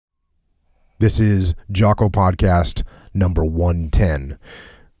This is Jocko Podcast number 110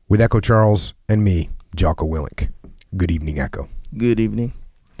 with Echo Charles and me, Jocko Willink. Good evening, Echo. Good evening.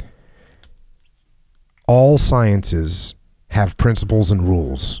 All sciences have principles and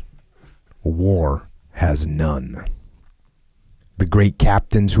rules. War has none. The great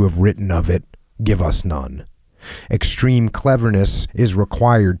captains who have written of it give us none. Extreme cleverness is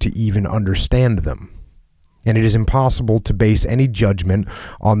required to even understand them. And it is impossible to base any judgment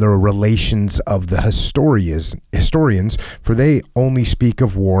on the relations of the historians, for they only speak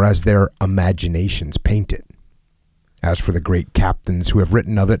of war as their imaginations paint it. As for the great captains who have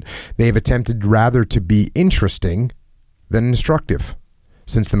written of it, they have attempted rather to be interesting than instructive,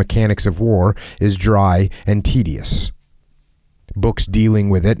 since the mechanics of war is dry and tedious. Books dealing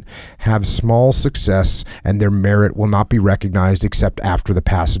with it have small success, and their merit will not be recognized except after the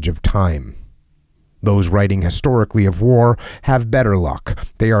passage of time. Those writing historically of war have better luck.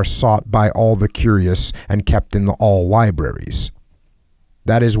 They are sought by all the curious and kept in all libraries.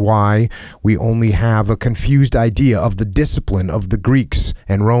 That is why we only have a confused idea of the discipline of the Greeks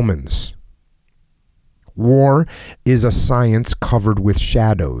and Romans. War is a science covered with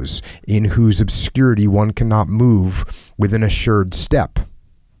shadows, in whose obscurity one cannot move with an assured step.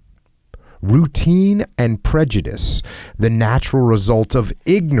 Routine and prejudice, the natural result of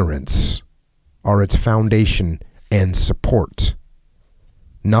ignorance, are its foundation and support.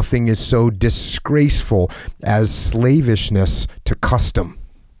 Nothing is so disgraceful as slavishness to custom.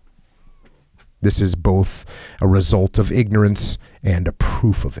 This is both a result of ignorance and a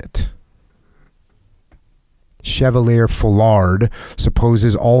proof of it. Chevalier Foulard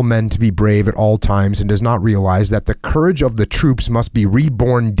supposes all men to be brave at all times and does not realize that the courage of the troops must be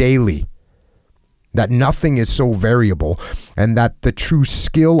reborn daily, that nothing is so variable, and that the true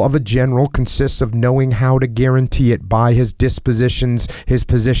skill of a general consists of knowing how to guarantee it by his dispositions, his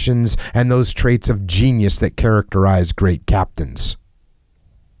positions, and those traits of genius that characterize great captains.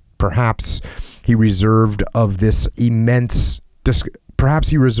 Perhaps he reserved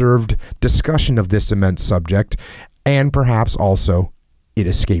discussion of this immense subject, and perhaps also it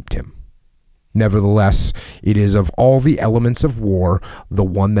escaped him. Nevertheless, it is of all the elements of war the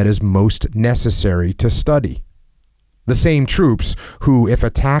one that is most necessary to study. The same troops who, if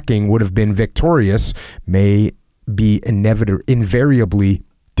attacking, would have been victorious, may be invariably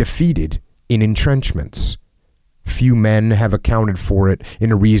defeated in entrenchments. Few men have accounted for it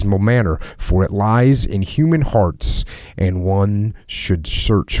in a reasonable manner, for it lies in human hearts, and one should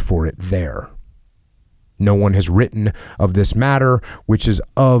search for it there. No one has written of this matter, which is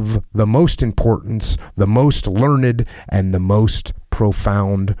of the most importance, the most learned, and the most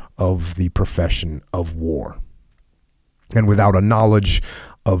profound of the profession of war. And without a knowledge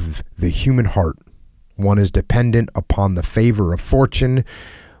of the human heart, one is dependent upon the favor of fortune,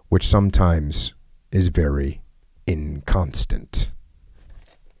 which sometimes is very inconstant.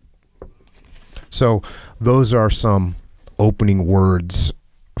 So those are some opening words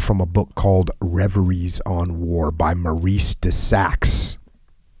from a book called Reveries on War by Maurice de Saxe.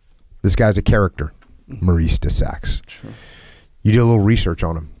 This guy's a character, Maurice de Saxe. Sure. You did a little research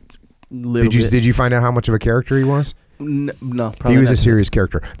on him. Did you find out how much of a character he was? No, probably he was not. A serious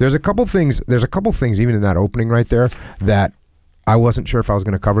character. There's a couple things even in that opening right there that I wasn't sure if I was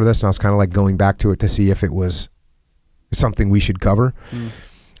going to cover this, and I was kind of like going back to it to see if it was something we should cover.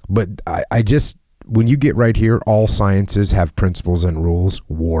 But I just, when you get right here, all sciences have principles and rules.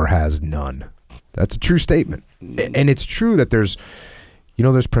 War has none. That's a true statement. And it's true that there's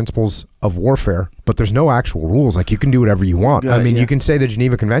principles of warfare, but there's no actual rules. Like, you can do whatever you want. You can say the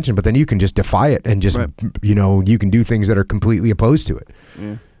Geneva Convention, but then you can just defy it and just, you can do things that are completely opposed to it.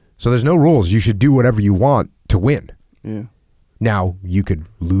 Yeah. So there's no rules. You should do whatever you want to win. Yeah. Now, you could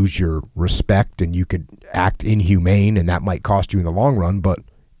lose your respect and you could act inhumane, and that might cost you in the long run, but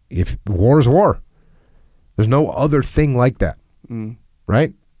if war is war, there's no other thing like that,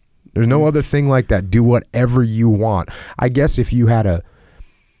 right? There's no other thing like that. Do whatever you want. I guess if you had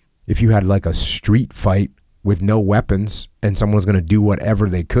like a street fight with no weapons and someone's going to do whatever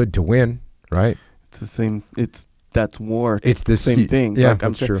they could to win, right? It's the same. That's war. It's the same thing. Yeah,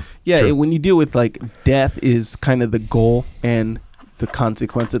 that's true. Yeah, true. When you deal with, like, death is kind of the goal and the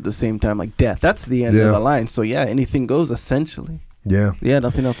consequence at the same time. Like, death, that's the end of the line. So yeah, anything goes essentially. Yeah. Yeah,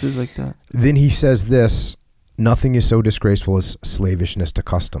 nothing else is like that. Then he says this: nothing is so disgraceful as slavishness to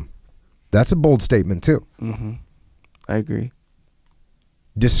custom. That's a bold statement too. I agree.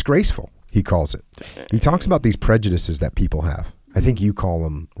 Disgraceful, he calls it. He talks about these prejudices that people have. I think you call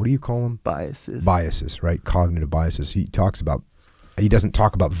them, what do you call them? Biases. Biases, right? Cognitive biases. He doesn't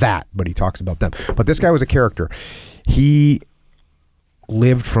talk about that, but he talks about them. But this guy was a character. He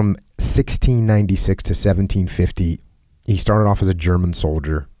lived from 1696 to 1750, he started off as a German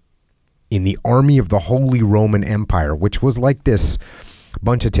soldier in the army of the Holy Roman Empire, which was like this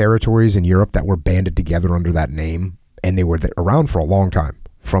bunch of territories in Europe that were banded together under that name, and they were around for a long time,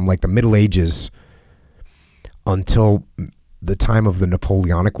 from like the Middle Ages until the time of the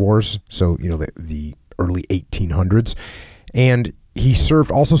Napoleonic Wars, so the early 1800s. And he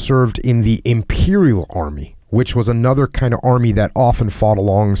also served in the Imperial Army, which was another kind of army that often fought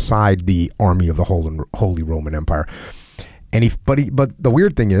alongside the army of the Holy Roman Empire. And but the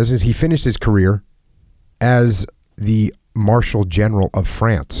weird thing is he finished his career as the Marshal General of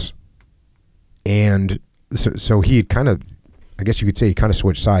France. And so he had kind of, I guess you could say he kind of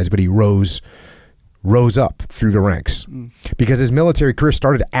switched sides, but he rose up through the ranks because his military career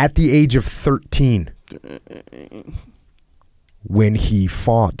started at the age of 13 when he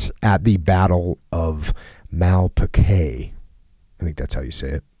fought at the Battle of Malplaquet. I think that's how you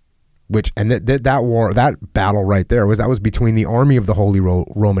say it. That battle right there was between the army of the Holy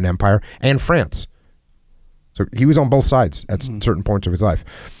Roman Empire and France. So he was on both sides at certain points of his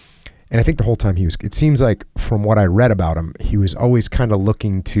life. And I think the whole time it seems like from what I read about him, he was always kind of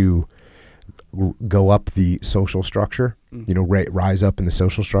looking to go up the social structure, rise up in the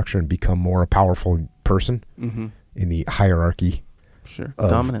social structure and become more a powerful person in the hierarchy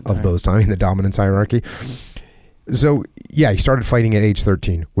of those times, in the dominance hierarchy. So, yeah, he started fighting at age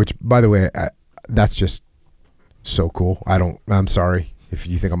 13, which, by the way, that's just so cool. I'm sorry if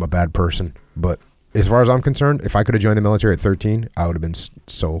you think I'm a bad person, but as far as I'm concerned, if I could have joined the military at 13, I would have been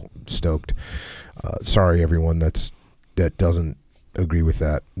so stoked. Sorry, everyone that doesn't agree with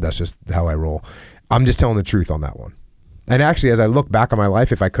that. That's just how I roll. I'm just telling the truth on that one. And actually, as I look back on my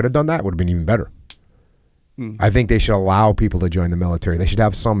life, if I could have done that, it would have been even better. I think they should allow people to join the military. They should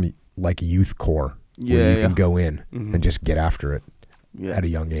have some like youth corps where you can go in and just get after it at a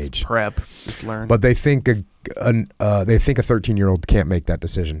young age. Just prep, just learn. But they think a 13-year-old can't make that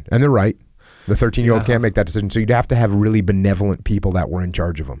decision, and they're right. The 13-year-old can't make that decision, so you'd have to have really benevolent people that were in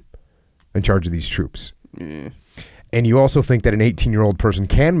charge of them, in charge of these troops. Yeah. And you also think that an 18-year-old person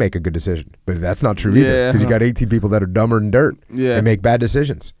can make a good decision, but that's not true either, because you got 18 people that are dumber than dirt and make bad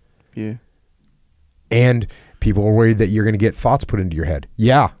decisions. Yeah. And people are worried that you're going to get thoughts put into your head.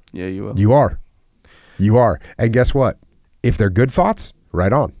 Yeah, you will. You are. And guess what? If they're good thoughts,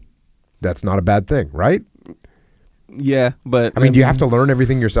 right on. That's not a bad thing, right? Yeah, but... I mean, do you have to learn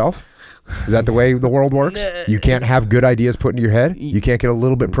everything yourself? Is that the way the world works? You can't have good ideas put into your head? You can't get a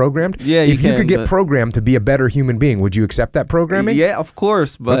little bit programmed? Yeah, if you could get programmed to be a better human being, would you accept that programming? Yeah, of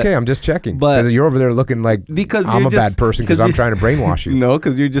course. But okay, I'm just checking. Because you're over there looking like I'm a bad person because I'm trying to brainwash you. No,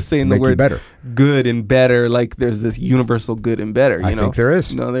 because you're just saying the word better. Good and better. Like there's this universal good and better. I think there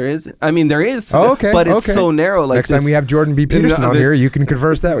is. No, there isn't. I mean, there is. Oh, okay. But it's so narrow. Like next time we have Jordan B. Peterson on here, you can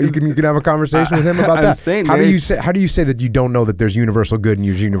converse that. You can have a conversation with him about that. How do you say that you don't know that there's universal good and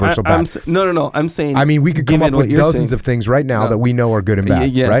there's universal bad? No. I'm saying. I mean, we could come up with dozens of things right now that we know are good and bad.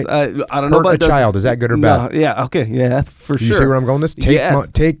 Yes, right? I don't know about a child. Is that good or bad? Yeah. Okay. Yeah. For sure. You see where I'm going?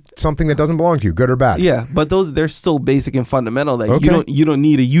 Take something that doesn't belong to you, good or bad. Yeah, but they're so basic and fundamental that you don't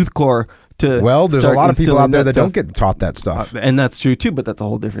need a youth corps to. Well, there's a lot of people out there that don't get taught that stuff, and that's true too. But that's a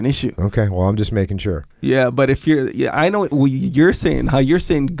whole different issue. Okay. Well, I'm just making sure. Yeah, but if I know what you're saying. How you're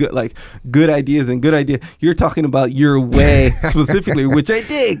saying good ideas and good idea. You're talking about your way specifically, which I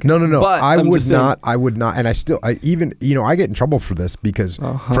dig. No. I would not, and I get in trouble for this because,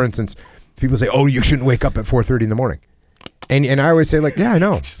 for instance, people say, "Oh, you shouldn't wake up at 4:30 in the morning." And I always say, like, yeah, I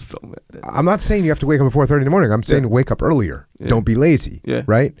know. So I'm not saying you have to wake up at 4:30 in the morning. I'm saying wake up earlier. Yeah. Don't be lazy. Yeah.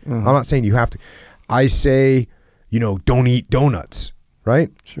 Right? I'm not saying you have to. I say, don't eat donuts.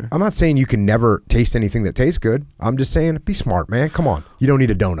 Right? Sure. I'm not saying you can never taste anything that tastes good. I'm just saying be smart, man. Come on. You don't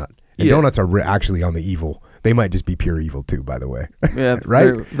need a donut. And donuts are actually on the evil. They might just be pure evil too, by the way. Yeah,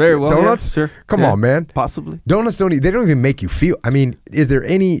 right? Very well. Donuts? Yeah, sure. Come on, man. Possibly. Donuts they don't even make you feel. I mean,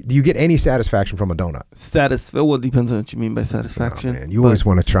 do you get any satisfaction from a donut? Well, it depends on what you mean by satisfaction. Oh, man. You always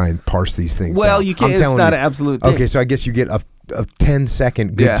want to try and parse these things. Well, down. You can't. It's not an absolute thing. Okay, so I guess you get a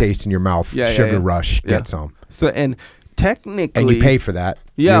 10-second good taste in your mouth, sugar rush, get some. So, and technically. And you pay for that.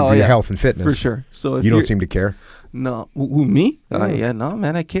 Yeah. For your health and fitness. For sure. So if you don't seem to care. No. Who, me? No,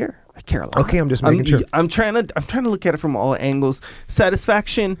 man, I care. I care a lot. Okay, I'm just making sure. I'm trying to look at it from all angles.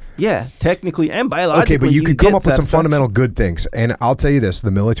 Satisfaction, technically and biologically. Okay, but you could come up with some fundamental good things. And I'll tell you this,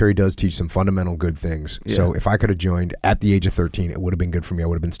 the military does teach some fundamental good things. Yeah. So if I could have joined at the age of 13, it would have been good for me. I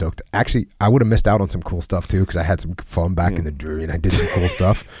would have been stoked. Actually, I would have missed out on some cool stuff too because I had some fun back in the jury and I did some cool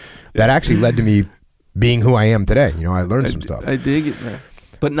stuff. That actually led to me being who I am today. I learned some stuff. I dig it, man.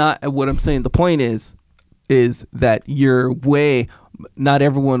 But not what I'm saying. The point is that your way not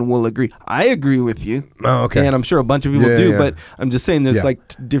everyone will agree. I agree with you. Oh, okay. And I'm sure a bunch of people do, but I'm just saying there's like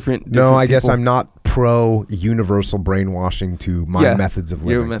different No, I people. guess I'm not pro universal brainwashing to my methods of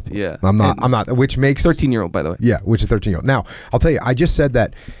living. I'm not, which makes 13-year-old, by the way. Yeah, which is 13-year-old. Now, I'll tell you, I just said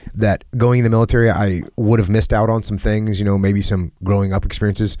that going in the military, I would have missed out on some things, maybe some growing up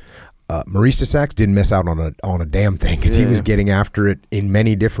experiences. Maurice de Saxe didn't miss out on a damn thing, because he was getting after it in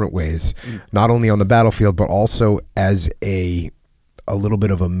many different ways, not only on the battlefield, but also as a little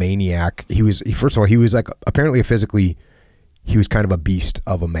bit of a maniac. First of all, he was like, apparently he was kind of a beast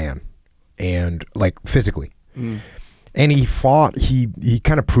of a man, and like physically. And he fought, he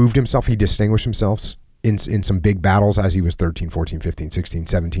kind of proved himself, he distinguished himself in some big battles as he was 13, 14, 15, 16,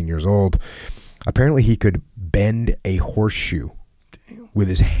 17 years old. Apparently he could bend a horseshoe with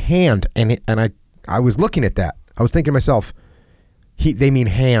his hand, and I was looking at that. I was thinking to myself, they mean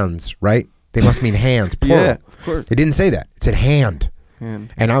hands, right? They must mean hands, plural. Yeah, of course. It didn't say that. It said hand.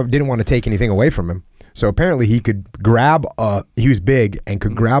 And I didn't want to take anything away from him. So apparently he could grab he was big and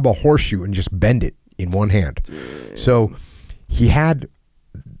could grab a horseshoe and just bend it in one hand. Damn. So he had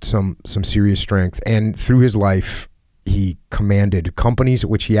some serious strength, and through his life he commanded companies,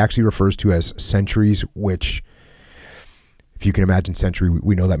 which he actually refers to as centuries, which, if you can imagine century,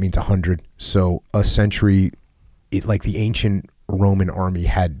 we know that means 100. So a century, like the ancient Roman army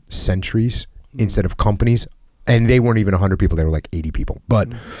had centuries instead of companies, and they weren't even 100 people, they were like 80 people. But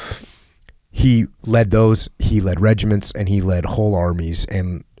he led those, he led regiments, and he led whole armies,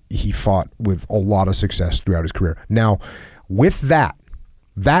 and he fought with a lot of success throughout his career. Now, with that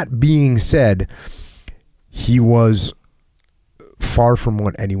being said, he was far from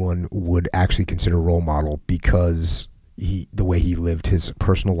what anyone would actually consider a role model, because the way he lived his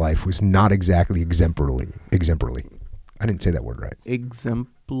personal life was not exactly exemplary. I didn't say that word right.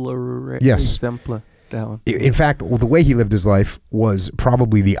 Exemplary. Yes. That one. In fact, the way he lived his life was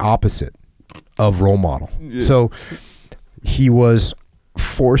probably the opposite of role model. Yeah. So he was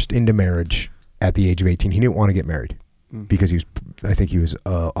forced into marriage at the age of 18. He didn't want to get married because I think he was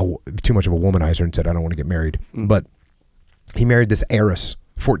too much of a womanizer and said, I don't want to get married. But he married this heiress,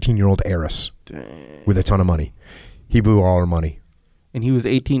 14-year-old heiress. Dang. With a ton of money. He blew all her money. And he was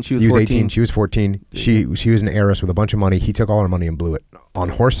 18, she was 14? He was 18, she was 14. She was an heiress with a bunch of money. He took all her money and blew it on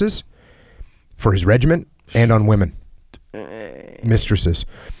horses, for his regiment, and on women. Mistresses.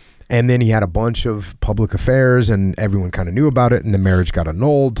 And then he had a bunch of public affairs, and everyone kind of knew about it, and the marriage got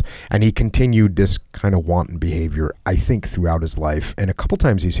annulled, and he continued this kind of wanton behavior, I think, throughout his life. And a couple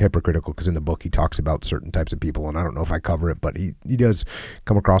times he's hypocritical, because in the book he talks about certain types of people, and I don't know if I cover it, but he does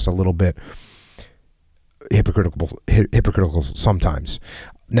come across a little bit hypocritical sometimes.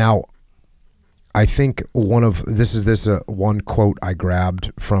 Now, I think one quote I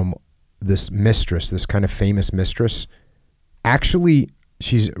grabbed from this mistress, this kind of famous mistress. Actually,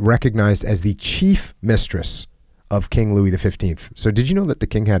 she's recognized as the chief mistress of King Louis XV. So did you know that the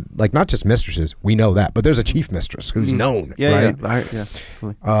king had, like, not just mistresses, we know that, but there's a chief mistress who's known, right? Yeah.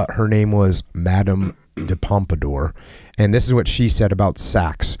 Her name was Madame de Pompadour, and this is what she said about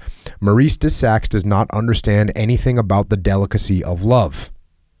Saxe. Maurice de Saxe does not understand anything about the delicacy of love.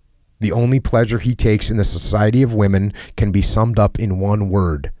 The only pleasure he takes in the society of women can be summed up in one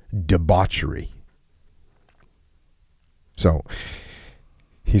word: debauchery. So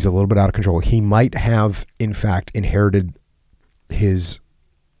he's a little bit out of control. He might have, in fact, inherited his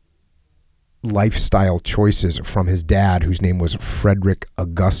lifestyle choices from his dad, whose name was Frederick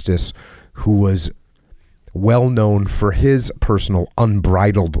Augustus, who was well known for his personal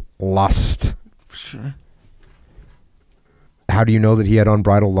unbridled lust. Sure. How do you know that he had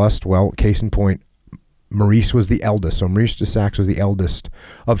unbridled lust? Well, case in point, Maurice was the eldest. So Maurice de Saxe was the eldest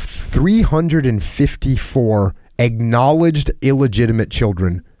of 354 acknowledged illegitimate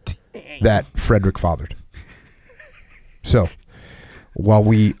children that Frederick fathered. So while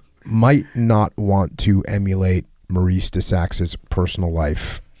we might not want to emulate Maurice de Saxe's personal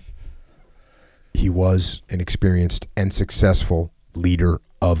life, he was an experienced and successful leader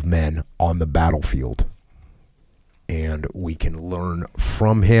of men on the battlefield. And we can learn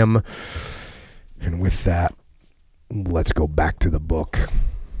from him. And with that, let's go back to the book.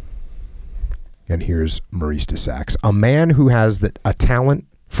 And here's Maurice de Saxe. A man who has a talent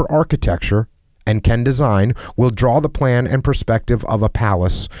for architecture and can design will draw the plan and perspective of a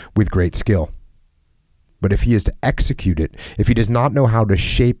palace with great skill. But if he is to execute it, if he does not know how to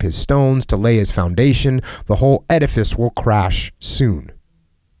shape his stones, to lay his foundation, the whole edifice will crash soon.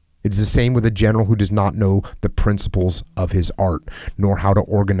 It is the same with a general who does not know the principles of his art, nor how to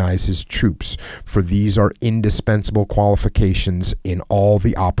organize his troops, for these are indispensable qualifications in all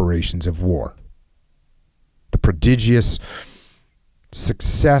the operations of war. The prodigious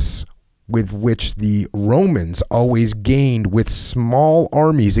success with which the Romans always gained with small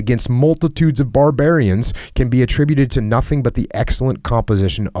armies against multitudes of barbarians can be attributed to nothing but the excellent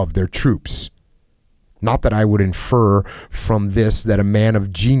composition of their troops. Not that I would infer from this that a man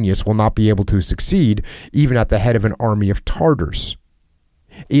of genius will not be able to succeed even at the head of an army of Tartars.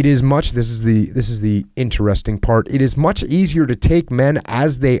 It is much, this is the interesting part, it is much easier to take men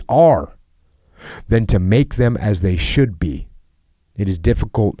as they are than to make them as they should be. It is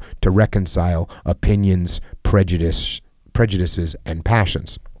difficult to reconcile opinions, prejudices, and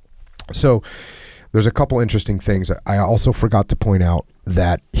passions. So there's a couple interesting things. I also forgot to point out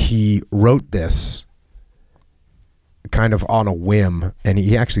that he wrote this kind of on a whim, and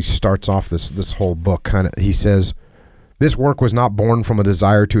he actually starts off this whole book he says, "This work was not born from a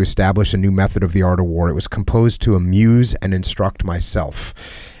desire to establish a new method of the art of war. It was composed to amuse and instruct myself."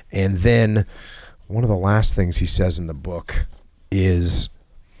 And then one of the last things he says in the book is,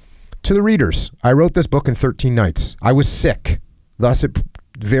 "To the readers, I wrote this book in 13 nights. I was sick. Thus it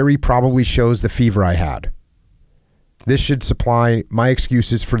very probably shows the fever I had. This should supply my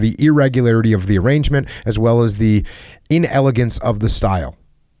excuses for the irregularity of the arrangement as well as the inelegance of the style.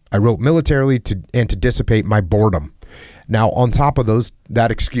 I wrote militarily to dissipate my boredom." Now, on top of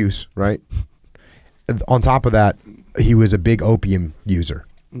that excuse, right? On top of that, he was a big opium user.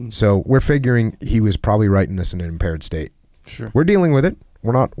 So we're figuring he was probably writing this in an impaired state. Sure. We're dealing with it.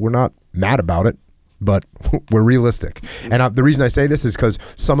 We're not mad about it, but we're realistic. And the reason I say this is because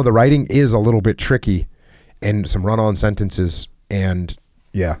some of the writing is a little bit tricky, and some run-on sentences, and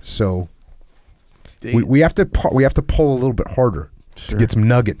yeah, so we have to pull a little bit harder to get some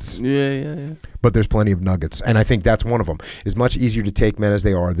nuggets. Yeah. But there's plenty of nuggets, and I think that's one of them. It's much easier to take men as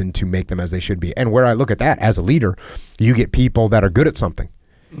they are than to make them as they should be. And where I look at that as a leader, you get people that are good at something,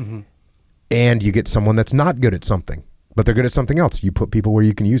 and you get someone that's not good at something, but they're good at something else. You put people where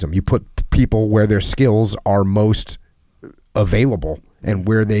you can use them. You put people where their skills are most available and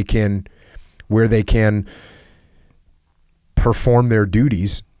where they can perform their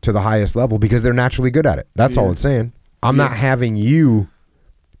duties to the highest level because they're naturally good at it. That's all it's saying. I'm not having you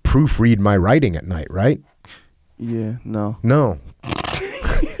proofread my writing at night, right? Yeah, no. No,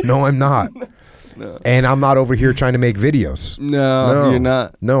 I'm not. No. And I'm not over here trying to make videos. No, you're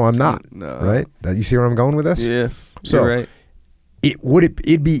not. No, I'm not. No. Right? You see where I'm going with this? Yes, so, you're right.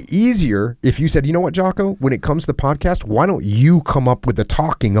 It'd be easier if you said, you know what, Jocko, when it comes to the podcast, why don't you come up with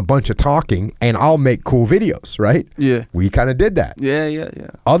a bunch of talking, and I'll make cool videos, right? Yeah. We kind of did that. Yeah.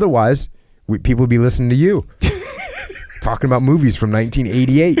 Otherwise, people would be listening to you talking about movies from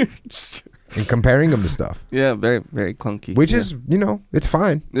 1988 and comparing them to stuff. Yeah, very, very clunky. Which is, it's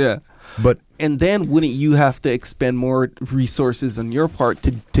fine. Yeah. And then wouldn't you have to expend more resources on your part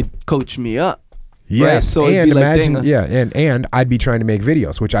to coach me up? Yes, right? So and imagine, like, and I'd be trying to make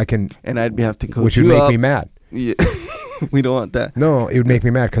videos, which I can, and I'd have to coach, which would make me mad. Yeah, we don't want that. No, it would make me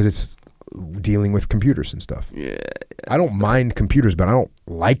mad because it's dealing with computers and stuff. Yeah, I don't mind computers, but I don't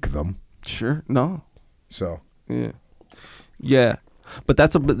like them. Sure, no. So yeah. But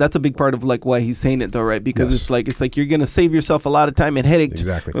that's a big part of like why he's saying it though, right? Because it's like you're gonna save yourself a lot of time and headache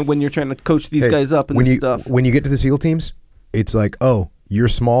when you're trying to coach these guys up and stuff. When you get to the SEAL teams, it's like, oh, you're a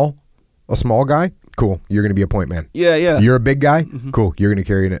small guy, cool. You're gonna be a point man. Yeah. You're a big guy, cool. You're gonna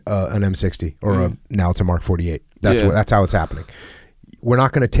carry an M60 or now it's a Mark 48. That's how it's happening. We're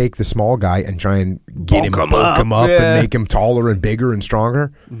not gonna take the small guy and try and bulk him up and make him taller and bigger and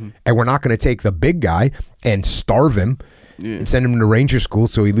stronger, and we're not gonna take the big guy and starve him. Yeah. And send him to ranger school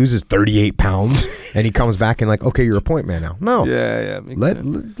so he loses 38 pounds and he comes back and like, okay, you're a point man now. No. Yeah.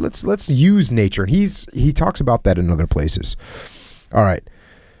 Let's use nature. He talks about that in other places. All right.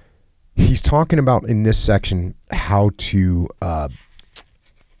 He's talking about in this section how to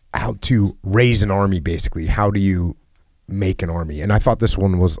raise an army, basically. How do you make an army? And I thought this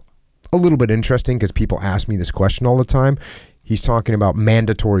one was a little bit interesting because people ask me this question all the time. He's talking about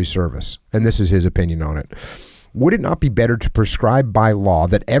mandatory service, and this is his opinion on it. Would it not be better to prescribe by law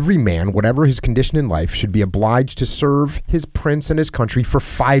that every man, whatever his condition in life, should be obliged to serve his prince and his country for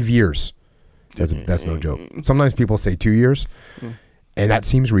 5 years? That's no joke. Sometimes people say 2 years, and that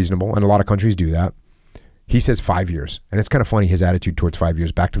seems reasonable, and a lot of countries do that. He says 5 years, and it's kind of funny, his attitude towards 5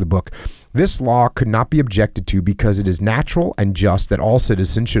 years. Back to the book. This law could not be objected to because it is natural and just that all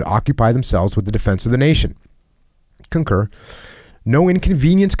citizens should occupy themselves with the defense of the nation. Concur. No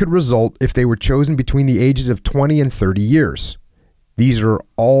inconvenience could result if they were chosen between the ages of 20 and 30 years. These are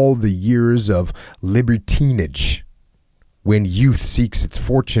all the years of libertinage, when youth seeks its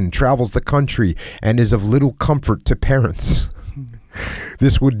fortune, travels the country, and is of little comfort to parents.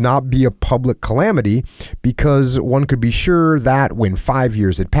 This would not be a public calamity because one could be sure that when 5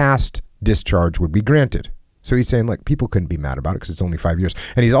 years had passed, discharge would be granted. So he's saying, like, people couldn't be mad about it because it's only 5 years.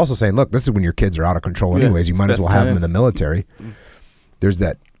 And he's also saying, look, this is when your kids are out of control anyways. You might as well have them in the military. There's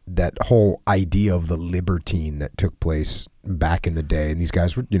that whole idea of the libertine that took place back in the day. And these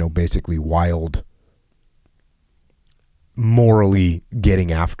guys were, basically wild, morally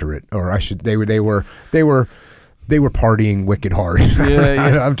getting after it. Or they were partying wicked hard.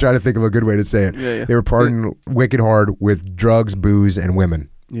 Yeah. I'm trying to think of a good way to say it. Yeah. They were partying wicked hard with drugs, booze, and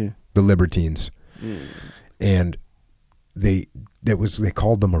women. Yeah. The libertines. Yeah. And they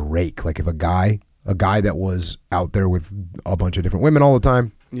called them a rake. Like if a guy that was out there with a bunch of different women all the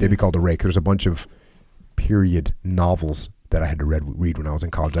time, they'd be called a rake. There's a bunch of period novels that I had to read when I was in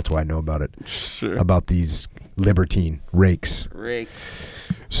college. That's why I know about it. Sure. About these libertine rakes.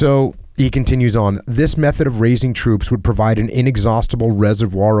 So he continues on. This method of raising troops would provide an inexhaustible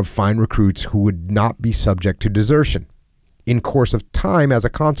reservoir of fine recruits who would not be subject to desertion. In course of time, as a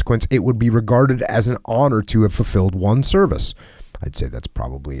consequence, it would be regarded as an honor to have fulfilled one service. I'd say that's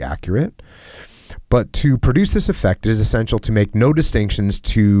probably accurate. But to produce this effect, it is essential to make no distinctions,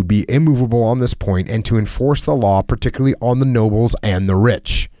 to be immovable on this point, and to enforce the law, particularly on the nobles and the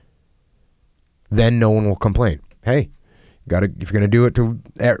rich. Then no one will complain. Hey, if you're going to do it to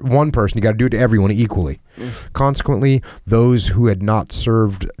one person, you got to do it to everyone equally. Consequently, those who had not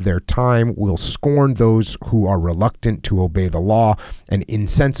served their time will scorn those who are reluctant to obey the law, and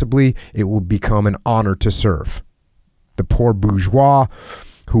insensibly it will become an honor to serve. The poor bourgeois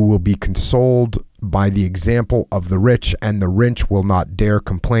who will be consoled by the example of the rich, and the rich will not dare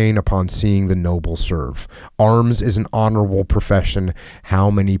complain upon seeing the noble serve. Arms is an honorable profession. How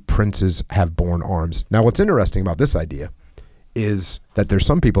many princes have borne arms? Now, what's interesting about this idea is that there's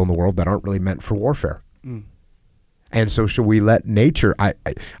some people in the world that aren't really meant for warfare. And so should we let nature,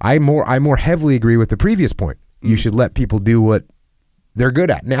 I more heavily agree with the previous point. You should let people do what they're good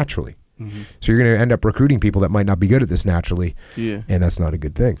at naturally. So you're going to end up recruiting people that might not be good at this naturally. Yeah. And that's not a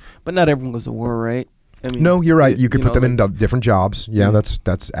good thing. But not everyone goes to war, right? I mean, no, you're right. You could put them in different jobs. Yeah,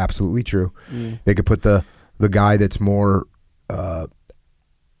 that's absolutely true. They could put the guy that's more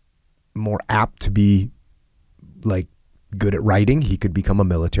apt to be like good at writing. He could become a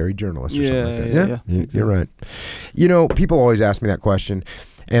military journalist or something like that. Yeah, you're right. People always ask me that question,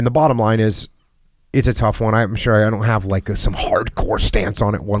 and the bottom line is, it's a tough one. I'm sure I don't have like some hardcore stance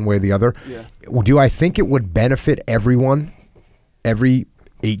on it one way or the other. Yeah. Do I think it would benefit everyone, every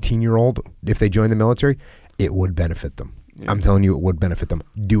 18-year-old, if they join the military? It would benefit them. Yeah. I'm telling you, it would benefit them.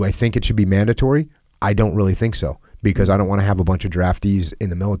 Do I think it should be mandatory? I don't really think so, because I don't want to have a bunch of draftees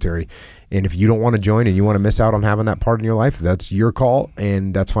in the military. And if you don't want to join and you want to miss out on having that part in your life, that's your call,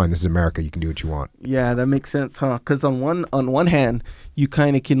 and that's fine. This is America. You can do what you want. Yeah, that makes sense, huh? Because on one hand, you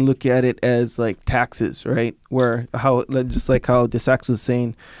kind of can look at it as like taxes, right? Where just like how Saxe was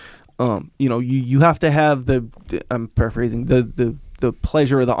saying, you have to have I'm paraphrasing, the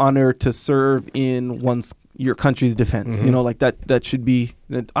pleasure or the honor to serve in your country's defense. Like that should be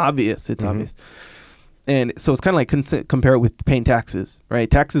obvious. It's obvious. And so it's kind of like compare it with paying taxes, right?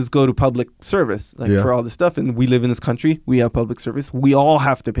 Taxes go to public service, for all this stuff. And we live in this country. We have public service. We all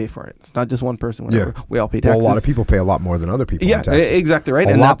have to pay for it. It's not just one person. Whatever. Yeah. We all pay taxes. Well, a lot of people pay a lot more than other people. Yeah, exactly right.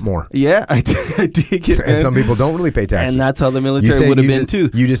 A lot more. Yeah, I dig it. And some people don't really pay taxes. And that's how the military would have been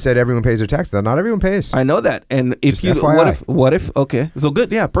too. You just said everyone pays their taxes. Not everyone pays. I know that. And if you, what if? Okay, so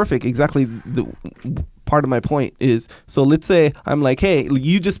good. Yeah, perfect. Exactly. Part of my point is, so let's say I'm like, hey,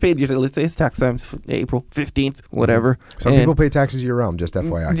 you just paid let's say it's tax time, April 15th, whatever. Some people pay taxes year round, just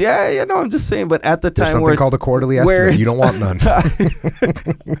FYI. Yeah, I'm just saying, but at the time there's something called a quarterly estimate. You don't want none.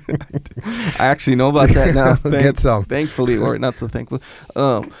 I actually know about that now. Get some. Thankfully, or not so thankfully.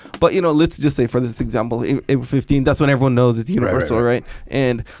 But, let's just say for this example, April 15th, that's when everyone knows it's universal, right?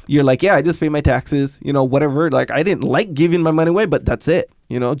 And you're like, yeah, I just pay my taxes, whatever. Like, I didn't like giving my money away, but that's it.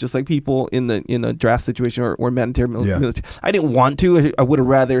 Just like people in a draft situation or mandatory military. I didn't want to. I would have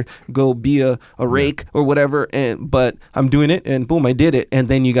rather go be a rake or whatever. But I'm doing it, and boom, I did it. And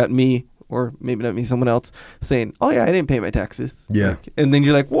then you got me, or maybe not me, someone else saying, oh yeah, I didn't pay my taxes. Yeah. And then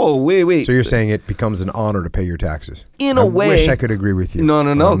you're like, whoa, wait. So you're saying it becomes an honor to pay your taxes. In a way. I wish I could agree with you. No.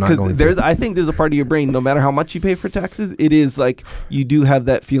 Because I think there's a part of your brain, no matter how much you pay for taxes, it is like you do have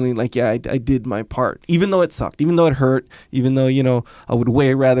that feeling like, yeah, I did my part. Even though it sucked, even though it hurt, even though, I would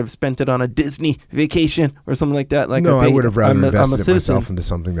way rather have spent it on a Disney vacation or something like that. Like I would have rather invested myself into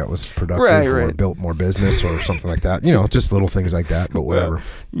something that was productive or built more business or something like that. Just little things like that, but whatever.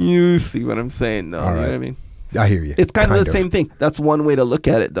 You see what I'm saying, though. All right. You know what I mean? I hear you. It's kind of the same thing. That's one way to look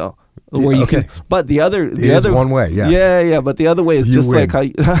at it, though. Where you can, but the other one way, yes. Yeah. But the other way is just win.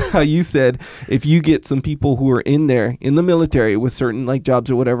 like how you said, if you get some people who are in there in the military with certain like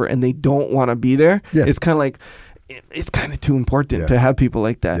jobs or whatever, and they don't want to be there, it's kind of like it's kind of too important to have people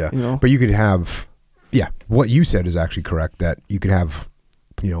like that. Yeah. You know? But you could have, what you said is actually correct. That you could have,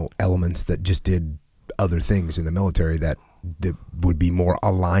 elements that just did other things in the military that would be more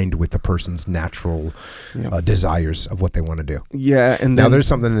aligned with the person's natural desires of what they want to do. Yeah, and then, now there's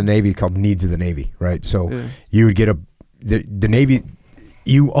something in the Navy called needs of the Navy, right? So you would get the Navy.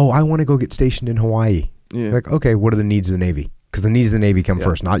 I want to go get stationed in Hawaii. Yeah. Like, okay, what are the needs of the Navy? Because the needs of the Navy come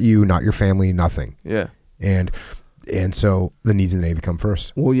first, not you, not your family, nothing. Yeah, and so the needs of the Navy come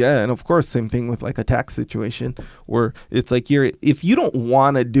first. Well, yeah, and of course, same thing with like a tax situation where it's like if you don't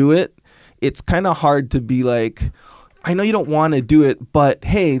want to do it, it's kind of hard to be like, I know you don't want to do it, but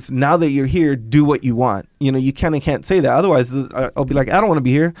hey, now that you're here, do what you want. You kind of can't say that. Otherwise, I'll be like, I don't want to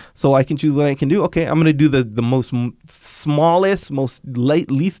be here, so I can choose what I can do. Okay, I'm going to do the most smallest, most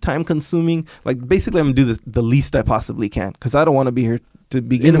least time consuming. Like basically, I'm going to do the least I possibly can because I don't want to be here to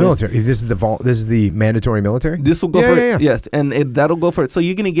begin in the with. military. If this is the mandatory military. This will go for it. Yes, and that'll go for it. So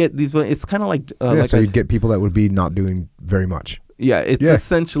you're going to get these. It's kind of like so you'd get people that would be not doing very much. Yeah, it's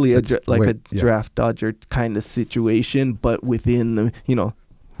essentially a draft dodger kind of situation, but within the,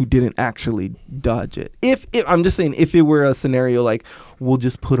 who didn't actually dodge it. If I'm just saying, if it were a scenario like, we'll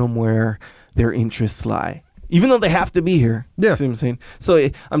just put them where their interests lie, even though they have to be here. Yeah. See what I'm saying? So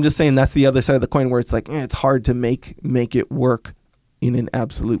I'm just saying that's the other side of the coin where it's like, it's hard to make it work in an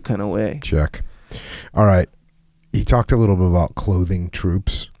absolute kind of way. Check. All right. He talked a little bit about clothing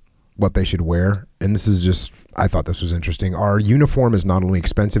troops, what they should wear. And this is just, I thought this was interesting. Our uniform is not only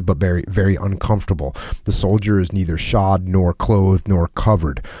expensive, but very, very uncomfortable. The soldier is neither shod, nor clothed, nor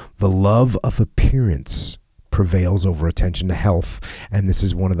covered. The love of appearance prevails over attention to health. And this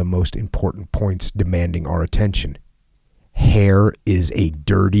is one of the most important points demanding our attention. Hair is a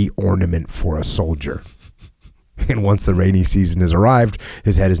dirty ornament for a soldier. And once the rainy season has arrived,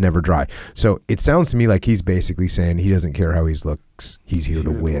 his head is never dry. So it sounds to me like he's basically saying he doesn't care how he looks. He's here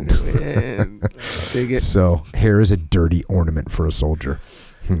to win. So hair is a dirty ornament for a soldier.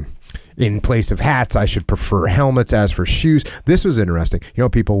 In place of hats, I should prefer helmets. As for shoes, this was interesting.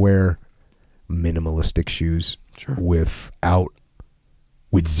 People wear minimalistic shoes with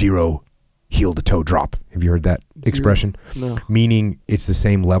zero heel to toe drop. Have you heard that expression? No. Meaning it's the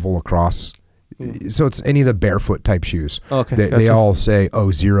same level across. So it's any of the barefoot type shoes. Okay, they all say,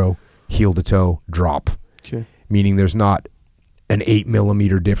 zero heel to toe drop. Okay. Meaning there's not an 8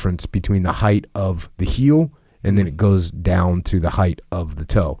 millimeter difference between the height of the heel and then it goes down to the height of the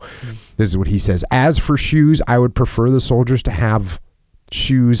toe. This is what he says. As for shoes, I would prefer the soldiers to have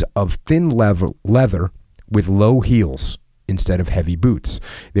shoes of thin leather with low heels instead of heavy boots.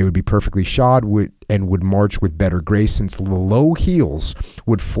 They would be perfectly shod and would march with better grace, since the low heels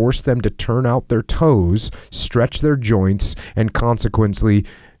would force them to turn out their toes, stretch their joints, and consequently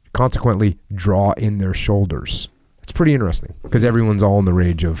draw in their shoulders. It's pretty interesting because everyone's all in the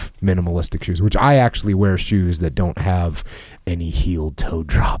rage of minimalistic shoes, which I actually wear shoes that don't have any heel toe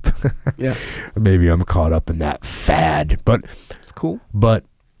drop. Yeah. Maybe I'm caught up in that fad, but it's cool. But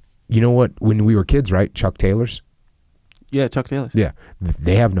you know what? When we were kids, right? Chuck Taylors. Yeah, Chuck Taylors. Yeah,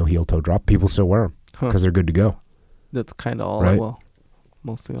 they have no heel toe drop. People still wear them because they're good to go. That's kind of all. Right?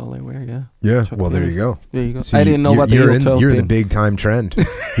 Mostly all I wear. Yeah. Yeah. Chuck well, Taylors. There you go. There you go. See, I didn't know about the heel toe. You're the big time trend.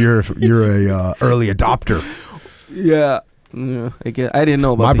 You're a early adopter. Yeah. I didn't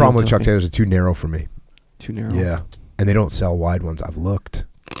know about. My problem with Chuck Taylors is too narrow for me. Too narrow. Yeah, and they don't sell wide ones. I've looked.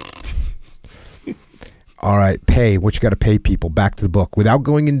 All right, pay. What you got to pay people. Back to the book. Without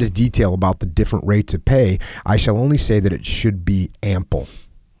going into detail about the different rates of pay, I shall only say that it should be ample.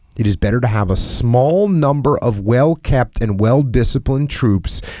 It is better to have a small number of well-kept and well-disciplined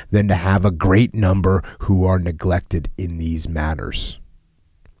troops than to have a great number who are neglected in these matters.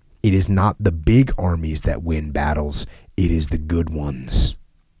 It is not the big armies that win battles. It is the good ones.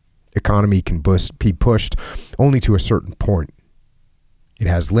 Economy can be pushed only to a certain point. It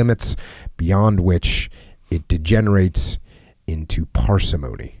has limits beyond which it degenerates into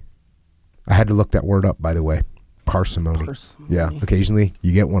parsimony. I had to look that word up, by the way. Parsimony. Yeah, occasionally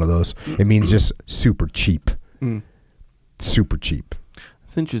you get one of those. It means just super cheap. Super cheap.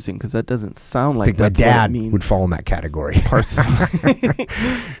 It's interesting because that doesn't sound like I think my dad would fall in that category. Parsimony.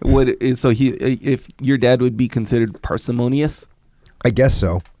 If your dad would be considered parsimonious? I guess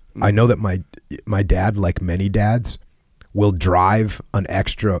so. I know that my dad, like many dads, will drive an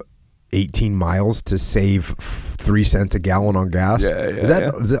extra 18 miles to save 3 cents a gallon on gas?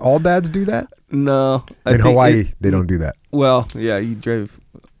 Is it all dads do that? No. In Hawaii, they don't do that. Well, yeah, you drive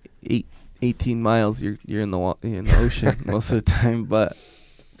 18 miles, you're in the ocean most of the time. But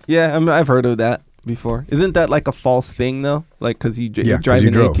yeah, I've heard of that before. Isn't that like a false thing though? Like because you're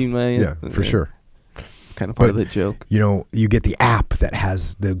driving 18 miles. Yeah, for sure. It's kind of part of the joke. You know, you get the app that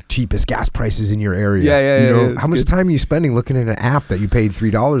has the cheapest gas prices in your area. Yeah. You know, how much time are you spending looking at an app that you paid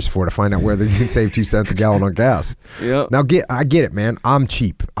 $3 for to find out whether you can save 2 cents a gallon on gas? Yeah. Now I get it, man. I'm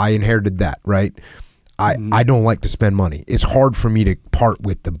cheap. I inherited that, right? I don't like to spend money. It's hard for me to part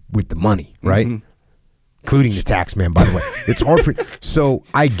with the money, right? Including the tax man, by the way. It's hard for so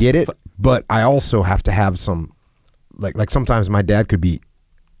I get it, but I also have to have some like sometimes my dad could be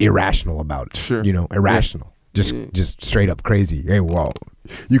irrational about it. Sure. You know, irrational. Yeah. Just straight up crazy. Hey, well,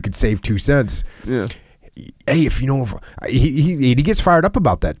 you could save 2 cents. Yeah. Hey, if you know, he gets fired up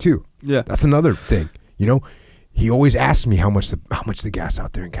about that too. Yeah. That's another thing. You know, he always asks me how much the gas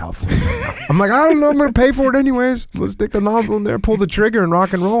out there in California. I'm like, I don't know. I'm gonna pay for it anyways. Let's stick the nozzle in there, pull the trigger, and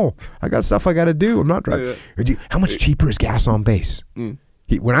rock and roll. I got stuff I got to do. I'm not driving. How much cheaper is gas on base?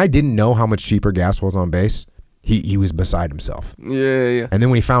 When I didn't know how much cheaper gas was on base, he was beside himself. Yeah. And then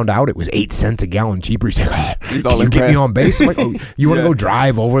when he found out it was 8 cents a gallon cheaper, he's like, can you get me on base? I'm like, oh, you want to go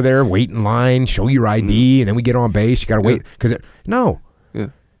drive over there, wait in line, show your ID, and then we get on base. You got to wait no. Yeah.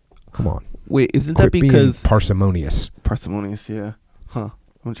 Come on. Wait, isn't that because parsimonious? Parsimonious, yeah. Huh. I'm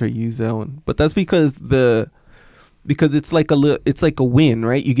gonna try to use that one, but that's because it's like a win,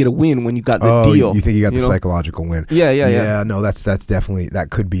 right? You get a win when you got the deal. You think you got the psychological win? Yeah. No, that's definitely, that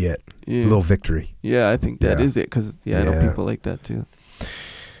could be it. Yeah. A little victory. Yeah, I think that is it because I know people like that too.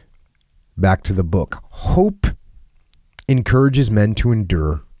 Back to the book. Hope encourages men to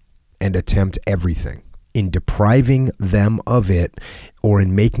endure and attempt everything. In depriving them of it or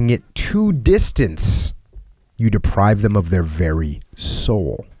in making it too distant, you deprive them of their very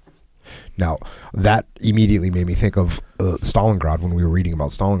soul. Now, that immediately made me think of Stalingrad when we were reading about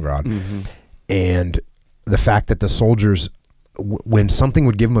Stalingrad. And the fact that the soldiers, when something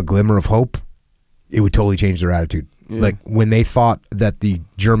would give them a glimmer of hope, it would totally change their attitude. Like when they thought that the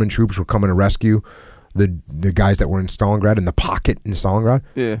German troops were coming to rescue the guys that were in Stalingrad, in the pocket in Stalingrad,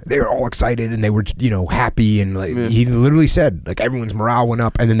 they were all excited and they were, happy, and he literally said, like, everyone's morale went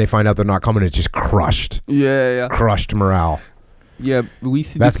up, and then they find out they're not coming. It's just crushed. Crushed morale. Yeah, we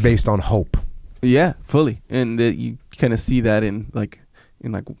see that's based on hope. Yeah, fully, and you kind of see that in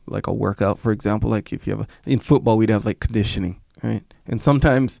a workout, for example. Like if you have in football, we'd have like conditioning, right? And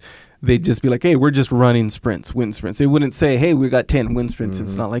sometimes they'd just be like, "Hey, we're just running sprints, wind sprints." They wouldn't say, "Hey, we got 10 wind sprints."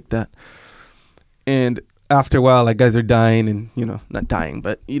 It's not like that. And after a while, like guys are dying, and not dying,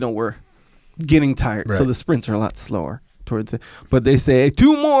 but we're getting tired. Right. So the sprints are a lot slower towards it. But they say, hey,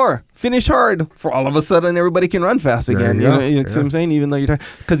 2 more, finish hard. For all of a sudden, everybody can run fast again. You know what I'm saying? Even though you're tired,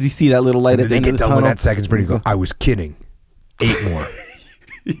 because you see that little light at the end of the tunnel. When that second's pretty good. I was kidding. 8 more.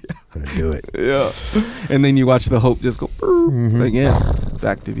 I'm gonna do it. Yeah. And then you watch the hope just go again,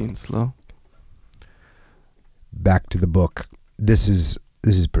 back to being slow. Back to the book. This is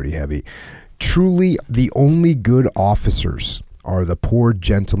pretty heavy. Truly, the only good officers are the poor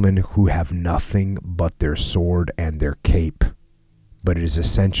gentlemen who have nothing but their sword and their cape. But it is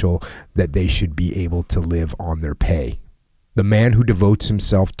essential that they should be able to live on their pay. The man who devotes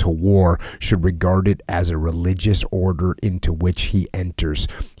himself to war should regard it as a religious order into which he enters.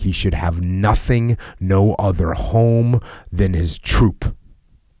 He should have nothing, no other home than his troop,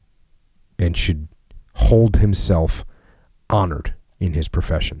 and should hold himself honored in his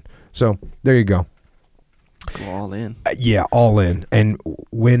profession. So there you go. Go all in. Yeah, all in. And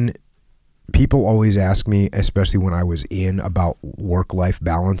when people always ask me, especially when I was in, about work-life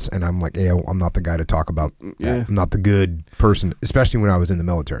balance, and I'm like, hey, I'm not the guy to talk about that. I'm not the good person, especially when I was in the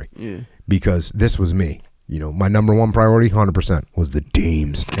military. Yeah. Because this was me. My number one priority, 100%, was the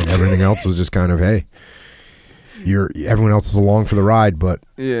teams, and everything else was just kind of, hey, everyone else is along for the ride, but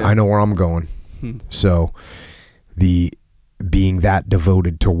I know where I'm going. So being that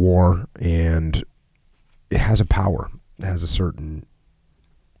devoted to war, and it has a power. It has a certain...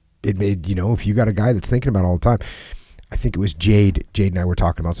 It made, if you got a guy that's thinking about it all the time. I think it was Jade and I were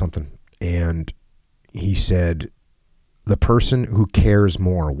talking about something, and he said, the person who cares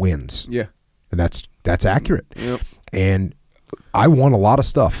more wins. Yeah. And that's accurate. Yep. And I won a lot of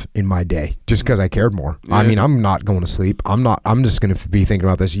stuff in my day just because I cared more. Yeah. I mean, I'm not going to sleep. I'm just going to be thinking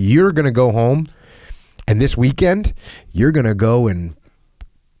about this. You're going to go home, and this weekend, you're going to go and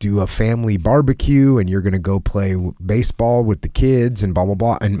do a family barbecue and you're going to go play baseball with the kids and blah, blah,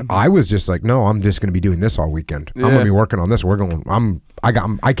 blah. And I was just like, no, I'm just going to be doing this all weekend. I'm going to be working on this.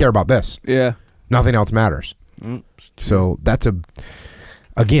 I care about this. Yeah. Nothing else matters. So that's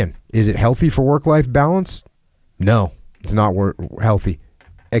again, is it healthy for work-life balance? No, it's not healthy.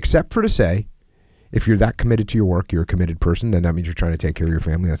 Except for to say, if you're that committed to your work, you're a committed person, then that means you're trying to take care of your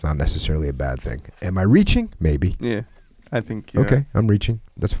family. That's not necessarily a bad thing. Am I reaching? Maybe. Yeah, I think you're okay, I'm reaching.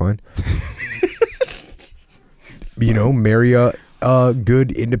 That's fine. Marry a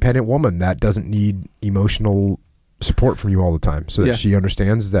good independent woman that doesn't need emotional support from you all the time, so that she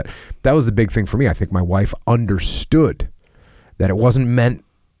understands that. That was the big thing for me. I think my wife understood that it wasn't meant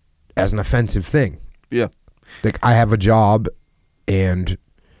as an offensive thing. Yeah. Like, I have a job and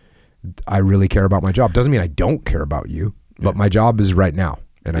I really care about my job. Doesn't mean I don't care about you, but my job is right now,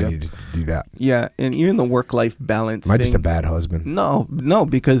 and I need to do that. Yeah, and even the work-life balance thing. Am I just a bad husband? No,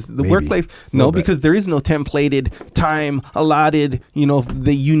 because the work-life... No, because there is no templated time allotted,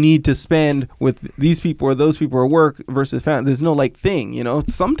 that you need to spend with these people or those people or work versus family. There's no, thing,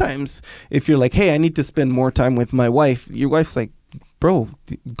 Sometimes if you're like, hey, I need to spend more time with my wife, your wife's like, bro,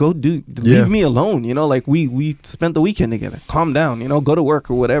 leave me alone. We spent the weekend together. Calm down, go to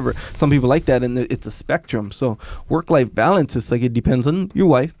work or whatever. Some people like that, and it's a spectrum. So work-life balance is it depends on your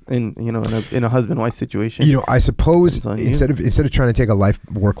wife, and in a husband-wife situation. I suppose instead of trying to take a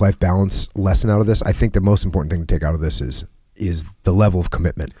work-life balance lesson out of this, I think the most important thing to take out of this is the level of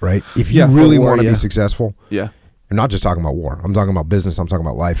commitment, right? If you really want to be successful, I'm not just talking about war. I'm talking about business. I'm talking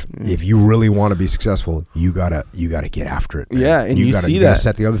about life. If you really want to be successful, you gotta get after it, man. Yeah, and you gotta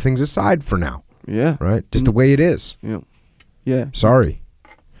set the other things aside for now. Yeah, right. Just the way it is. Yeah. Sorry.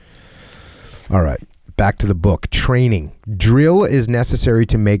 All right. Back to the book. Training. Drill is necessary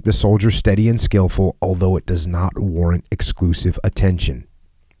to make the soldier steady and skillful, although it does not warrant exclusive attention.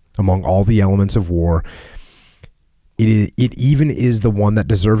 Among all the elements of war, it even is the one that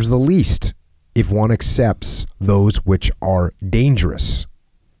deserves the least, if one accepts those which are dangerous.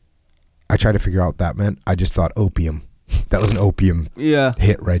 I tried to figure out what that meant. I just thought opium. That was an opium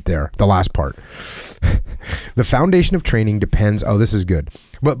hit right there. The last part. The foundation of training depends... Oh, this is good.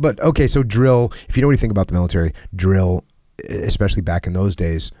 But okay, so drill, if you know anything about the military, drill, especially back in those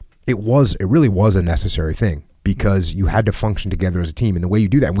days, it really was a necessary thing, because you had to function together as a team. And the way you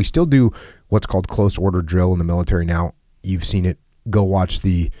do that, and we still do what's called close order drill in the military now. You've seen it. Go watch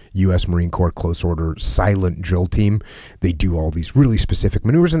the U.S. Marine Corps close order silent drill team. They do all these really specific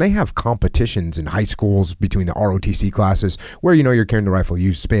maneuvers, and they have competitions in high schools between the ROTC classes where you're carrying the rifle,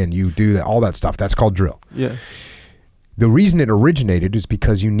 you spin, you do that, all that stuff. That's called drill. Yeah. The reason it originated is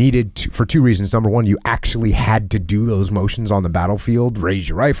because you needed to, for two reasons. Number one, you actually had to do those motions on the battlefield: raise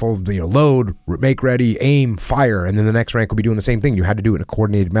your rifle, load, make ready, aim, fire, and then the next rank will be doing the same thing. You had to do it in a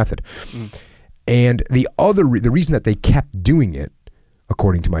coordinated method. And the reason that they kept doing it,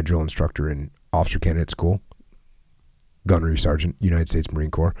 according to my drill instructor in officer candidate school, gunnery sergeant, United States Marine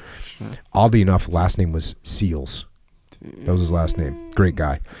Corps, oddly enough, last name was Seals. That was his last name. Great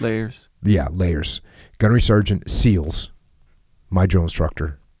guy. Layers. Yeah, Layers. Gunnery sergeant Seals, my drill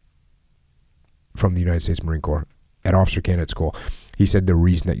instructor from the United States Marine Corps at officer candidate school. He said the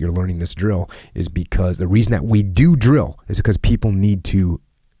reason that you're learning this drill is because the reason that we do drill is because people need to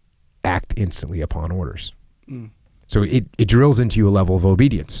act instantly upon orders. So it drills into you a level of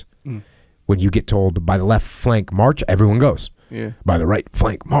obedience. When you get told by the left flank march, everyone goes. By the right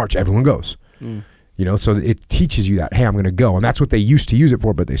flank march, everyone goes. So it teaches you that, hey, I'm going to go. And that's what they used to use it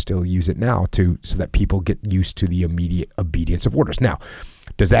for, but they still use it now so that people get used to the immediate obedience of orders. Now,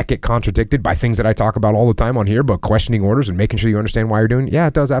 does that get contradicted by things that I talk about all the time on here, about questioning orders and making sure you understand why you're doing it? Yeah,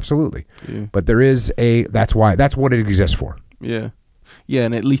 it does, absolutely. But there is that's what it exists for. Yeah,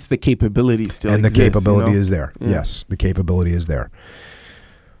 and at least the capability still exists. And the capability is there. Yes, the capability is there.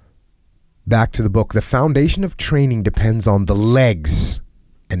 Back to the book. The foundation of training depends on the legs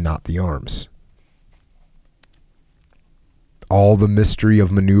and not the arms. All the mystery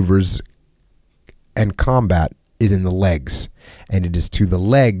of maneuvers and combat is in the legs, and it is to the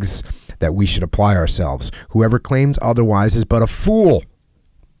legs that we should apply ourselves. Whoever claims otherwise is but a fool,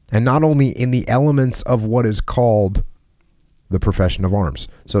 and not only in the elements of what is called the profession of arms.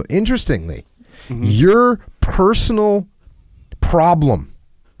 So interestingly, your personal problem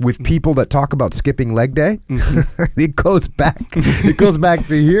with people that talk about skipping leg day, it goes back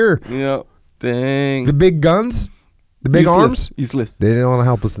to here. Yeah. Dang. The big guns, the big arms, useless. They didn't want to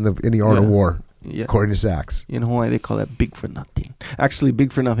help us in the art of war. Yeah. According to Saxe. In Hawaii, they call that big for nothing. Actually,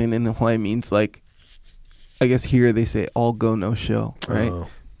 big for nothing in Hawaii means, I guess here they say all go, no show, right?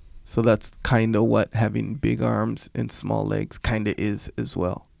 So that's kind of what having big arms and small legs kind of is as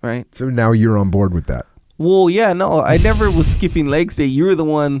well, right? So now you're on board with that. Well, yeah, no, I never was skipping legs day. You were the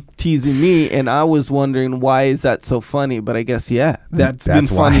one teasing me, and I was wondering why is that so funny. But I guess, yeah, that's been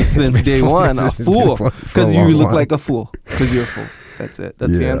funny since day one. A fool, because you look like a fool. Because you're a fool. That's it.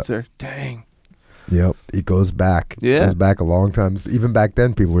 That's the answer. Dang. Yep, it goes back. Yeah, it goes back a long time. Even back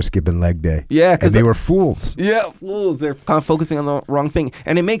then, people were skipping leg day. Yeah, because they were fools. Yeah, fools. They're kind of focusing on the wrong thing,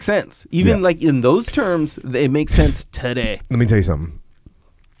 and it makes sense. Even like in those terms, it makes sense today. Let me tell you something.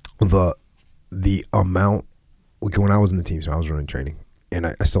 The amount, like when I was in the team, so I was running training, and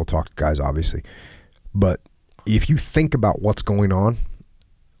I still talk to guys, obviously. But if you think about what's going on,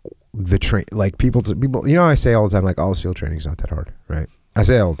 like people, you know, I say all the time, like, oh, SEAL training's not that hard, right? I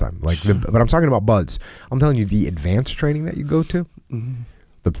say it all the time, like, but I'm talking about buds. I'm telling you, the advanced training that you go to,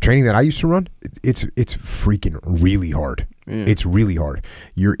 the training that I used to run, it's freaking really hard. Yeah. It's really hard.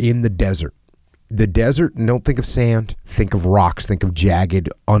 You're in the desert. The desert, don't think of sand, think of rocks, think of jagged,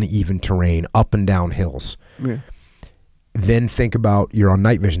 uneven terrain, up and down hills. Yeah. Then think about, you're on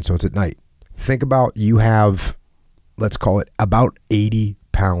night vision, so it's at night. Think about you have, let's call it about 80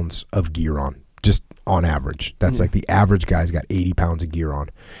 pounds of gear on, just on average. That's like the average guy's got 80 pounds of gear on.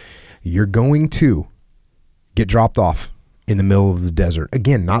 You're going to get dropped off in the middle of the desert.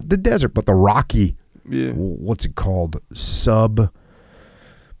 Again, not the desert, but the rocky, what's it called?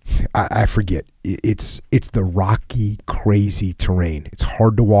 I forget. It's the rocky, crazy terrain. It's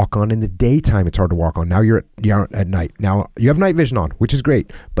hard to walk on. In the daytime, it's hard to walk on. Now you're at night. Now you have night vision on, which is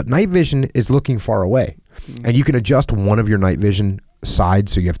great. But night vision is looking far away. And you can adjust one of your night vision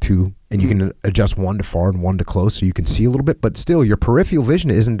sides, so you have two. And you can adjust one to far and one to close, so you can see a little bit. But still, your peripheral vision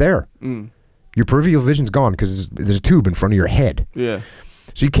isn't there. Your peripheral vision's gone because there's a tube in front of your head. Yeah.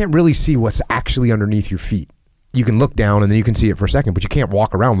 So you can't really see what's actually underneath your feet. You can look down and then you can see it for a second, but you can't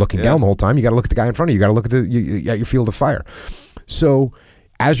walk around looking down the whole time. You got to look at the guy in front of you. You got to look at at your field of fire. So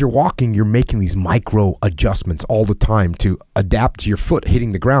as you're walking, you're making these micro adjustments all the time to adapt to your foot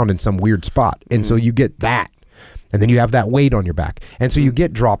hitting the ground in some weird spot. And so you get that. And then you have that weight on your back. And so you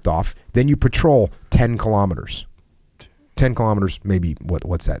get dropped off. Then you patrol 10 kilometers. 10 kilometers, maybe,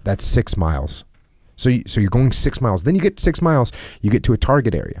 what's that? That's 6 miles. So you're going 6 miles. Then you get 6 miles, you get to a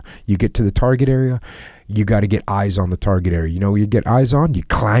target area. You get to the target area, you got to get eyes on the target area. You know where you get eyes on? You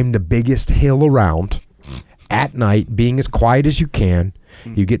climb the biggest hill around at night, being as quiet as you can.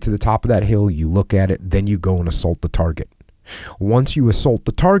 You get to the top of that hill, you look at it, then you go and assault the target. Once you assault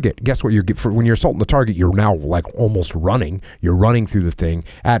the target, guess what when you're assaulting the target, you're now like almost running. You're running through the thing.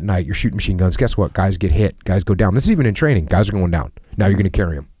 At night, you're shooting machine guns. Guess what? Guys get hit. Guys go down. This is even in training. Guys are going down. Now you're going to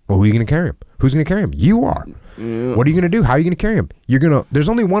carry them. Well, who are you going to carry him? Who's going to carry him? You are. Yeah. What are you going to do? How are you going to carry him? There's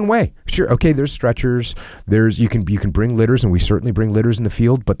only one way. Sure, okay, there's stretchers. You can bring litters, and we certainly bring litters in the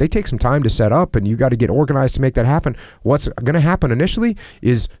field, but they take some time to set up, and you got to get organized to make that happen. What's going to happen initially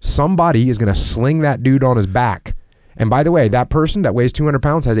is somebody is going to sling that dude on his back. And by the way, that person that weighs 200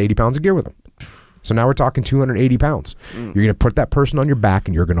 pounds has 80 pounds of gear with him. So now we're talking 280 pounds. You're going to put that person on your back,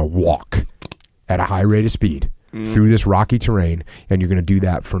 and you're going to walk at a high rate of speed through this rocky terrain, and you're going to do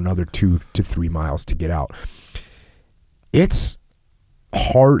that for another 2 to 3 miles to get out. It's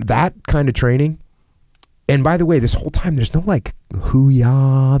hard, that kind of training. And by the way, this whole time there's no like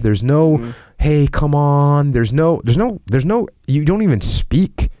hoo-yah, there's no hey, come on, there's no you don't even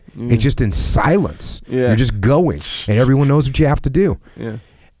speak. It's just in silence. You're just going, and everyone knows what you have to do.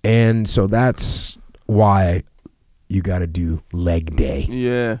 And so that's why you got to do leg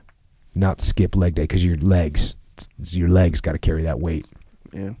day. Not skip leg day, because your legs got to carry that weight.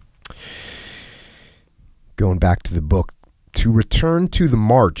 Going back to the book, to return to the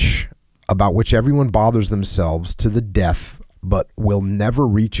march about which everyone bothers themselves to the death, but will never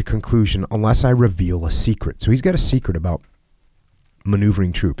reach a conclusion unless I reveal a secret. So he's got a secret about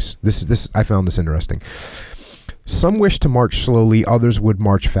maneuvering troops. I found this interesting. Some wish to march slowly, others would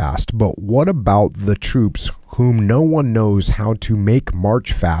march fast. But what about the troops whom no one knows how to make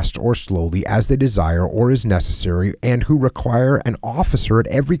march fast or slowly as they desire or is necessary, and who require an officer at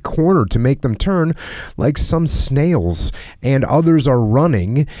every corner to make them turn like some snails, and others are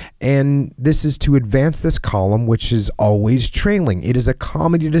running, and this is to advance this column which is always trailing. It is a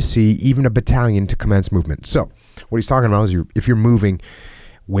comedy to see even a battalion to commence movement. So what he's talking about is if you're moving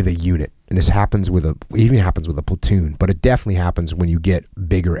with a unit, and this happens even happens with a platoon, but it definitely happens when you get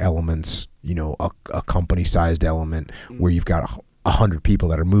bigger elements, you know, a company-sized element where you've got 100 people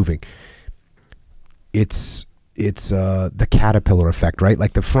that are moving. It's the caterpillar effect, right?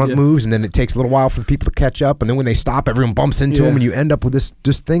 Like the front moves, and then it takes a little while for the people to catch up, and then when they stop, everyone bumps into them, and you end up with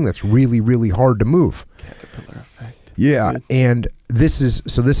this thing that's really, really hard to move. Caterpillar effect. Yeah, Good. and this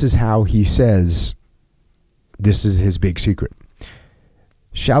is how he says, this is his big secret.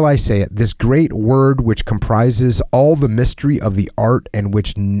 Shall I say it? This great word which comprises all the mystery of the art and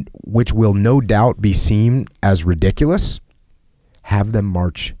which will no doubt be seen as ridiculous, have them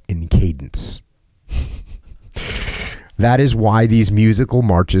march in cadence. That is why these musical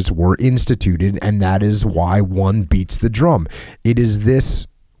marches were instituted, and that is why one beats the drum. It is this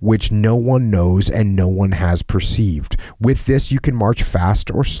which no one knows and no one has perceived. With this you can march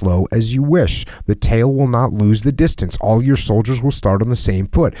fast or slow as you wish. The tail will not lose the distance. All your soldiers will start on the same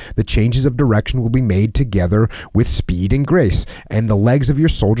foot. The changes of direction will be made together with speed and grace, and the legs of your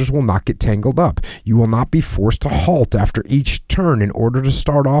soldiers will not get tangled up. You will not be forced to halt after each turn in order to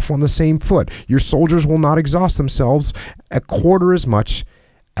start off on the same foot. Your soldiers will not exhaust themselves a quarter as much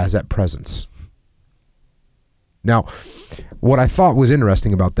as at present. Now, what I thought was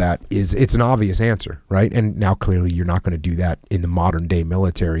interesting about that is it's an obvious answer, right? And now clearly you're not going to do that in the modern day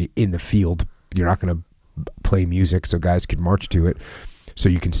military in the field. You're not going to play music so guys can march to it so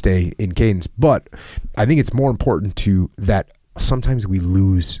you can stay in cadence. But I think it's more important to that sometimes we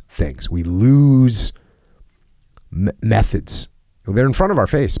lose things. We lose methods. They're in front of our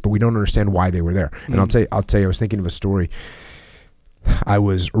face, but we don't understand why they were there. And I'll tell you, I was thinking of a story. I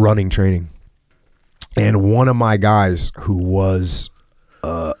was running training. And one of my guys who was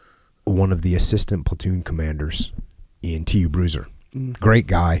one of the assistant platoon commanders in TU Bruiser, great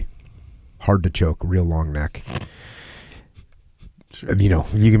guy, hard to choke, real long neck. Sure. You know,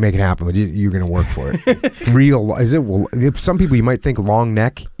 you can make it happen, but you're going to work for it. Well, some people you might think long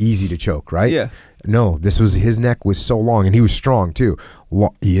neck, easy to choke, right? Yeah. No, his neck was so long, and he was strong too.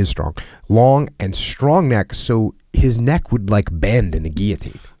 He is strong, long and strong neck, so his neck would like bend in a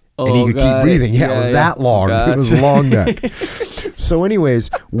guillotine. And he could keep breathing. Yeah, it was that long. Gotcha. It was a long neck. So anyways,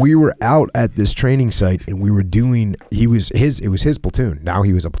 we were out at this training site and we were doing, it was his platoon. Now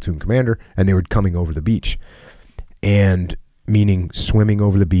he was a platoon commander and they were coming over the beach. And meaning swimming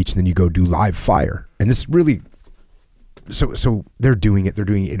over the beach and then you go do live fire. And this really, so they're doing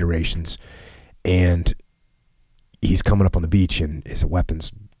iterations. And he's coming up on the beach and his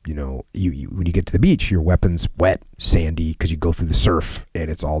weapons, you know, when you get to the beach, your weapon's wet, sandy, because you go through the surf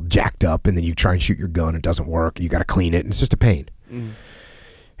and it's all jacked up, and then you try and shoot your gun, it doesn't work, and you got to clean it, and it's just a pain.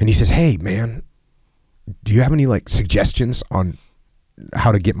 And he says, "Hey, man, do you have any like suggestions on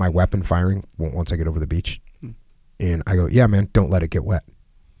how to get my weapon firing once I get over the beach?" And I go, "Yeah, man, don't let it get wet."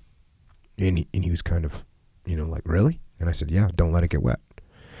 And he was kind of, you know, like, "Really?" And I said, "Yeah, don't let it get wet."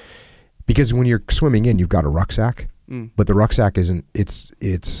 Because when you're swimming in, you've got a rucksack. But the rucksack isn't,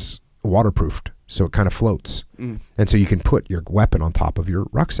 it's waterproofed, so it kind of floats. And so you can put your weapon on top of your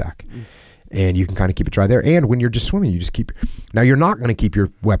rucksack and you can kind of keep it dry there. And when you're just swimming, you just keep, now you're not going to keep your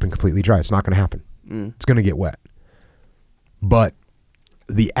weapon completely dry. It's not going to happen. It's going to get wet. But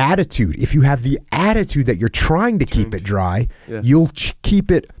the attitude, if you have the attitude that you're trying to keep it dry, you'll keep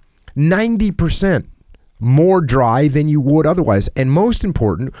it 90% more dry than you would otherwise. And most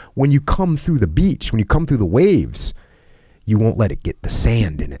important, when you come through the beach, when you come through the waves, you won't let it get the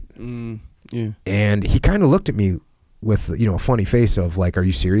sand in it. And he kind of looked at me with, you know, a funny face of like, "Are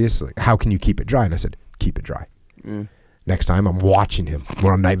you serious? Like, how can you keep it dry?" And I said, "Keep it dry." Next time I'm watching him,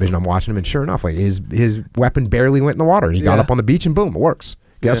 we're on night vision, I'm watching him, and sure enough, like his weapon barely went in the water, and he got up on the beach and boom, it works.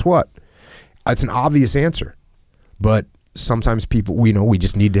 Guess what? It's an obvious answer, but sometimes people, we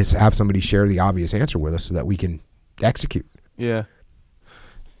just need to have somebody share the obvious answer with us so that we can execute. Yeah,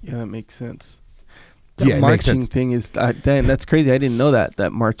 that makes sense. That marching thing is, damn, that's crazy. I didn't know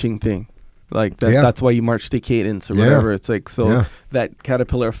that marching thing. Like that's why you march to cadence or whatever. It's like that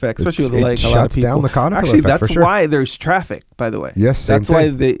caterpillar effect, especially with like a lot of people. Down the caterpillar Actually, effect, that's why there's traffic. By the way, yes, that's why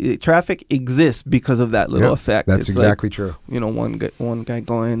the traffic exists because of that little effect. That's exactly true. You know, one guy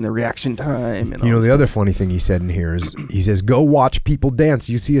going, the reaction time. And you know, the other funny thing he said in here is he says, "Go watch people dance.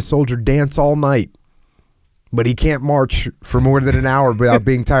 You see a soldier dance all night, but he can't march for more than an hour without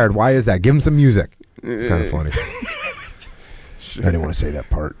being tired. Why is that? Give him some music." Kind of funny. Sure. I didn't want to say that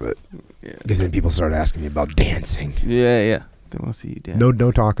part, but because then people start asking me about dancing. They want to see you dance.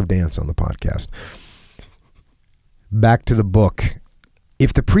 No talk of dance on the podcast. Back to the book.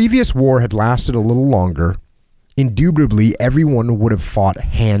 If the previous war had lasted a little longer, indubitably everyone would have fought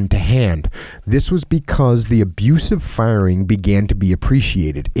hand to hand. This was because the abusive firing began to be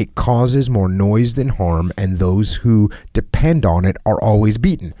appreciated. It causes more noise than harm, and those who depend on it are always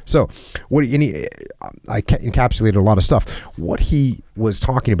beaten. So, I encapsulated a lot of stuff. What he was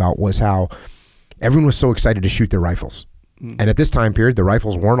talking about was how everyone was so excited to shoot their rifles. And at this time period, the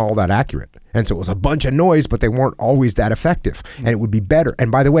rifles weren't all that accurate. And so it was a bunch of noise, but they weren't always that effective. And it would be better.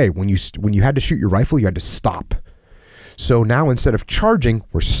 And by the way, when you had to shoot your rifle, you had to stop. So now instead of charging,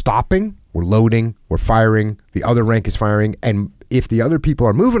 we're stopping, we're loading, we're firing, the other rank is firing, and if the other people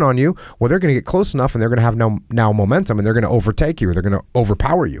are moving on you, well, they're going to get close enough and they're going to have now momentum, and they're going to overtake you, or they're going to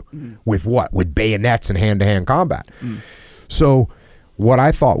overpower you. With what? With bayonets and hand-to-hand combat. So what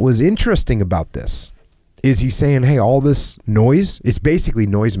I thought was interesting about this is he's saying, hey, all this noise, it's basically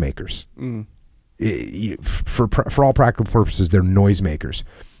noisemakers. For all practical purposes, they're noisemakers.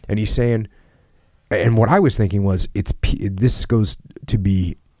 And he's saying, and what I was thinking was, this to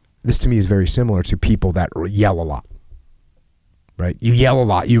me is very similar to people that yell a lot. Right? You yell a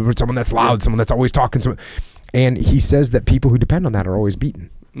lot. You're someone that's loud, someone that's always talking. And he says that people who depend on that are always beaten.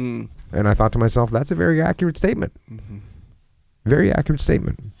 And I thought to myself, that's a very accurate statement. Very accurate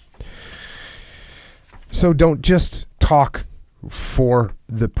statement. So don't just talk for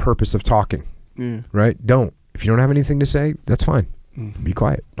the purpose of talking. Right? Don't. If you don't have anything to say, that's fine. Be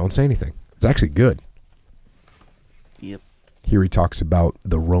quiet. Don't say anything. It's actually good. Yep. Here he talks about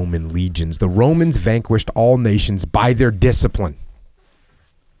the Roman legions. The Romans vanquished all nations by their discipline.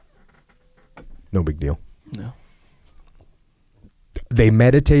 No big deal. No. They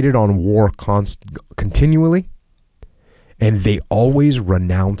meditated on war continually, and they always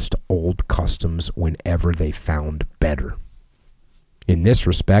renounced old customs whenever they found better. In this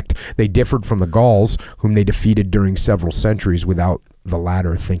respect, they differed from the Gauls, whom they defeated during several centuries without the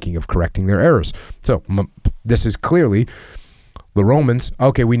latter thinking of correcting their errors. So this is clearly the Romans.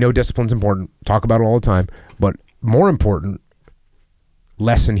 Okay, we know discipline's important. Talk about it all the time. But more important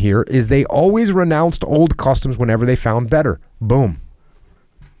lesson here is they always renounced old customs whenever they found better. Boom.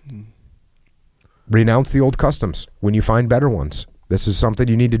 Renounce the old customs when you find better ones. This is something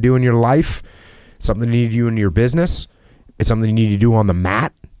you need to do in your life, something you need to do in your business. It's something you need to do on the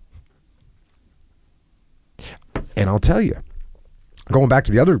mat. And I'll tell you, going back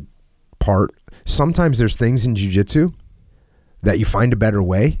to the other part, sometimes there's things in jiu-jitsu that you find a better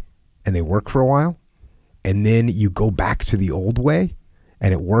way and they work for a while, and then you go back to the old way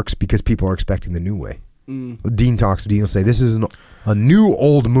and it works because people are expecting the new way. Dean will say, this is a new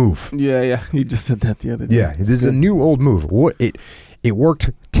old move. Yeah. He just said that the other day. Yeah, this is a new old move. It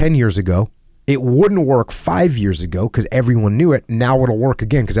worked 10 years ago. It wouldn't work 5 years ago because everyone knew it. Now it'll work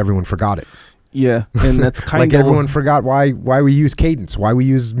again because everyone forgot it. Yeah, and that's kind like of... everyone forgot why we use cadence, why we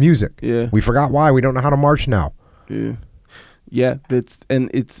use music. Yeah. We forgot why. We don't know how to march now. Yeah, it's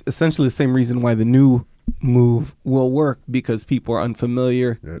essentially the same reason why the new move will work, because people are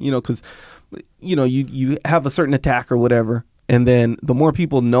unfamiliar. Because you have a certain attack or whatever, and then the more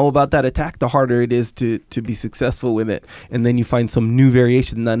people know about that attack, the harder it is to be successful with it. And then you find some new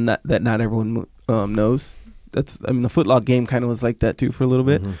variation that not everyone knows. The footlock game kind of was like that too for a little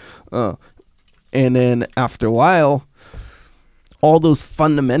bit. And then after a while, all those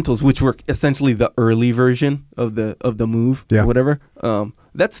fundamentals, which were essentially the early version of the move, or whatever,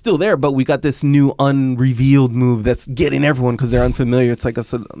 that's still there. But we got this new unrevealed move that's getting everyone because they're unfamiliar. It's like a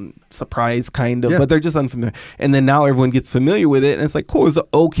surprise kind of, but they're just unfamiliar. And then now everyone gets familiar with it, and it's like, cool, it's an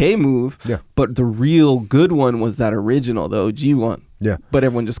okay move. Yeah. But the real good one was that original, the OG one. Yeah. But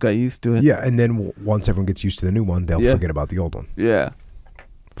everyone just got used to it. Yeah, and then once everyone gets used to the new one, they'll forget about the old one. Yeah.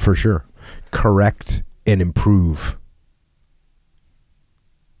 For sure. Correct and improve.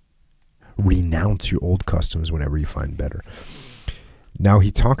 Renounce your old customs whenever you find better. Now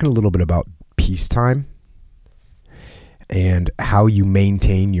he's talking a little bit about peacetime and how you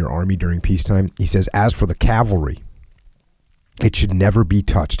maintain your army during peacetime. He says, as for the cavalry, it should never be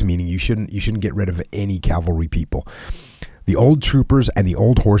touched, meaning you shouldn't get rid of any cavalry people. The old troopers and the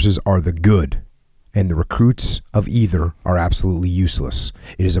old horses are the good, and the recruits of either are absolutely useless.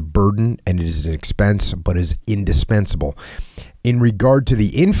 It is a burden and it is an expense, but is indispensable. In regard to the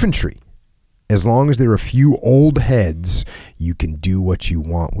infantry, as long as there are a few old heads, you can do what you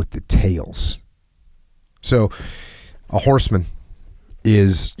want with the tails. So a horseman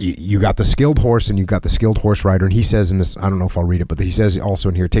is, you got the skilled horse and you got the skilled horse rider. And he says in this, I don't know if I'll read it, but he says also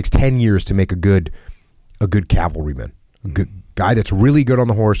in here, it takes 10 years to make a good cavalryman. A good guy that's really good on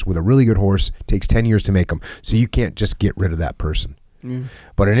the horse with a really good horse, takes 10 years to make him. So you can't just get rid of that person.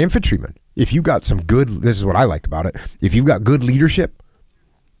 But an infantryman, if you got some good, this is what I liked about it, if you've got good leadership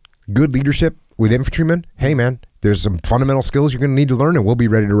with infantrymen, hey man, there's some fundamental skills you're going to need to learn, and we'll be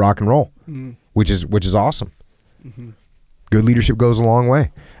ready to rock and roll, which is awesome. Good leadership goes a long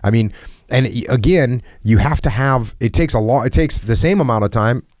way. I mean, and again, you have to have, it takes the same amount of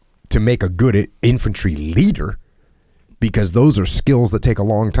time to make a good infantry leader, because those are skills that take a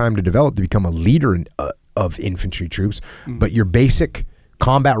long time to develop to become a leader of infantry troops. But your basic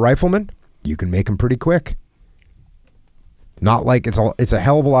combat rifleman, you can make them pretty quick. Not like it's a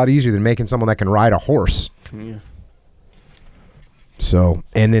hell of a lot easier than making someone that can ride a horse. So,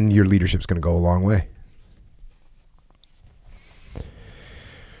 and then your leadership's going to go a long way.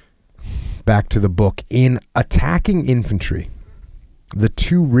 Back to the book. In attacking infantry, the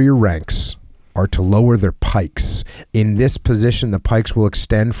two rear ranks are to lower their pikes. In this position, the pikes will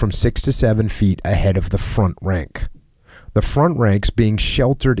extend from 6 to 7 feet ahead of the front rank. The front ranks, being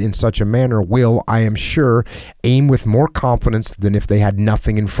sheltered in such a manner, will, I am sure, aim with more confidence than if they had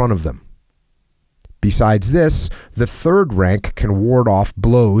nothing in front of them. Besides this, the third rank can ward off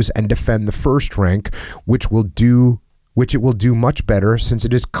blows and defend the first rank, which it will do much better since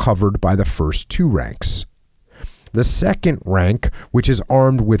it is covered by the first two ranks. The second rank, which is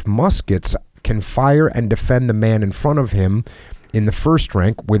armed with muskets, can fire and defend the man in front of him in the first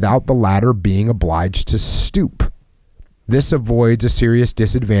rank without the latter being obliged to stoop. This avoids a serious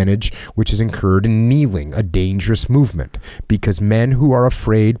disadvantage which is incurred in kneeling, a dangerous movement, because men who are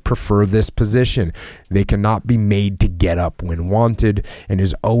afraid prefer this position. They cannot be made to get up when wanted, and it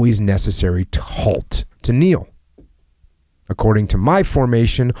is always necessary to halt, to kneel. According to my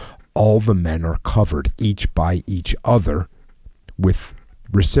formation, all the men are covered, each by each other, with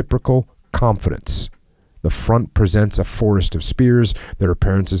reciprocal confidence. The front presents a forest of spears. Their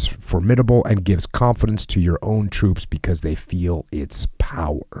appearance is formidable and gives confidence to your own troops because they feel its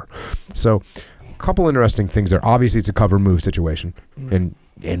power. So, a couple interesting things there. Obviously, it's a cover move situation, and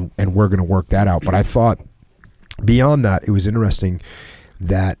we're going to work that out. But I thought beyond that, it was interesting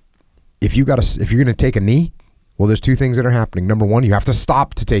that if you're going to take a knee, well, there's two things that are happening. Number one, you have to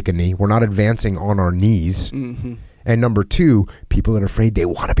stop to take a knee. We're not advancing on our knees. Mm-hmm. And number two, people that are afraid, they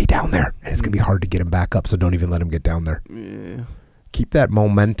want to be down there. And it's going to be hard to get them back up, so don't even let them get down there. Yeah. Keep that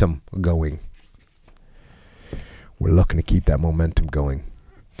momentum going. We're looking to keep that momentum going.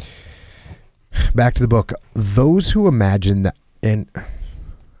 Back to the book. Those who imagine that, and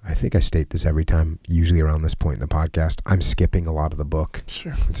I think I state this every time, usually around this point in the podcast, I'm skipping a lot of the book.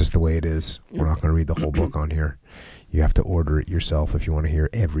 Sure. It's just the way it is. We're not going to read the whole book on here. You have to order it yourself if you want to hear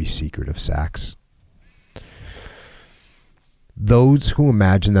every secret of Saxe. Those who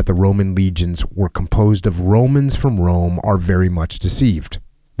imagine that the Roman legions were composed of Romans from Rome are very much deceived.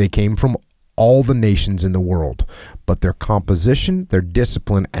 They came from all the nations in the world, but their composition, their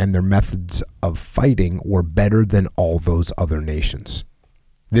discipline, and their methods of fighting were better than all those other nations.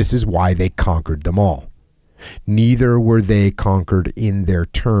 This is why they conquered them all. Neither were they conquered in their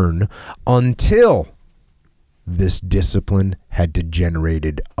turn until this discipline had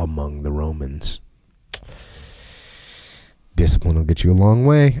degenerated among the Romans. Discipline will get you a long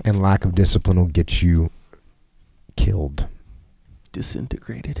way, and lack of discipline will get you killed.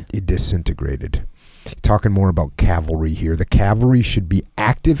 Disintegrated. It disintegrated. Talking more about cavalry here. The cavalry should be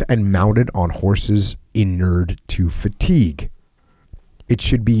active and mounted on horses inured to fatigue. It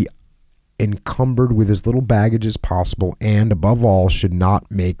should be encumbered with as little baggage as possible, and above all, should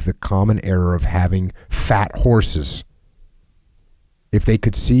not make the common error of having fat horses. If they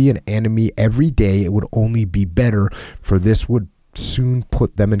could see an enemy every day, it would only be better, for this would soon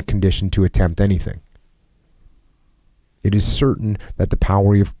put them in condition to attempt anything. It is certain that the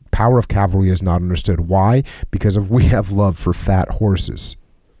power of cavalry is not understood. Why? Because we have love for fat horses.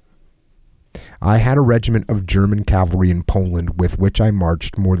 I had a regiment of German cavalry in Poland with which I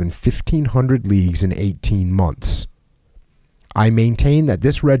marched more than 1,500 leagues in 18 months. I maintain that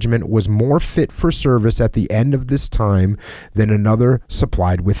this regiment was more fit for service at the end of this time than another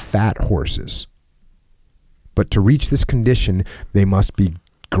supplied with fat horses. But to reach this condition, they must be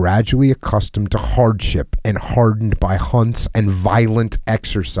gradually accustomed to hardship and hardened by hunts and violent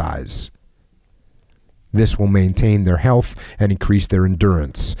exercise. This will maintain their health and increase their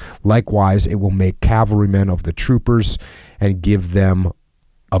endurance. Likewise, it will make cavalrymen of the troopers and give them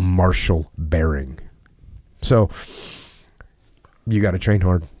a martial bearing. So, you got to train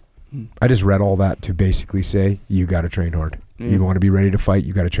hard. I just read all that to basically say you got to train hard. You want to be ready to fight,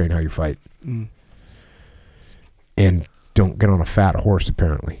 you got to train how you fight. And don't get on a fat horse,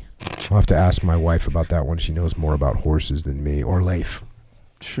 apparently. I'll have to ask my wife about that one. She knows more about horses than me. Or Leif.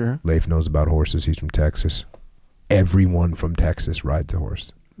 Sure. Leif knows about horses. He's from Texas. Everyone from Texas rides a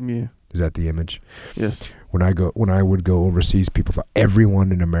horse. Yeah. Is that the image? Yes. When I would go overseas, people thought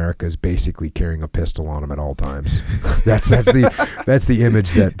everyone in America is basically carrying a pistol on them at all times. that's the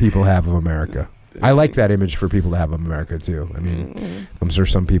image that people have of America. I like that image for people to have of America too. I mean, I'm sure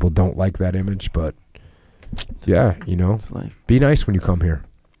some people don't like that image, but yeah, you know, be nice when you come here.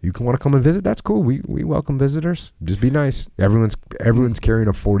 You can want to come and visit. That's cool. We welcome visitors. Just be nice. Everyone's carrying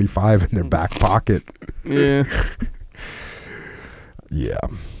a 45 in their back pocket. Yeah. Yeah.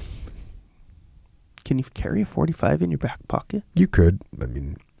 Can you carry a 45 in your back pocket? You could. I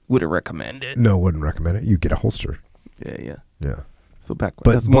mean, wouldn't recommend it. No, wouldn't recommend it. You get a holster. Yeah. Yeah. So back,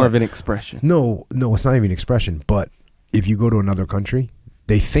 But- that's more but- of an expression. No, it's not even an expression. But if you go to another country,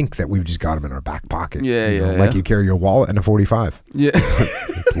 they think that we've just got them in our back pocket. Yeah, you know, yeah, like yeah. you carry your wallet and a 45. Yeah.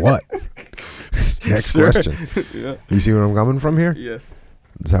 What? Next Sure. question. Yeah. You see where I'm coming from here? Yes.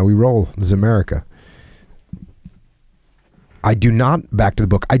 That's how we roll. This is America. Back to the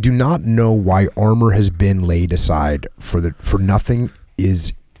book. I do not know why armor has been laid aside, for nothing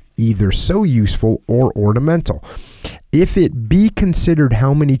is either so useful or ornamental. If it be considered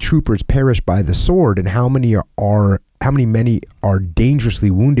how many troopers perish by the sword and how many many are dangerously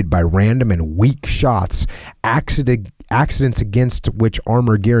wounded by random and weak shots, accidents against which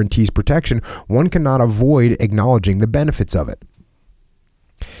armor guarantees protection, one cannot avoid acknowledging the benefits of it.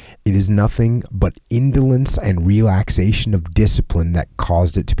 It is nothing but indolence and relaxation of discipline that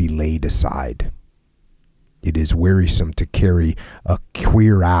caused it to be laid aside. It is wearisome to carry a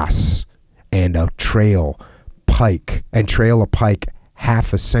cuirass and trail a pike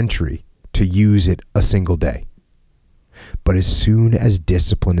half a century to use it a single day. But as soon as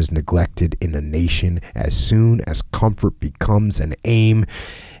discipline is neglected in a nation, as soon as comfort becomes an aim,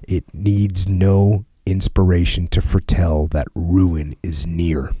 it needs no inspiration to foretell that ruin is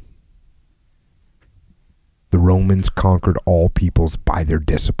near. The Romans conquered all peoples by their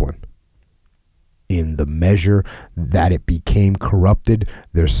discipline. In the measure that it became corrupted,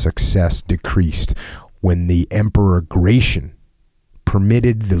 their success decreased. When the Emperor Gratian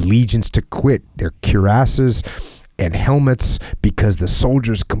permitted the legions to quit their cuirasses and helmets because the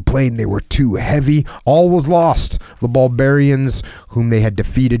soldiers complained they were too heavy, all was lost. The barbarians, whom they had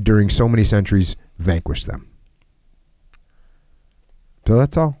defeated during so many centuries, vanquished them. So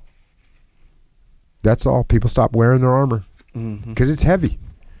that's all. That's all. People stop wearing their armor because it's heavy.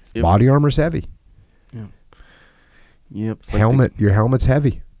 Yep. Body armor's heavy. Yep. It's Helmet. Your helmet's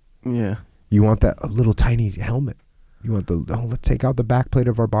heavy. Yeah. You want that little tiny helmet. You want let's take out the back plate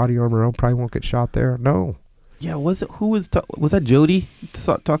of our body armor. Oh, probably won't get shot there. No. Yeah. Was that Jody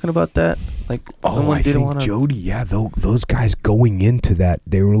talking about that? Like, I think Jody. Yeah, those guys going into that,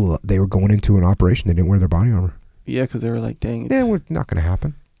 they were going into an operation. They didn't wear their body armor. Yeah, because they were like, dang. Yeah, we're not going to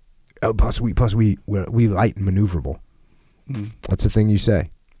happen. Oh, plus we light and maneuverable. That's the thing you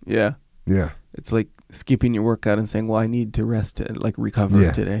say. Yeah. Yeah. It's like skipping your workout and saying, well, I need to rest and like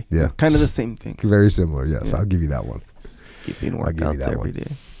recover today. Yeah. It's kind of the same thing. Very similar. Yes, Yeah. I'll give you that one. Skipping I'll give you workouts that every one.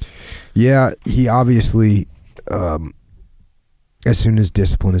 day. Yeah, he obviously, as soon as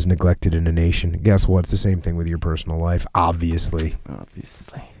discipline is neglected in a nation, guess what? It's the same thing with your personal life, obviously.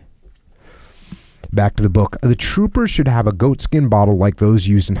 Back to the book. The troopers should have a goatskin bottle like those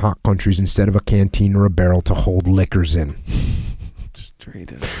used in hot countries instead of a canteen or a barrel to hold liquors in.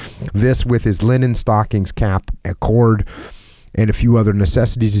 Straight up. This, with his linen stockings, cap, a cord, and a few other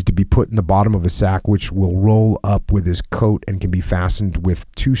necessities, is to be put in the bottom of a sack, which will roll up with his coat and can be fastened with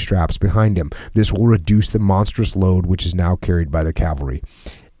 2 straps behind him. This will reduce the monstrous load which is now carried by the cavalry.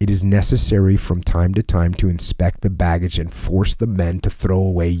 It is necessary from time to time to inspect the baggage and force the men to throw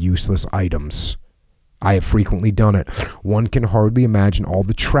away useless items. I have frequently done it. One can hardly imagine all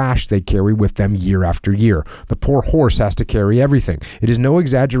the trash they carry with them year after year. The poor horse has to carry everything. It is no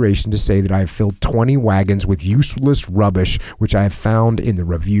exaggeration to say that I have filled 20 wagons with useless rubbish, which I have found in the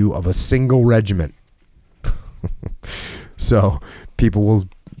review of a single regiment. So people will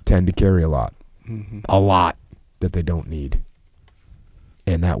tend to carry a lot that they don't need.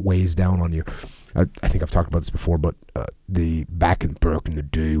 And that weighs down on you. I think I've talked about this before, but back in the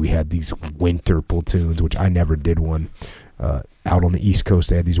day, we had these winter platoons, which I never did one. Out on the East Coast,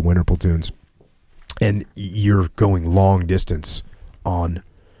 they had these winter platoons. And you're going long distance on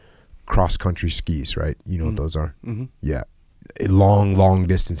cross-country skis, right? You know what those are? Mm-hmm. Yeah. Long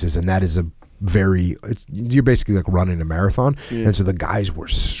distances. And that is you're basically like running a marathon. Yeah. And so the guys were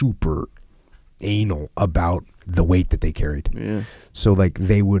super anal about the weight that they carried. Yeah. So like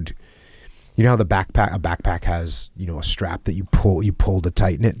they would, you know how a backpack has, a strap that you pull to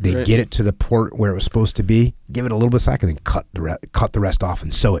tighten it. They get it to the port where it was supposed to be, give it a little bit of slack, and then cut the rest off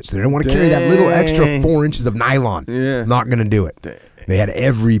and sew it. So they don't want to carry that little extra 4 inches of nylon. Yeah. Not going to do it. Dang. They had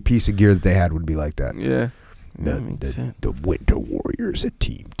every piece of gear that they had would be like that. Yeah. The Winter Warriors at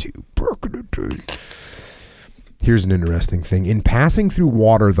Team 2. Here's an interesting thing. In passing through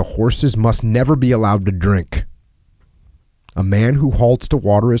water, the horses must never be allowed to drink. A man who halts to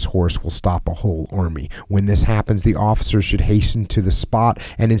water his horse will stop a whole army. When this happens, the officers should hasten to the spot,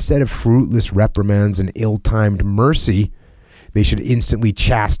 and instead of fruitless reprimands and ill-timed mercy, they should instantly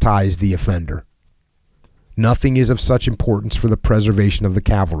chastise the offender. Nothing is of such importance for the preservation of the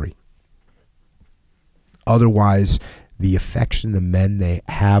cavalry. Otherwise, The affection the men they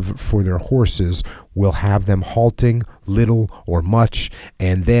have for their horses will have them halting little or much,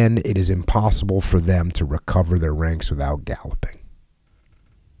 and then it is impossible for them to recover their ranks without galloping.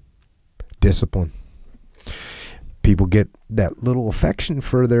 Discipline. People get that little affection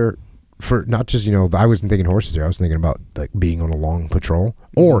for not just, I wasn't thinking horses there. I was thinking about like being on a long patrol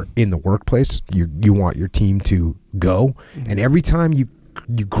or in the workplace. You want your team to go, and every time you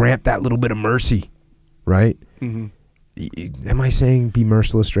grant that little bit of mercy, right? Am I saying be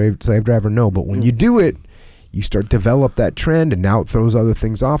merciless slave driver? No, but when you do it, you start to develop that trend, and now it throws other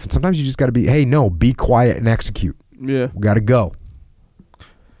things off. And sometimes you just got to be, hey, no, be quiet and execute. Yeah, we got to go.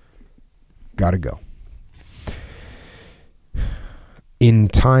 Got to go. In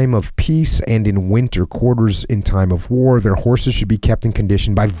time of peace and in winter quarters in time of war, their horses should be kept in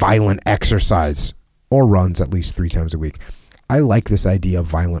condition by violent exercise or runs at least 3 times a week. I like this idea of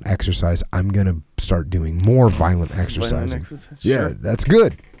violent exercise. I'm going to start doing more violent exercising. Yeah, that's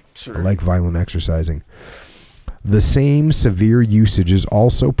good. Sure. I like violent exercising. The same severe usage is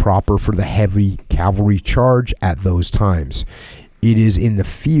also proper for the heavy cavalry charge at those times. It is in the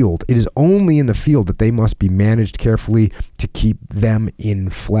field. It is only in the field that they must be managed carefully to keep them in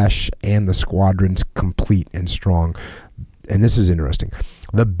flesh and the squadrons complete and strong. And this is interesting.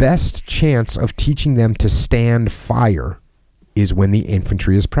 The best chance of teaching them to stand fire is when the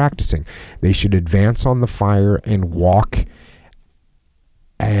infantry is practicing. They should advance on the fire and walk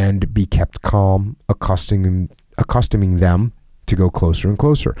and be kept calm, accustoming them to go closer and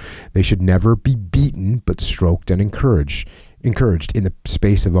closer. They should never be beaten, but stroked and encouraged. In the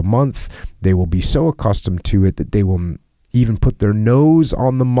space of a month, they will be so accustomed to it that they will even put their nose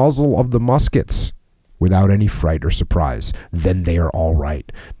on the muzzle of the muskets without any fright or surprise. Then they are all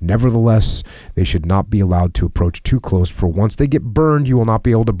right. Nevertheless, they should not be allowed to approach too close, for once they get burned, you will not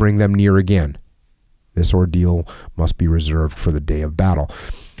be able to bring them near again. This ordeal must be reserved for the day of battle.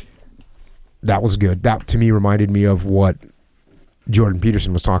 That was good. That, to me, reminded me of what Jordan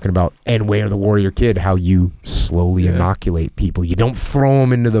Peterson was talking about, and Way of the Warrior Kid, how you slowly inoculate people. You don't throw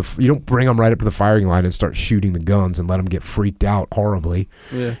them you don't bring them right up to the firing line and start shooting the guns and let them get freaked out horribly.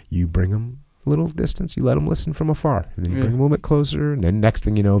 Yeah. You bring them a little distance, you let them listen from afar, and then you bring them a little bit closer, and then next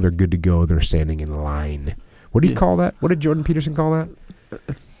thing you know, they're good to go. They're standing in line. What do you call that? What did Jordan Peterson call that?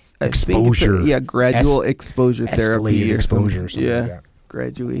 Exposure. Gradual exposure therapy. Escalated exposure.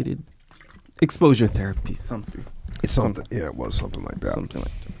 Graduated exposure therapy. Something. It's something. Yeah, it was something like that. Something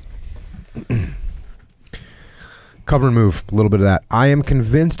like that. Cover and move. A little bit of that. I am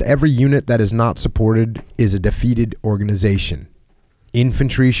convinced every unit that is not supported is a defeated organization.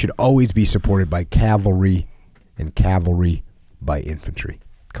 Infantry should always be supported by cavalry, and cavalry by infantry.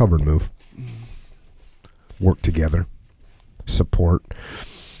 Cover and move. Work together. Support.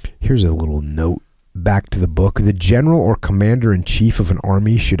 Here's a little note. Back to the book. The general or commander-in-chief of an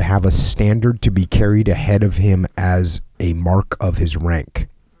army should have a standard to be carried ahead of him as a mark of his rank.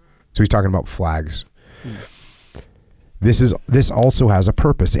 So he's talking about flags. This also has a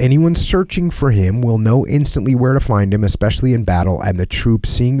purpose. Anyone searching for him will know instantly where to find him, especially in battle, and the troops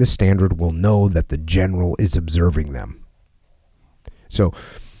seeing the standard will know that the general is observing them. So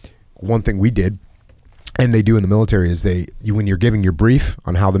one thing we did, and they do in the military, is when you're giving your brief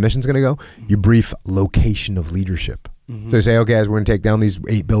on how the mission's going to go, you brief location of leadership. So they say, okay, guys, we're going to take down these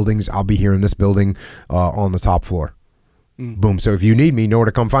 8 buildings. I'll be here in this building on the top floor. Boom. So if you need me, know where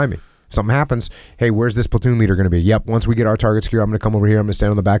to come find me. If something happens, hey, where's this platoon leader going to be? Yep, once we get our target secure, I'm going to come over here. I'm going to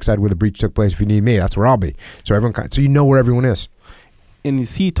stand on the backside where the breach took place. If you need me, that's where I'll be. So you know where everyone is. And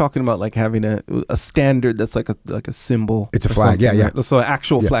is he talking about like having a standard that's like a symbol? It's a flag, yeah. Right? So an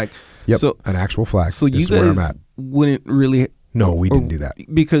actual flag. Yep, so, an actual flag. So you guys wouldn't really... No, we didn't do that.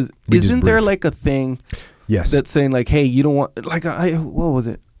 Because isn't there like a thing that's saying like, hey, you don't want... Like, what was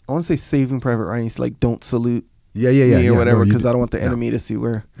it? I want to say Saving Private Ryan. He's like, don't salute me or whatever, because I don't want the enemy to see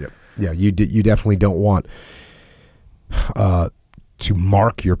where... Yep. Yeah, you definitely don't want to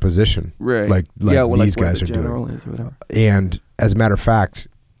mark your position. Right. Like these guys are doing. And as a matter of fact...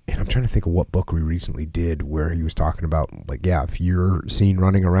 And I'm trying to think of what book we recently did where he was talking about, like, if you're seen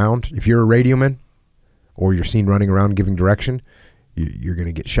running around, if you're a radioman or you're seen running around giving direction, you're going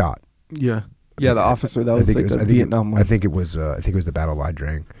to get shot. Yeah. Yeah, the officer, that was like Vietnam. I think it was the Battle of Lai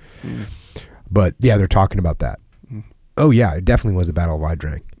Drang. But, yeah, they're talking about that. Oh, yeah, it definitely was the Battle of Lai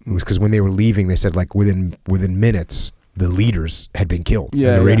Drang. It was because when they were leaving, they said, like, within minutes, the leaders had been killed.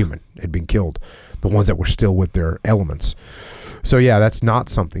 Yeah, the radiomen had been killed. The ones that were still with their elements. So, yeah, that's not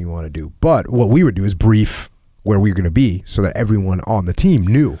something you want to do. But what we would do is brief where we were going to be so that everyone on the team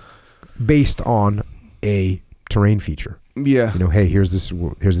knew based on a terrain feature. Yeah. Hey, here's this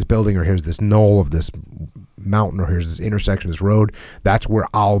building, or here's this knoll of this mountain, or here's this intersection, this road. That's where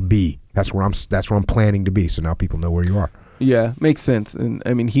I'll be. That's where I'm planning to be. So now people know where you are. Yeah, makes sense. And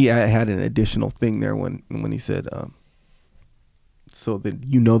I mean, he had an additional thing there when he said, so that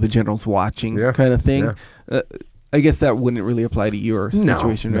the general's watching, kind of thing. Yeah. I guess that wouldn't really apply to your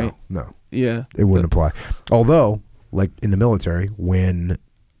situation, right? No. Yeah. It wouldn't apply. Although, like in the military, when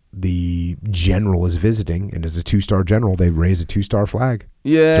the general is visiting and is a 2-star general, they raise a 2-star flag.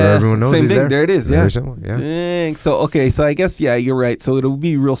 Yeah. So everyone knows same he's thing. There it is. Very Yeah. similar, yeah. Dang. So, okay. So I guess, you're right. So it'll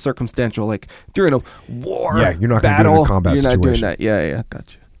be real circumstantial. Like during a war, you're not going to do it in a combat you're situation. Not doing that. Yeah.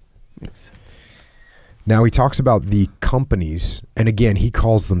 Gotcha. Now he talks about the companies, and again, he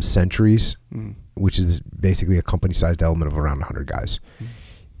calls them sentries, which is basically a company-sized element of around 100 guys.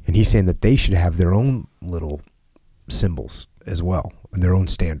 And he's saying that they should have their own little symbols as well, and their own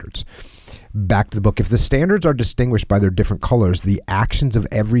standards. Back to the book. If the standards are distinguished by their different colors, the actions of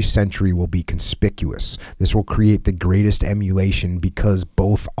every sentry will be conspicuous. This will create the greatest emulation because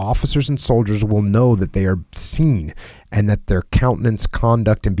both officers and soldiers will know that they are seen and that their countenance,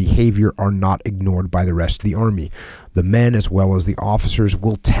 conduct, and behavior are not ignored by the rest of the army. The men, as well as the officers,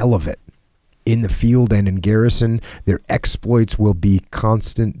 will tell of it. In the field and in garrison, their exploits will be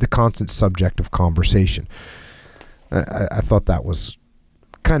the constant subject of conversation. I thought that was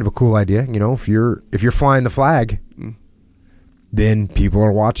kind of a cool idea. If you're flying the flag, then people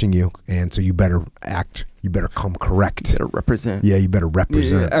are watching you, and so you better act. You better come correct. You better represent. Yeah, you better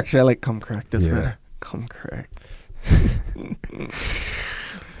represent. Yeah, actually, I like come correct. That's better. Come correct.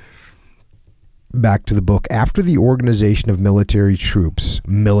 Back to the book. After the organization of military troops,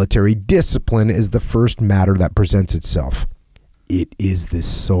 military discipline is the first matter that presents itself. It is the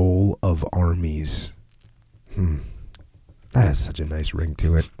soul of armies. That has such a nice ring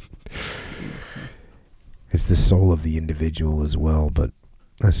to it. It's the soul of the individual as well, but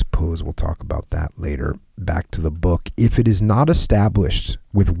I suppose we'll talk about that later. Back to the book. If it is not established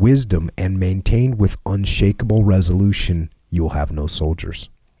with wisdom and maintained with unshakable resolution, you will have no soldiers.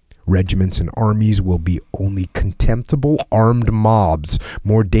 Regiments and armies will be only contemptible armed mobs,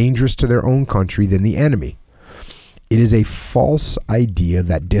 more dangerous to their own country than the enemy. It is a false idea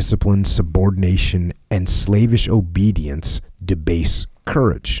that discipline, subordination, and slavish obedience debase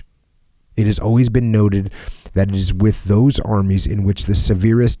courage. It has always been noted that it is with those armies in which the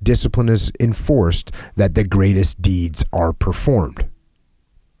severest discipline is enforced that the greatest deeds are performed.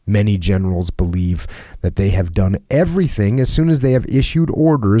 Many generals believe that they have done everything as soon as they have issued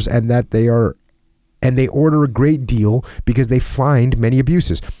orders, and that they order a great deal because they find many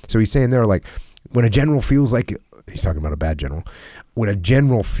abuses. So he's saying there, like, when a general feels like, he's talking about a bad general, when a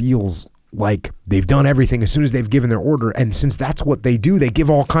general feels like they've done everything as soon as they've given their order, and since that's what they do, they give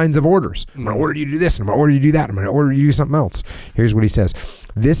all kinds of orders. I'm going to order you to do this, and I'm going to order you to do that, I'm going to order you to do something else. Here's what he says.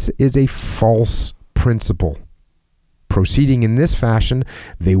 This is a false principle. Proceeding in this fashion,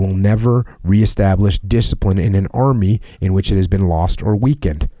 they will never reestablish discipline in an army in which it has been lost or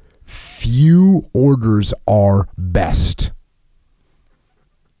weakened. Few orders are best,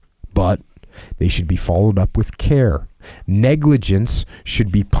 but they should be followed up with care. Negligence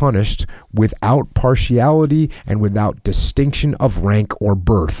should be punished without partiality and without distinction of rank or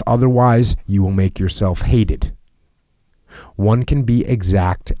birth. Otherwise, you will make yourself hated. One can be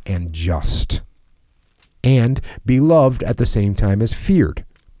exact and just, and be loved at the same time as feared.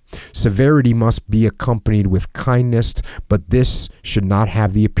 Severity must be accompanied with kindness, but this should not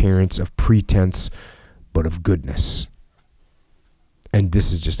have the appearance of pretense, but of goodness. And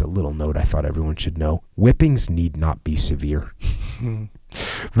this is just a little note I thought everyone should know. Whippings need not be severe.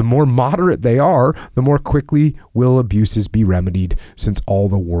 The more moderate they are, the more quickly will abuses be remedied, since all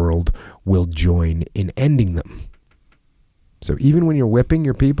the world will join in ending them. So even when you're whipping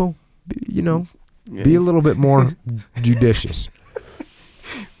your people, be a little bit more judicious.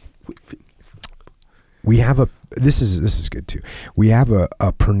 We have this is good too. We have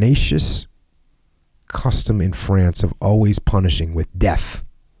a pernicious custom in France of always punishing with death.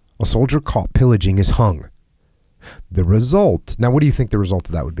 A soldier caught pillaging is hung. The result. Now, what do you think the result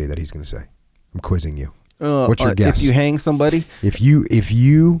of that would be that he's going to say? I'm quizzing you. What's your guess? If you hang somebody, if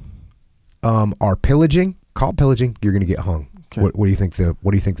you are pillaging, caught pillaging, you're going to get hung. Okay. What do you think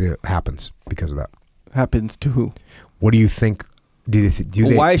that happens because of that? Happens to who? What do you think?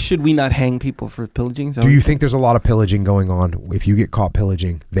 Why should we not hang people for pillaging? Do you think there's a lot of pillaging going on? If you get caught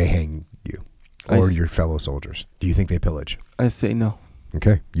pillaging, they hang you or your fellow soldiers. Do you think they pillage? I say no.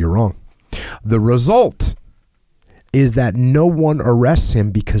 Okay, you're wrong. The result is that no one arrests him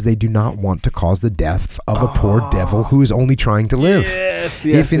because they do not want to cause the death of a poor devil who is only trying to live.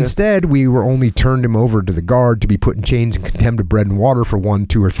 If instead we were only turned him over to the guard to be put in chains and condemned to bread and water for 1,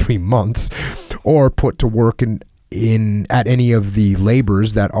 2, or 3 months, or put to work at any of the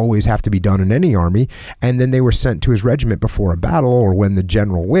labors that always have to be done in any army, and then they were sent to his regiment before a battle or when the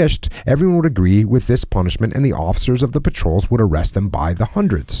general wished, everyone would agree with this punishment and the officers of the patrols would arrest them by the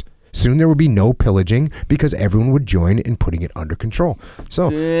hundreds. Soon there would be no pillaging because everyone would join in putting it under control. So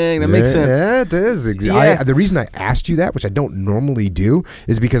dang, that makes sense. Yeah, it is. Yeah. The reason I asked you that, which I don't normally do,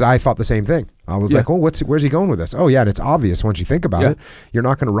 is because I thought the same thing. I was like, oh, where's he going with this? Oh, yeah, and it's obvious once you think about it. You're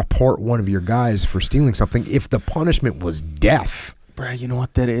not going to report one of your guys for stealing something if the punishment was death. Bruh, you know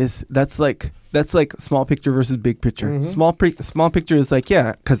what that is? That's like small picture versus big picture. Mm-hmm. Small picture is like,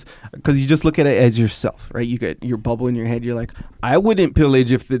 yeah, because you just look at it as yourself, right? You get your bubble in your head. You're like, I wouldn't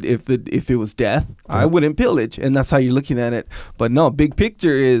pillage if it was death. I wouldn't pillage, and that's how you're looking at it. But no, big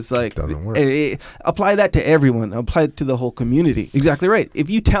picture is like, doesn't work. Apply that to everyone. Apply it to the whole community. Exactly right. If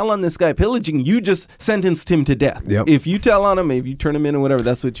you tell on this guy pillaging, you just sentenced him to death. Yep. If you tell on him, if you turn him in or whatever,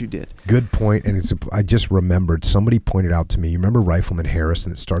 that's what you did. Good point. And I just remembered, somebody pointed out to me, you remember Rifleman Harris,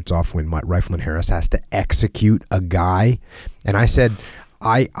 and it starts off when Rifleman Harris has to execute a guy. And I said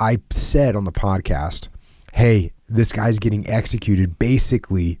on the podcast, hey, this guy's getting executed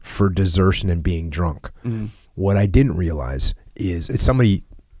basically for desertion and being drunk. What I didn't realize is somebody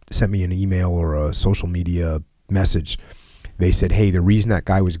sent me an email or a social media message. They said, hey, the reason that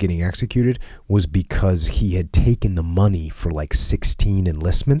guy was getting executed was because he had taken the money for like 16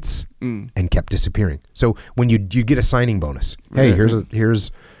 enlistments and kept disappearing. So when you get a signing bonus, hey,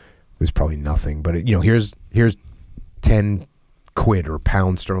 here's there's probably nothing, but here's 10 quid or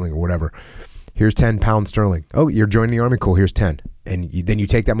pounds sterling or whatever. Here's 10 pounds sterling. Oh, you're joining the army? Cool, here's 10. And then you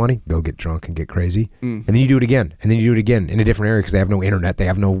take that money, go get drunk and get crazy. And then you do it again. And then you do it again in a different area because they have no internet. They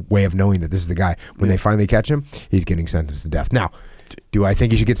have no way of knowing that this is the guy. When they finally catch him, he's getting sentenced to death. Now, do I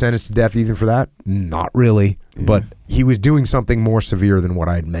think he should get sentenced to death even for that? Not really. But he was doing something more severe than what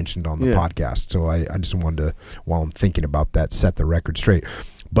I had mentioned on the podcast. So I just wanted to, while I'm thinking about that, set the record straight.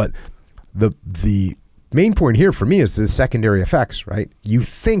 But the main point here for me is the secondary effects, right? You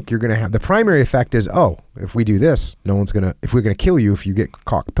think you're going to have, the primary effect is, oh, if we do this, if we're going to kill you, if you get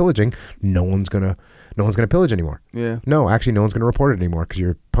caught pillaging, no one's going to pillage anymore. Yeah. No, actually, no one's going to report it anymore because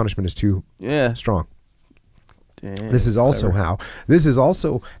your punishment is too strong. Damn, this is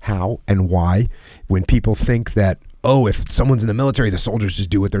also how and why when people think that, oh, if someone's in the military, the soldiers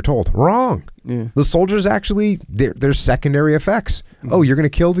just do what they're told. Wrong. Yeah. The soldiers actually, there's secondary effects. Oh, you're going to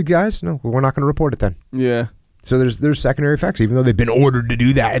kill the guys? No, we're not going to report it then. Yeah. So there's secondary effects, even though they've been ordered to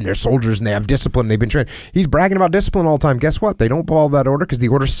do that and they're soldiers and they have discipline and they've been trained. He's bragging about discipline all the time. Guess what? They don't follow that order because the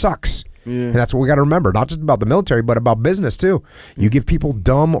order sucks. Yeah. And that's what we got to remember, not just about the military, but about business too. You give people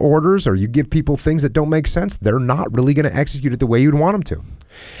dumb orders or you give people things that don't make sense, they're not really going to execute it the way you'd want them to.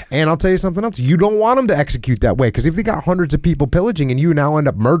 And I'll tell you something else. You don't want them to execute that way because if they got hundreds of people pillaging and you now end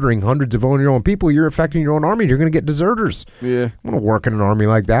up murdering hundreds of your own people, you're affecting your own army. You're going to get deserters. Yeah. I want to work in an army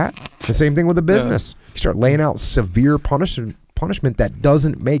like that. The same thing with a business. You start laying out severe punishment that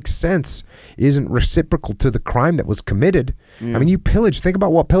doesn't make sense, isn't reciprocal to the crime that was committed. Yeah. I mean, you pillage. Think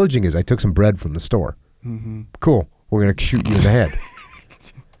about what pillaging is. I took some bread from the store. Cool. We're going to shoot you in the head.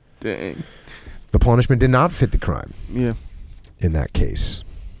 Dang. The punishment did not fit the crime. Yeah. In that case.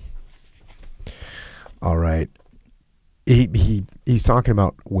 All right. He's talking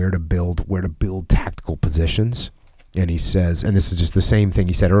about where to build tactical positions. And he says, and this is just the same thing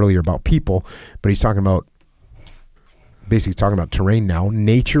he said earlier about people, but he's talking about basically talking about terrain now.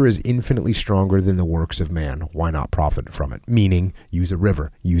 Nature is infinitely stronger than the works of man. Why not profit from it? Meaning, use a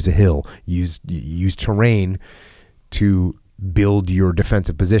river, use a hill, use terrain to build your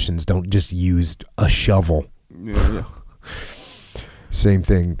defensive positions. Don't just use a shovel. Yeah. Same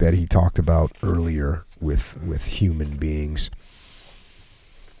thing that he talked about earlier with human beings.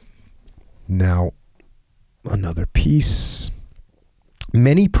 Now, another piece.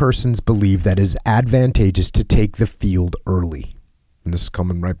 Many persons believe that it is advantageous to take the field early. And this is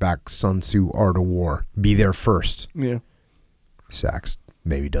coming right back, Sun Tzu, Art of War. Be there first. Yeah. Saxe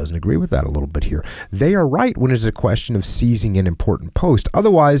maybe doesn't agree with that a little bit here. They are right when it's a question of seizing an important post.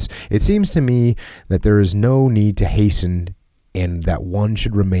 Otherwise, it seems to me that there is no need to hasten and that one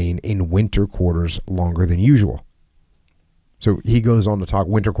should remain in winter quarters longer than usual. So he goes on to talk,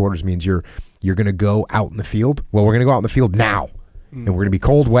 winter quarters means you're going to go out in the field. Well, we're going to go out in the field now. And we're going to be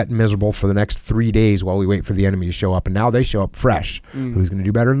cold, wet, and miserable for the next 3 days while we wait for the enemy to show up. And now they show up fresh. Who's going to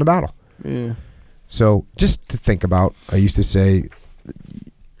do better in the battle? Yeah. So just to think about, I used to say,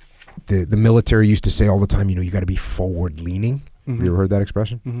 the military used to say all the time, you got to be forward-leaning. Have you ever heard that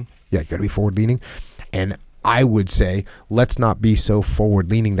expression? Yeah, you got to be forward-leaning. And I would say, let's not be so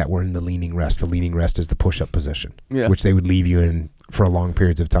forward-leaning that we're in the leaning rest. The leaning rest is the push-up position, which they would leave you in for long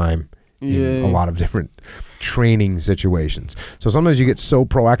periods of time in a lot of different training situations. So sometimes you get so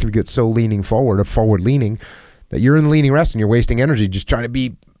proactive, you get so leaning forward, or forward leaning, that you're in the leaning rest and you're wasting energy just trying to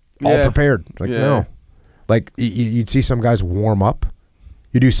be all prepared. Like, no. Like, you'd see some guys warm up.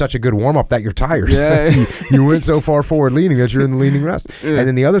 You do such a good warm up that you're tired. Yeah. you went so far forward leaning that you're in the leaning rest. Yeah. And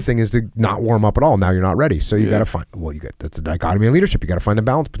then the other thing is to not warm up at all. Now you're not ready. So you got to find, that's a dichotomy of leadership. You got to find the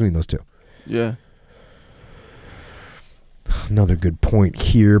balance between those two. Yeah. Another good point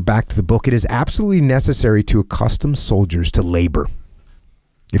here. Back to the book. It is absolutely necessary to accustom soldiers to labor.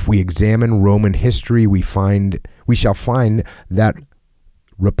 If we examine Roman history, we shall find that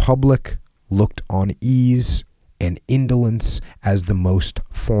Republic looked on ease and indolence as the most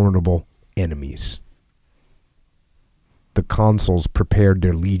formidable enemies. The consuls prepared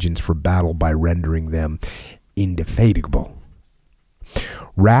their legions for battle by rendering them indefatigable.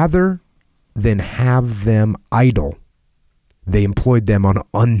 Rather than have them idle, they employed them on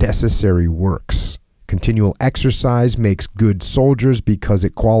unnecessary works. Continual exercise makes good soldiers because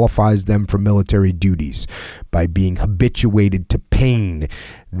it qualifies them for military duties. By being habituated to pain,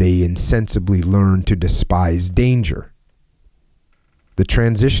 they insensibly learn to despise danger. The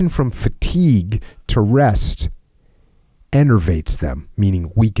transition from fatigue to rest enervates them,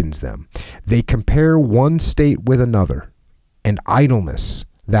 meaning weakens them. They compare one state with another, and idleness,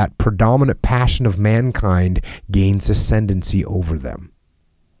 that predominant passion of mankind, gains ascendancy over them.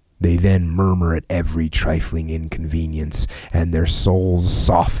 They then murmur at every trifling inconvenience, and their souls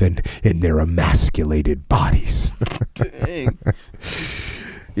soften in their emasculated bodies. Dang.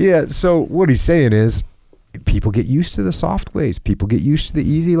 Yeah, so what he's saying is, people get used to the soft ways. People get used to the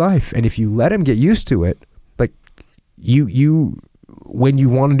easy life. And if you let them get used to it, like you when you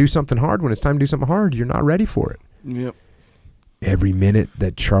want to do something hard, when it's time to do something hard, you're not ready for it. Yep. Every minute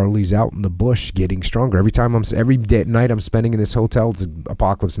that Charlie's out in the bush getting stronger. Every night I'm spending in this hotel, it's an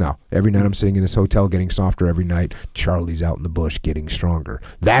apocalypse now. Every night I'm sitting in this hotel getting softer. Every night Charlie's out in the bush getting stronger.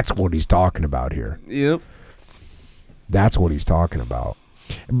 That's what he's talking about here. Yep. That's what he's talking about.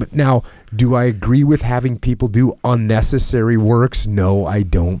 But now, do I agree with having people do unnecessary works? No, I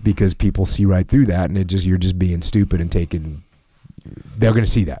don't, because people see right through that, and you're just being stupid and taking. They're going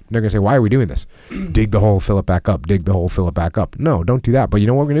to see that. They're going to say, why are we doing this? Dig the hole, fill it back up. Dig the hole, fill it back up. No, don't do that. But you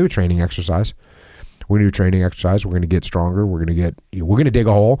know what we're going to do? Training exercise. We're going to do training exercise. We're going to get stronger. We're going to dig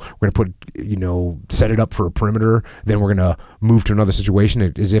a hole. We're going to put, set it up for a perimeter. Then we're going to move to another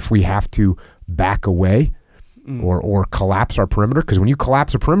situation as if we have to back away or collapse our perimeter. Because when you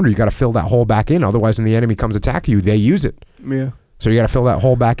collapse a perimeter, you got to fill that hole back in. Otherwise, when the enemy comes attack you, they use it. Yeah. So you got to fill that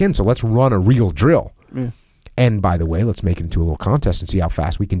hole back in. So let's run a real drill. Yeah. And by the way, let's make it into a little contest and see how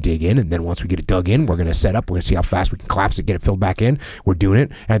fast we can dig in. And then once we get it dug in, we're going to set up. We're going to see how fast we can collapse it, get it filled back in. We're doing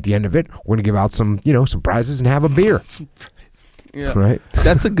it. And at the end of it, we're going to give out some prizes and have a beer. Yeah. Right?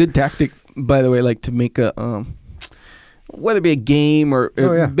 That's a good tactic, by the way, like to make a, whether it be a game or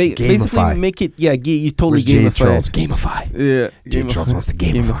basically make it, you totally Where's Jay gamify Charles? it. Gamify. Yeah. Jay Charles wants to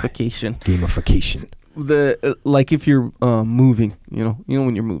gamify. Gamification. Like if you're moving,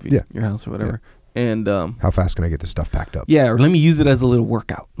 when you're moving your house or whatever. Yeah. And how fast can I get this stuff packed up? Yeah, or let me use it as a little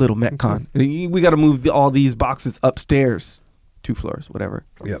workout, little Metcon. Okay. We got to move all these boxes upstairs, 2 floors, whatever.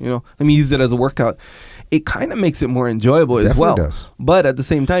 Yep. Let me use it as a workout. It kind of makes it more enjoyable as well. Does. But at the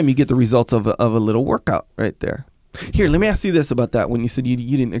same time, you get the results of a little workout right there. Here, let me ask you this about that. When you said you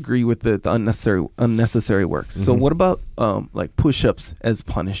didn't agree with the unnecessary works, so what about like push-ups as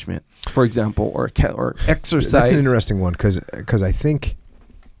punishment, for example, or exercise? That's an interesting one because I think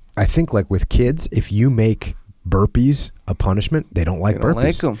like with kids, if you make burpees a punishment, they don't like burpees.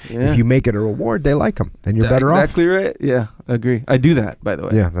 Like them. Yeah. If you make it a reward, they like them, and you're better off. Exactly right. Yeah, I agree. I do that, by the way.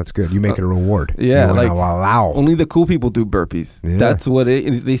 Yeah, that's good. You make it a reward. Yeah, you allow. Only the cool people do burpees. Yeah. That's what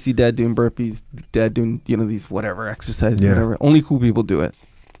they see dad doing burpees, dad doing these whatever exercises, whatever. Only cool people do it.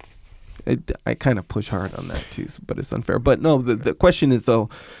 I kind of push hard on that too, but it's unfair. But no, the question is though,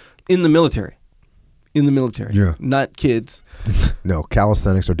 in the military, not kids. No,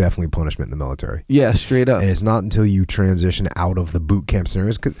 calisthenics are definitely punishment in the military. Yeah, straight up. And it's not until you transition out of the boot camp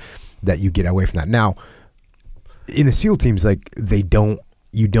scenarios that you get away from that. Now, in the SEAL teams, like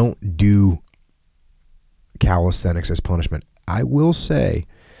you don't do calisthenics as punishment. I will say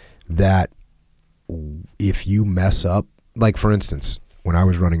that if you mess up, like for instance, when I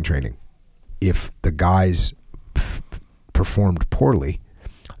was running training, if the guys performed poorly,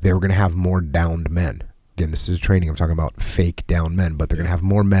 they were going to have more downed men. Again, this is training. I'm talking about fake downed men, but they're going to have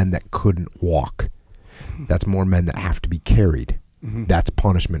more men that couldn't walk. That's more men that have to be carried. Mm-hmm. That's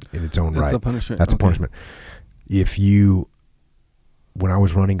punishment in its own right. That's a punishment. That's a punishment. When I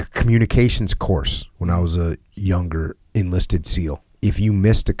was running a communications course, when I was a younger enlisted SEAL, if you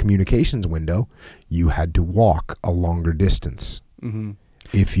missed a communications window, you had to walk a longer distance. Mm-hmm.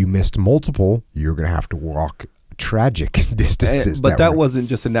 If you missed multiple, you're going to have to walk tragic distances. But that wasn't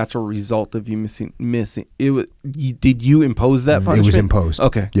just a natural result of you missing. It was. Did you impose that punishment? It was imposed.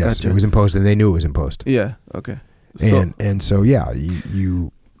 Okay. Yes, gotcha. It was imposed, and they knew it was imposed. Yeah. Okay. And so yeah,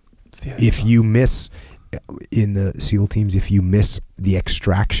 you if you miss in the SEAL teams, if you miss the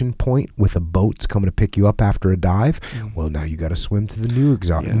extraction point with a boat's coming to pick you up after a dive, well, now you got to swim to the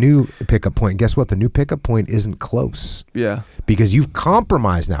new pickup point. Guess what? The new pickup point isn't close. Yeah. Because you've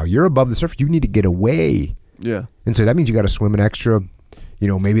compromised now. You're above the surface. You need to get away. Yeah. And so that means you got to swim an extra,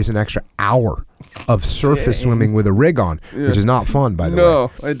 maybe it's an extra hour of surface swimming with a rig on, which is not fun, by the way.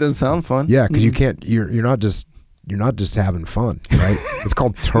 No, it doesn't sound fun. Yeah, because you can't. You're not just having fun, right? It's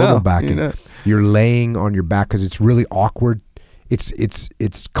called turtlebacking. You're laying on your back because it's really awkward.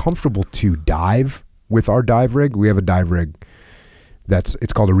 It's comfortable to dive with our dive rig. We have a dive rig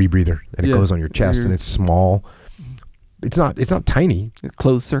it's called a rebreather, and it goes on your chest, and it's small. It's not tiny. It's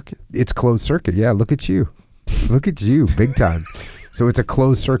closed circuit. It's closed circuit. Yeah, look at you. Look at you, big time. So it's a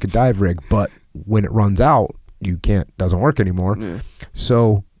closed circuit dive rig, but when it runs out, doesn't work anymore. Yeah.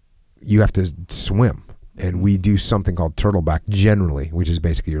 So you have to swim. And we do something called turtleback generally, which is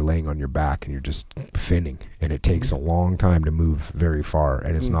basically you're laying on your back and you're just finning. And it takes a long time to move very far,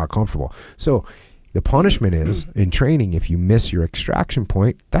 and it's not comfortable. So the punishment is, in training, if you miss your extraction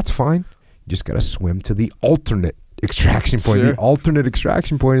point, that's fine. You just got to swim to the alternate extraction point. Sure. The alternate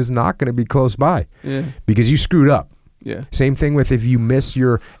extraction point is not going to be close by because you screwed up. Yeah. Same thing with if you miss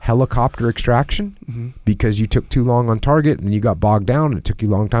your helicopter extraction because you took too long on target and you got bogged down and it took you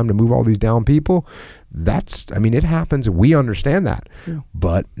a long time to move all these down people. It happens. We understand that. Yeah.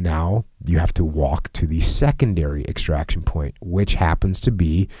 But now you have to walk to the secondary extraction point, which happens to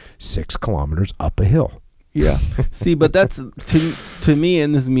be 6 kilometers up a hill. Yeah. See, but that's to me,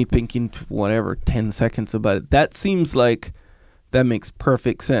 and this is me thinking 10 seconds about it. That seems like that makes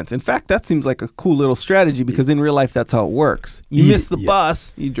perfect sense. In fact, that seems like a cool little strategy because in real life, that's how it works. You miss the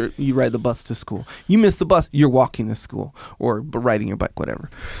bus, you ride the bus to school. You miss the bus, you're walking to school or riding your bike, whatever.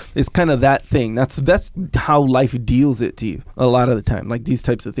 It's kind of that thing. That's how life deals it to you a lot of the time, like these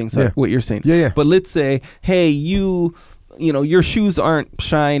types of things, like what you're saying. Yeah. But let's say, hey, your shoes aren't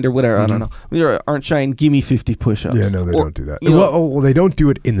shined or whatever. I don't know. Aren't shined. Give me 50 push-ups. Yeah, no, they don't do that. Well, they don't do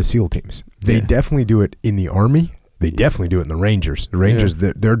it in the SEAL teams. They definitely do it in the Army. They definitely do it in the Rangers. The Rangers,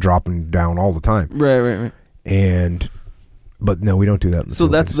 they're dropping down all the time. Right. But no, we don't do that. So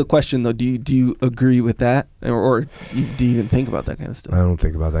that's the question, though. Do you agree with that, or do you even think about that kind of stuff? I don't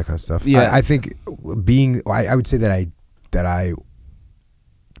think about that kind of stuff. Yeah, I think I would say that I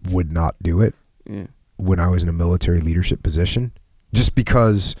would not do it when I was in a military leadership position, just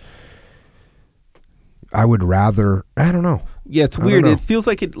because I would rather. I don't know. Yeah, it's weird. It feels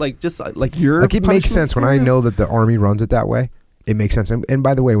like it, like your. Like it makes sense when I know that the Army runs it that way. It makes sense. And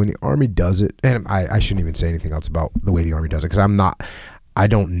by the way, when the Army does it, and I shouldn't even say anything else about the way the Army does it because I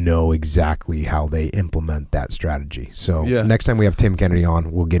don't know exactly how they implement that strategy. So next time we have Tim Kennedy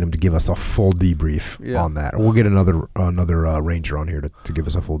on, we'll get him to give us a full debrief on that. Or we'll get another Ranger on here to give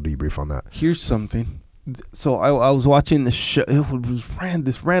us a full debrief on that. Here's something. So I was watching this show. It was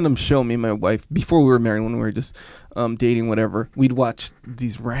this random show. Me and my wife, before we were married, when we were just dating, whatever, we'd watch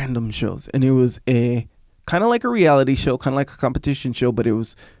these random shows, and it was a kind of like a reality show, kind of like a competition show, but it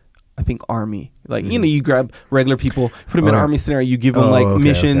was, I think, Army. Like you grab regular people, put them in an Army scenario, you give them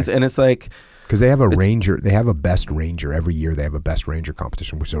missions, and it's like because they have a Ranger, they have a best Ranger every year. They have a best Ranger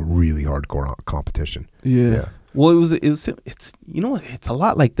competition, which is a really hardcore competition. Yeah. Well, it's it's a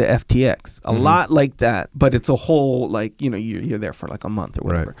lot like the FTX, a lot like that, but it's a whole you're there for like a month or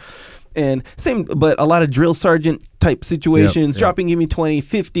whatever. Right. And same, but a lot of drill sergeant type situations, dropping, give me 20,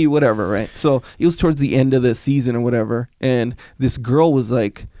 50, whatever, right? So it was towards the end of the season or whatever, and this girl was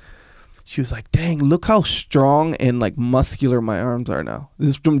like, she was like, dang, look how strong and like muscular my arms are now.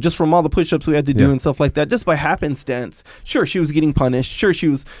 This is just from all the push-ups we had to do and stuff like that, just by happenstance. Sure, she was getting punished. Sure, she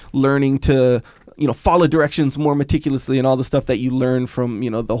was learning to follow directions more meticulously and all the stuff that you learn from,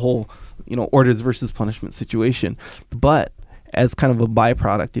 the whole, orders versus punishment situation. But as kind of a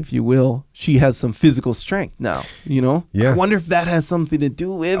byproduct, if you will, she has some physical strength now, Yeah. I wonder if that has something to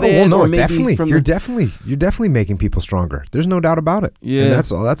do with it. Well, no, definitely. You're definitely making people stronger. There's no doubt about it. Yeah. And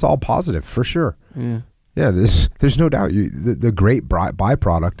that's all positive for sure. Yeah. Yeah, there's no doubt. The great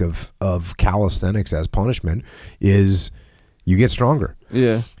byproduct of calisthenics as punishment is you get stronger.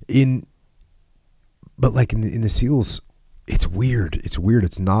 Yeah. But like in the SEALs, it's weird.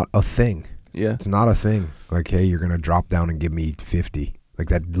 It's not a thing. Yeah. It's not a thing. Like, hey, you're going to drop down and give me 50. Like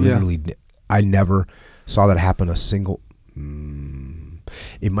that literally, I never saw that happen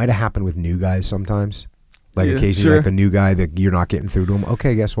It might have happened with new guys sometimes. Like occasionally, sure. like a new guy that you're not getting through to him.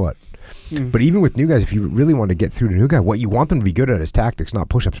 Okay, guess what? But even with new guys, if you really want to get through to a new guy, what you want them to be good at is tactics, not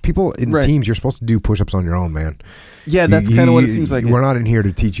push-ups. People in the teams, you're supposed to do push-ups on your own, man. Yeah, that's kind of what it seems like. We're not in here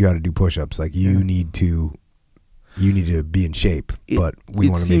to teach you how to do push-ups. Like you need to be in shape, but we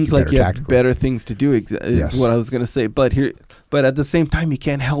want to make you better tactically. It seems like you have better things to do. Is what I was going to say. But at the same time, you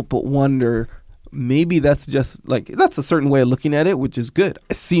can't help but wonder. Maybe that's just like that's a certain way of looking at it, which is good.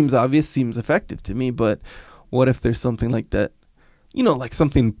 It seems obvious, seems effective to me. But what if there's something like that? You know, like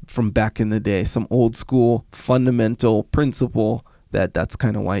something from back in the day, some old school fundamental principle that's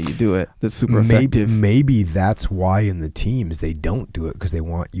kind of why you do it. That's super effective. Maybe that's why in the teams they don't do it, because they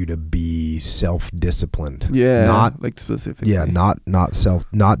want you to be self-disciplined. Yeah, not like specifically. Yeah,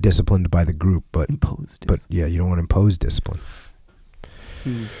 not disciplined by the group, but imposed. But yeah, you don't want to impose discipline.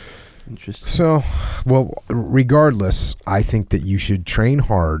 Interesting. So, well, regardless, I think that you should train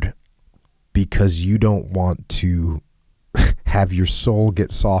hard because you don't want to have your soul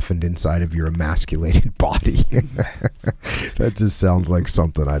get softened inside of your emasculated body. That just sounds like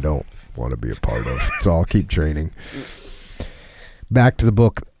something I don't want to be a part of. So I'll keep training. Back to the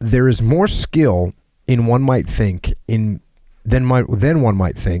book. There is more skill than one might think in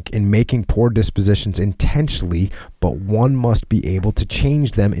making poor dispositions intentionally, but one must be able to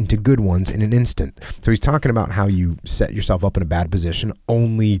change them into good ones in an instant. So he's talking about how you set yourself up in a bad position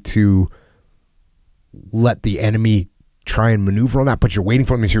only to let the enemy try and maneuver on that, but you're waiting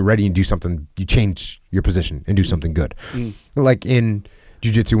for them until you're ready and do something. You change your position and do something good. Like in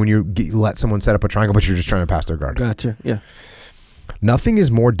jiu-jitsu when you let someone set up a triangle, but you're just trying to pass their guard. Gotcha, yeah. Nothing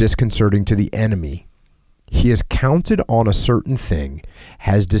is more disconcerting to the enemy. He has counted on a certain thing,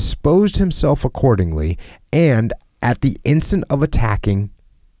 has disposed himself accordingly, and at the instant of attacking,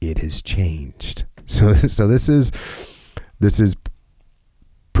 it has changed. So this is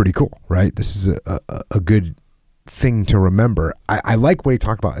pretty cool, right? This is a good thing to remember. I like what he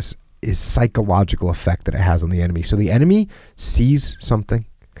talked about is psychological effect that it has on the enemy. So the enemy sees something,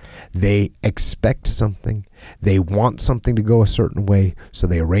 they expect something, they want something to go a certain way, so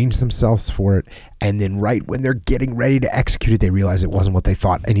they arrange themselves for it, and then right when they're getting ready to execute it, they realize it wasn't what they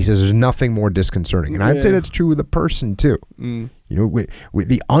thought. And he says there's nothing more disconcerting. And I'd say that's true with a person too. You know, with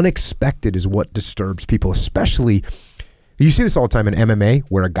the unexpected is what disturbs people, especially. You see this all the time in MMA,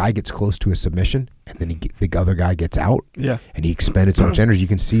 where a guy gets close to a submission, and then the other guy gets out, and he expended so much energy. You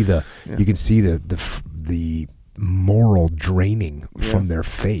can see the moral draining from their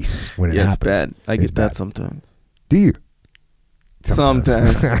face when it happens. It's bad. I get that sometimes. Do you?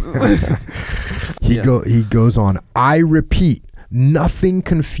 Sometimes. He goes on. I repeat, nothing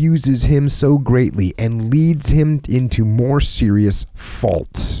confuses him so greatly and leads him into more serious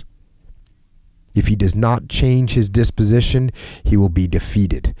faults. If he does not change his disposition, he will be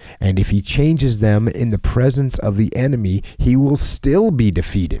defeated. And if he changes them in the presence of the enemy, he will still be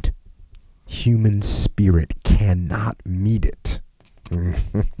defeated. Human spirit cannot meet it.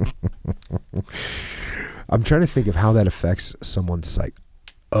 I'm trying to think of how that affects someone's psyche.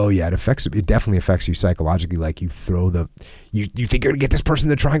 Oh yeah, it definitely affects you psychologically. Like you throw you think you're gonna get this person in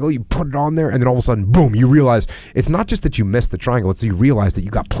the triangle, you put it on there, and then all of a sudden, boom, you realize it's not just that you missed the triangle, it's that you realize that you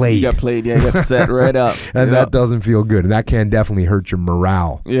got played. You got set right up. And that doesn't feel good, and that can definitely hurt your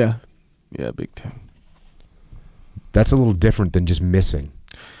morale. Yeah, big time. That's a little different than just missing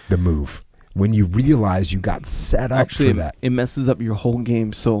the move. When you realize you got set up for that. It messes up your whole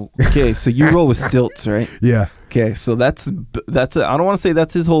game. So you roll with stilts, right? Yeah. Okay, so that's I don't want to say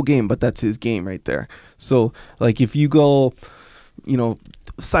that's his whole game, but that's his game right there. So like if you go,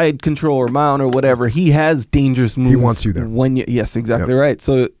 side control or mount or whatever, he has dangerous moves. He wants you there. Yes, exactly right.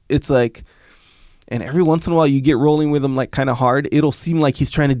 So it's like, and every once in a while you get rolling with him like kind of hard. It'll seem like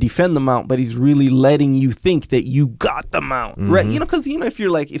he's trying to defend the mount, but he's really letting you think that you got the mount, right? Because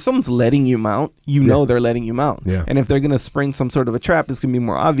if someone's letting you mount, know they're letting you mount. Yeah. And if they're gonna spring some sort of a trap, it's gonna be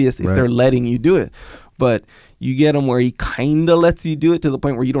more obvious if they're letting you do it. But you get him where he kind of lets you do it to the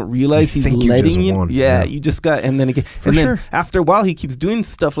point where you don't realize he's letting you. You just got, and then again, then after a while he keeps doing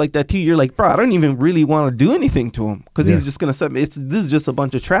stuff like that too. You're like, bro, I don't even really want to do anything to him because he's just gonna set me. This is just a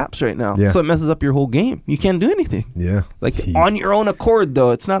bunch of traps right now. So it messes up your whole game. You can't do anything. On your own accord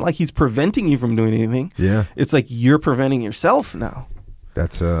though. It's not like he's preventing you from doing anything. It's like you're preventing yourself now.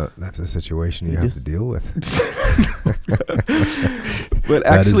 That's a situation you have to deal with. But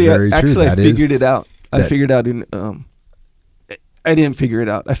actually, I figured it out. I figured out I didn't figure it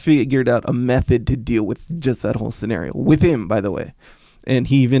out. I figured out a method to deal with just that whole scenario with him, by the way. And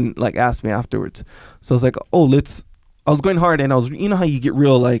he even asked me afterwards. So I was like, I was going hard, and I was, how you get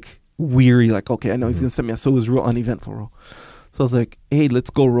real weary, like, okay, I know he's gonna send me. So it was real uneventful roll. So I was like, hey, let's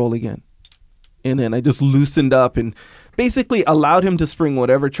go roll again. And then I just loosened up and basically allowed him to spring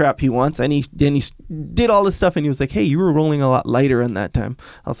whatever trap he wants. And he did all this stuff, and he was like, hey, you were rolling a lot lighter in that time.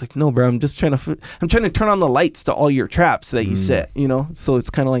 I was like, no, bro, I'm trying to turn on the lights to all your traps that you set, you know? So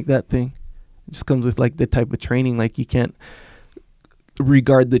it's kind of like that thing. It just comes with like the type of training. Like you can't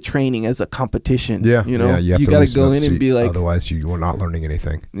regard the training as a competition. Yeah. You know, you got to go in and be like, otherwise you are not learning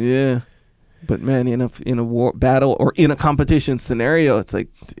anything. Yeah. But man, in a war battle or in a competition scenario, it's like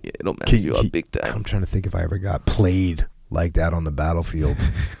it'll mess you up big time. I'm trying to think if I ever got played like that on the battlefield.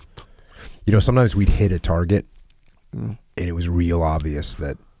 You know, sometimes we'd hit a target, and it was real obvious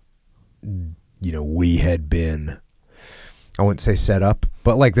that, you know, we had been, I wouldn't say set up,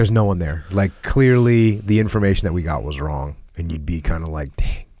 but like there's no one there. Like clearly the information that we got was wrong, and you'd be kind of like,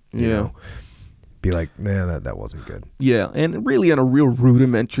 dang, you know. Be like, man, that wasn't good. Yeah, and really on a real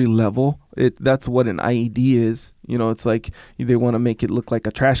rudimentary level, that's what an IED is. You know, it's like they want to make it look like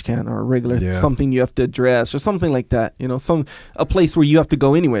a trash can or a regular something you have to address or something like that. You know, a place where you have to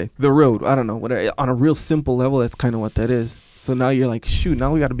go anyway. The road, I don't know, whatever. On a real simple level, that's kind of what that is. So now you're like, shoot,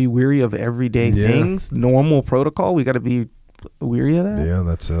 now we got to be weary of everyday things, normal protocol. We got to be weary of that. Yeah,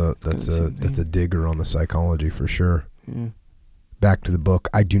 that's a digger on the psychology for sure. Yeah. Back to the book.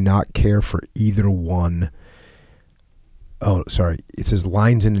 I do not care for either one. Oh, sorry. It says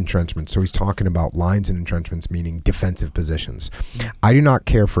lines and entrenchments. So he's talking about lines and entrenchments, meaning defensive positions. I do not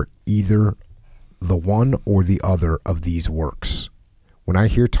care for either the one or the other of these works. When I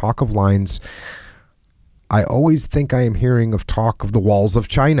hear talk of lines, I always think I am hearing of talk of the walls of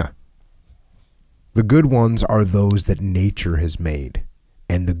China. The good ones are those that nature has made,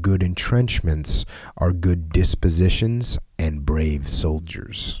 and the good entrenchments are good dispositions and brave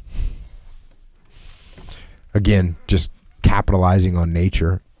soldiers. Again, just capitalizing on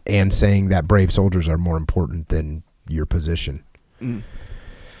nature and saying that brave soldiers are more important than your position.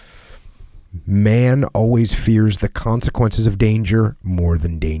 Man always fears the consequences of danger more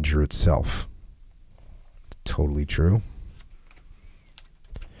than danger itself. Totally true.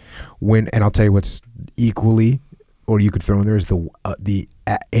 And I'll tell you what's equally, or you could throw in there, is the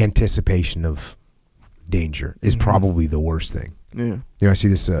anticipation of danger is probably the worst thing. Yeah. You know, I see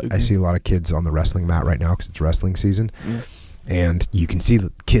this. I see a lot of kids on the wrestling mat right now because it's wrestling season, and you can see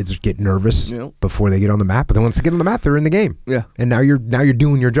the kids get nervous before they get on the mat. But then once they get on the mat, they're in the game. Yeah. And now you're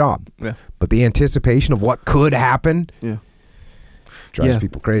doing your job. Yeah. But the anticipation of what could happen. Yeah. Drives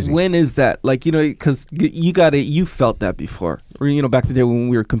people crazy. When is that? Like, you know, because you felt that before, or you know, back in the day when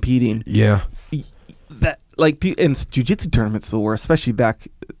we were competing. Yeah. That like in jiu-jitsu tournaments though, were especially back.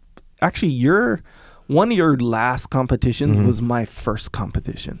 Actually, one of your last competitions was my first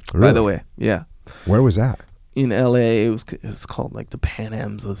competition. Really? By the way, yeah. Where was that? In LA. It was called like the Pan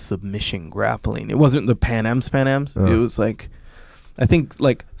Ams of submission grappling. It wasn't the Pan Ams. It was like, I think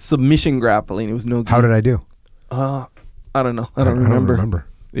like submission grappling. It was no. How did I do? I don't know. I don't remember.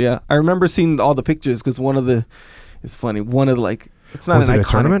 Yeah, I remember seeing all the pictures because it's funny. One of the like, it's not a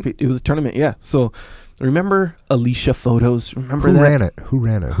tournament. It was a tournament. Yeah. So remember Alicia photos? Remember Who that? ran it? Who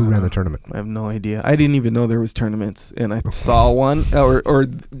ran it? Who ran the tournament? I have no idea. I didn't even know there was tournaments, and I saw one. Or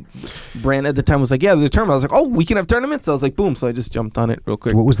Brand at the time was like, "Yeah, there's a tournament." I was like, "Oh, we can have tournaments." I was like, "Boom!" So I just jumped on it real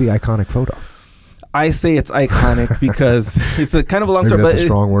quick. What was the iconic photo? I say it's iconic because it's a kind of a long story. That's a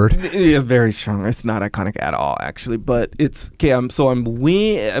strong word. Yeah, very strong. It's not iconic at all, actually. But it's okay.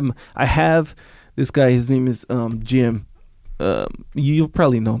 I have this guy. His name is Jim. You'll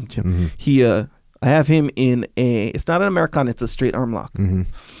probably know him, Jim. I have him in it's not an Americana, it's a straight arm lock.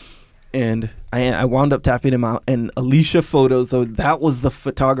 And I wound up tapping him out, and Alicia Photos, though, that was the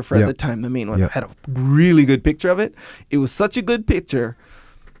photographer at the time, the main one. Had a really good picture of it. It was such a good picture.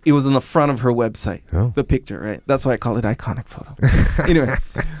 It was on the front of her website, the picture, right? That's why I call it iconic photo. Anyway,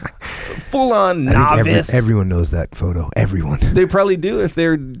 full on novice. Everyone knows that photo. Everyone. They probably do if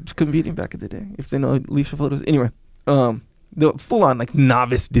they're competing back in the day, if they know Alicia Photos. Anyway, the full on like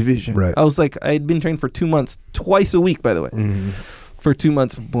novice division. Right. I was like, I had been trained for 2 months, twice a week, by the way. For 2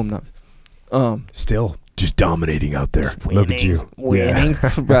 months, boom, novice. Still just dominating out there. Look at you. Winning.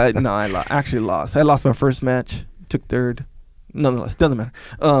 Right. No, I actually lost. I lost my first match, took third. Nonetheless, doesn't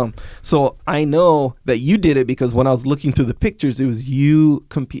matter. So I know that you did it because when I was looking through the pictures, it was you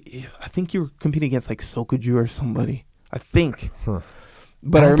compete. I think you were competing against like Sokoju or somebody. I think.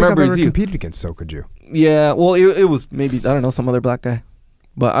 But I remember I've ever competed against Sokoju. Yeah, well, it was maybe, I don't know, some other black guy.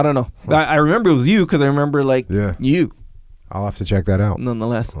 But I don't know. I remember it was you because I remember like you. I'll have to check that out.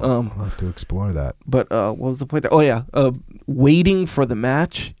 Nonetheless, I'll have to explore that. But what was the point there? Oh yeah, waiting for the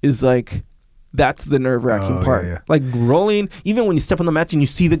match is like That's the nerve-wracking part. Yeah. Like rolling, even when you step on the mat and you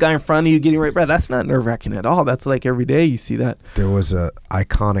see the guy in front of you getting right back, that's not nerve-wracking at all. That's like every day you see that. There was a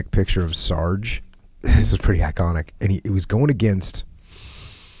iconic picture of Sarge. This is pretty iconic. And he was going against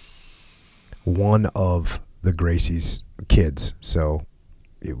one of the Gracie's kids. So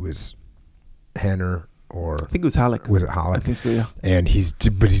it was Henner or... I think it was Halleck. Was it Halleck? I think so, yeah. And he's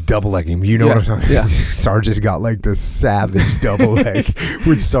double legging him. You know what I'm talking about? Yeah. Sarge has got like the savage double leg,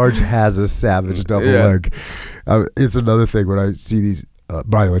 which Sarge has a savage double leg. It's another thing when I see these.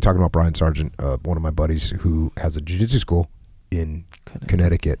 By the way, talking about Brian Sargent, one of my buddies who has a jiu-jitsu school in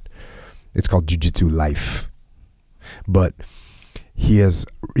Connecticut. It's called Jiu-Jitsu Life. But he's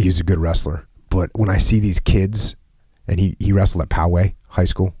a good wrestler. But when I see these kids, and he wrestled at Poway High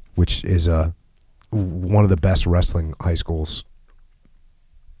School, which is one of the best wrestling high schools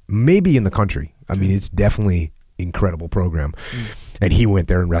maybe in the country. I mean, it's definitely incredible program. And he went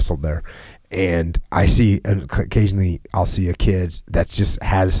there and wrestled there. And I see, and occasionally I'll see a kid that just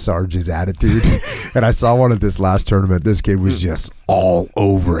has Sarge's attitude. And I saw one at this last tournament. This kid was just all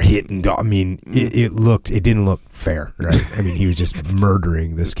over hitting. I mean, it didn't look fair, right? I mean, he was just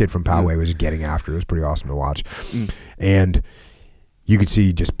murdering. This kid from Poway was getting after. It was pretty awesome to watch. And you could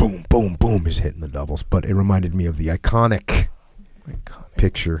see just boom, boom, boom, just hitting the doubles. But it reminded me of the iconic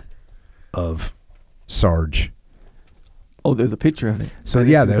picture of Sarge. Oh, there's a picture of it. So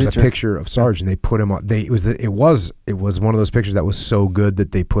yeah, there's a picture of Sarge, and they put him on. It was one of those pictures that was so good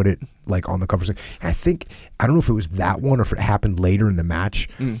that they put it like on the cover. And I don't know if it was that one or if it happened later in the match.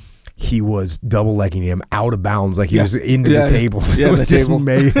 He was double legging him out of bounds, like he was into the tables. Yeah, it was just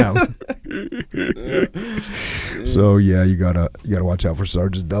mayhem. Yeah. So yeah, you gotta watch out for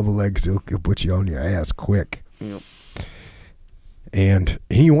Sarge's double legs. He'll put you on your ass quick. Yep. And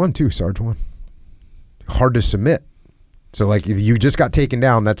he won too. Sarge won. Hard to submit. So like if you just got taken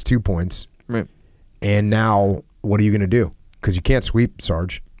down, that's 2 points. Right. And now what are you going to do? Because you can't sweep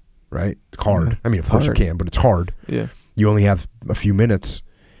Sarge, right? It's hard. I mean, of course you can, but it's hard. Yeah. You only have a few minutes,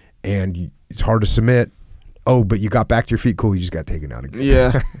 and it's hard to submit. Oh, but you got back to your feet. Cool. You just got taken down again.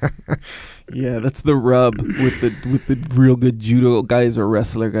 Yeah. Yeah, that's the rub with the real good judo guys or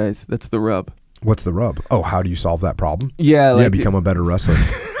wrestler guys. That's the rub. What's the rub? Oh, how do you solve that problem? Yeah, like become a better wrestler.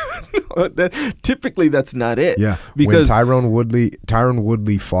 Typically, that's not it. Yeah, because when Tyron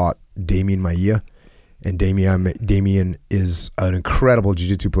Woodley fought Damian Maia, and Damian is an incredible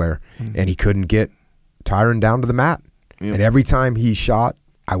jiu-jitsu player, and he couldn't get Tyron down to the mat. Yep. And every time he shot,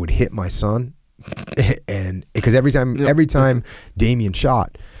 I would hit my son, and because every time Damian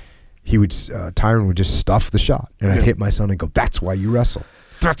shot, Tyron would just stuff the shot, and I'd hit my son and go, "That's why you wrestle.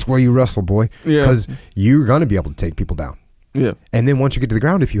 That's why you wrestle, boy, because you're gonna be able to take people down." Yeah. And then once you get to the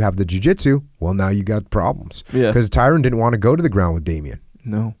ground, if you have the jiu-jitsu, well, now you got problems. Yeah. Because Tyron didn't want to go to the ground with Damian.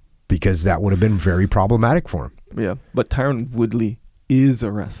 No. Because that would have been very problematic for him. Yeah. But Tyron Woodley is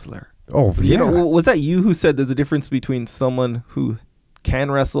a wrestler. Oh, yeah. You know, was that you who said there's a difference between someone who can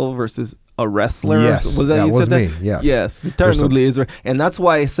wrestle versus a wrestler? Yes. That was me. Yes. Yes. Tyron Woodley is. And that's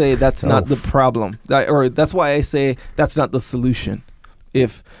why I say that's not the problem. Or that's why I say that's not the solution.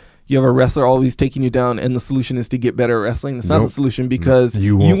 If you have a wrestler always taking you down and the solution is to get better at wrestling, that's not the solution, because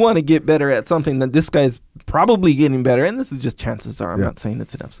you want to get better at something that this guy's probably getting better, and this is just chances are, I'm not saying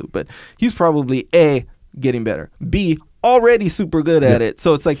it's an absolute, but he's probably A, getting better, B, already super good at it.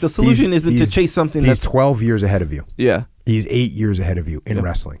 So it's like the solution isn't to chase something that's 12 years ahead of you. Yeah. He's 8 years ahead of you in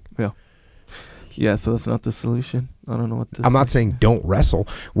wrestling. Yeah. Yeah, so that's not the solution. I don't know what this I'm not saying don't wrestle.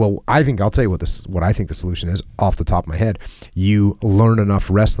 Well, I'll tell you what I think the solution is off the top of my head. You learn enough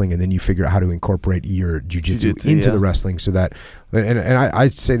wrestling, and then you figure out how to incorporate your jiu-jitsu into the wrestling, so that, and I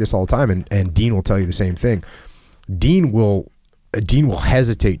say this all the time, and Dean will tell you the same thing. Dean will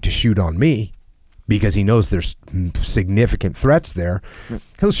hesitate to shoot on me because he knows there's significant threats there.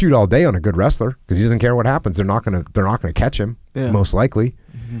 He'll shoot all day on a good wrestler because he doesn't care what happens. They're not gonna catch him, most likely.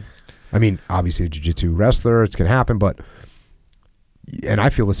 I mean, obviously a jiu-jitsu wrestler, it can happen, and I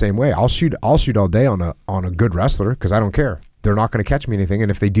feel the same way. I'll shoot all day on a good wrestler because I don't care. They're not going to catch me anything,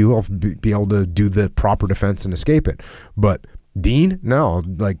 and if they do, I'll be able to do the proper defense and escape it. But Dean, no,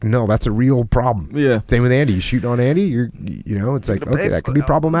 that's a real problem. Yeah. Same with Andy. You shoot on Andy, it's like, okay, that could be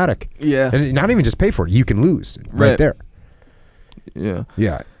problematic. Yeah. And not even just pay for it. You can lose right there. Yeah.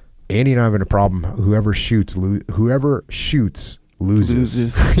 Yeah. Andy and I have been a problem. Whoever shoots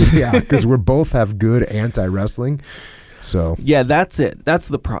loses. Yeah, because we both have good anti-wrestling. So yeah, that's it. That's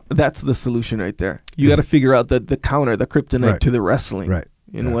the solution right there. You got to figure out the counter, the kryptonite to the wrestling, right?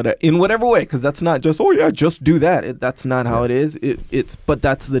 In whatever way, because that's not just just do that. That's not how it is. But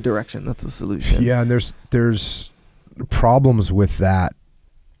that's the direction. That's the solution. Yeah, and there's problems with that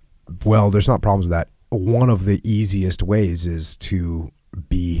Well, there's not problems with that. One of the easiest ways is to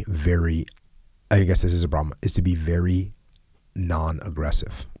be very, I guess this is a problem, is to be very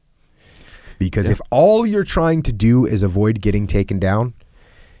non-aggressive. Because if all you're trying to do is avoid getting taken down,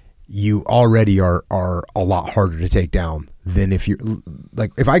 you already are a lot harder to take down than if you're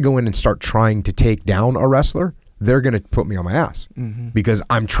like, if I go in and start trying to take down a wrestler, they're going to put me on my ass because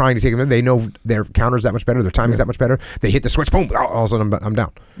I'm trying to take them in. They know their counter's that much better. Their timing's that much better. They hit the switch, boom, all of a sudden I'm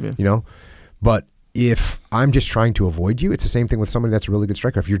down, you know? But if I'm just trying to avoid you, it's the same thing with somebody that's a really good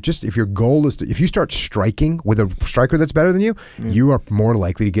striker. If your goal is to, if you start striking with a striker that's better than you, you are more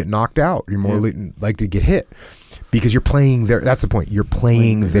likely to get knocked out. You're more likely to get hit because you're playing their, that's the point. You're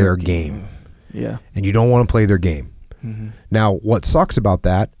playing their game. Yeah. And you don't want to play their game. Now, what sucks about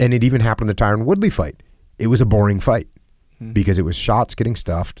that, and it even happened in the Tyron Woodley fight, it was a boring fight because it was shots getting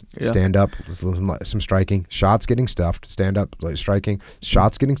stuffed, stand up, some striking, shots getting stuffed, stand up, striking,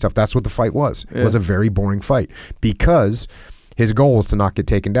 shots getting stuffed. That's what the fight was. It was a very boring fight because his goal was to not get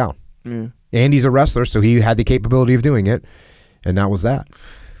taken down. And he's a wrestler, so he had the capability of doing it, and that was that.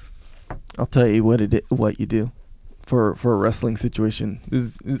 I'll tell you what you do for a wrestling situation.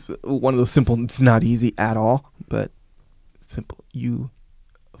 This is one of those simple, it's not easy at all, but simple. You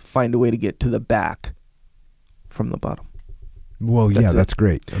find a way to get to the back from the bottom. Well, that's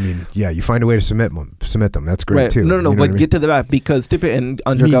great. I mean, you find a way to submit them. That's great too. No, you know but get to the back because Tippett and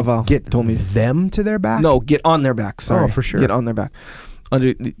Andre Galvao told me them to their back. No, get on their back. Sorry, for sure. Get on their back.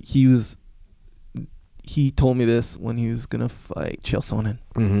 He told me this when he was gonna fight Chael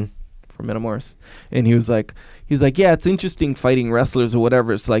Sonnen for Maurice, and he was like, yeah, it's interesting fighting wrestlers or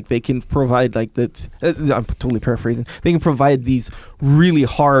whatever. It's like they can provide like that. I'm totally paraphrasing. They can provide these really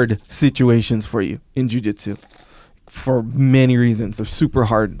hard situations for you in jiu-jitsu. For many reasons, they're super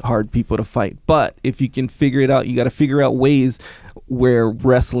hard people to fight. But if you can figure it out, you got to figure out ways where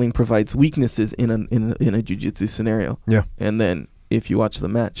wrestling provides weaknesses in a jiu-jitsu scenario. Yeah. And then if you watch the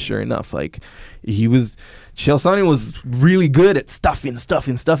match, sure enough, like Chael Sonnen was really good at stuffing,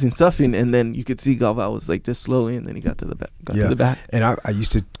 and then you could see Galvao was like just slowly, and then he got to the back. And I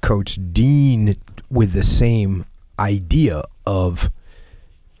used to coach Dean with the same idea of,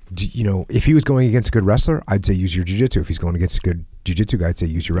 you know, if he was going against a good wrestler, I'd say use your jiu-jitsu. If he's going against a good jiu-jitsu guy, I'd say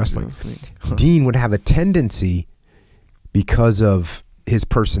use your wrestling. Dean would have a tendency, because of his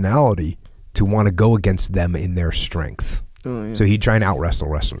personality, to want to go against them in their strength. So he'd try and out-wrestle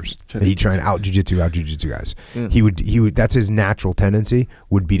wrestlers. He'd try and out-jiu-jitsu guys. He would. That's his natural tendency,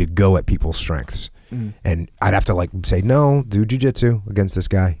 would be to go at people's strengths. And I'd have to like say, no, do jiu-jitsu against this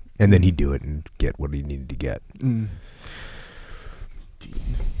guy. And then he'd do it and get what he needed to get.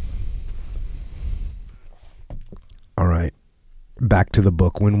 All right, back to the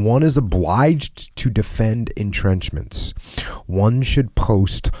book. When one is obliged to defend entrenchments, one should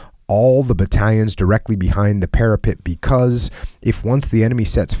post all the battalions directly behind the parapet, because if once the enemy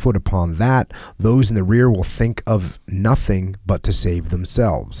sets foot upon that, those in the rear will think of nothing but to save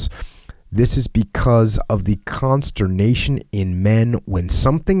themselves. This is because of the consternation in men when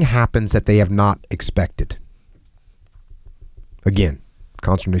something happens that they have not expected. Again,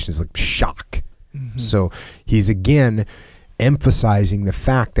 consternation is like shock. So he's again emphasizing the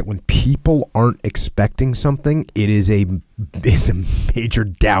fact that when people aren't expecting something, it's a major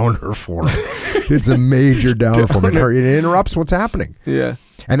downer for them. It's a major downer for them. It interrupts what's happening. Yeah.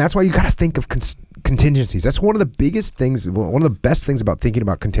 And that's why you got to think of contingencies. That's one of the biggest things, one of the best things about thinking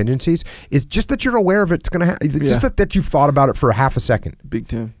about contingencies is just that you're aware of it's going to happen. Just that you've thought about it for a half a second. Big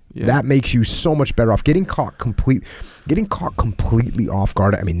time. Yeah. That makes you so much better off. Getting caught completely off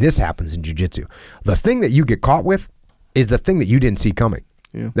guard. I mean, this happens in jiu-jitsu. The thing that you get caught with is the thing that you didn't see coming.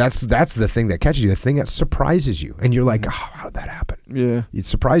 Yeah. That's the thing that catches you, the thing that surprises you. And you're like, oh, how did that happen? Yeah. It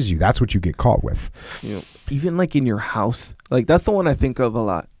surprises you. That's what you get caught with. Yeah. Even like in your house. Like that's the one I think of a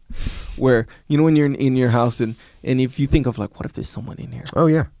lot. Where, you know, when you're in your house and if you think of like, what if there's someone in here? Oh,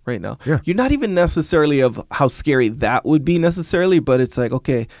 yeah. Right now. Yeah. You're not even necessarily of how scary that would be necessarily, but it's like,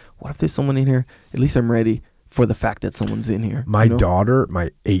 okay, what if there's someone in here? At least I'm ready for the fact that someone's in here. My daughter,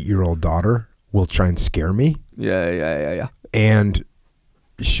 my 8-year-old daughter, will try and scare me. Yeah. And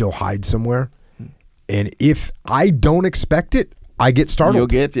she'll hide somewhere. And if I don't expect it, I get startled.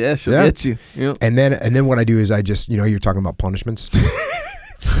 She'll get you. Yep. And then what I do is I just, you know, you're talking about punishments.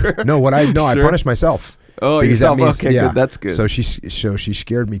 Sure. I punish myself. Oh, because yourself. That means, okay, good. That's good. So she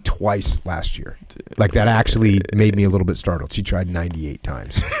scared me twice last year. Like that actually made me a little bit startled. She tried 98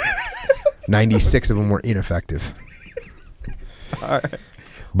 times. 96 of them were ineffective. All right.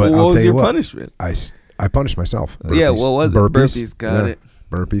 But what I'll was tell you your what, punishment? I punished myself. Burpees. Yeah, what was it? Burpees. Got it.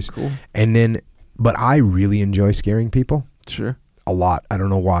 Burpees. Cool. And then, but I really enjoy scaring people. Sure. a lot. I don't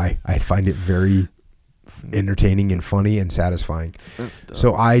know why. I find it very entertaining and funny and satisfying.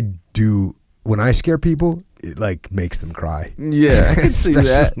 So I do, when I scare people, it like makes them cry. Yeah, I can see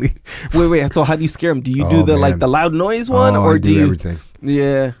that. Wait. So how do you scare them? Do you do the like the loud noise one, or I do you everything?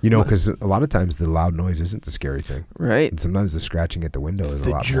 Yeah, you know, because a lot of times the loud noise isn't the scary thing, right? And sometimes the scratching at the window is a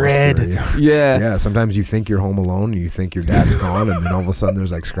lot dread. more scary. Yeah. Sometimes you think you're home alone and you think your dad's gone, and then all of a sudden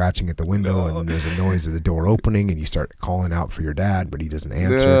there's like scratching at the window, and then there's a noise of the door opening, and you start calling out for your dad, but he doesn't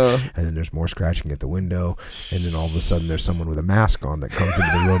answer, and then there's more scratching at the window, and then all of a sudden there's someone with a mask on that comes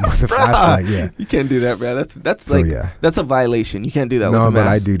into the room with a flashlight. Yeah, you can't do that, man. That's so, like that's a violation. You can't do that. No, with a but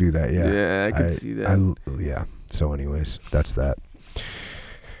mask. I do that. Yeah, yeah, I can see that. Yeah. So, anyways, that's that.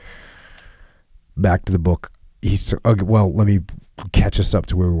 Back to the book. Well, let me catch us up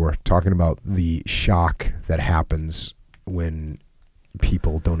to where we were talking about the shock that happens when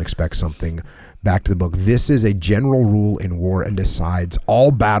people don't expect something. Back to the book. This is a general rule in war and decides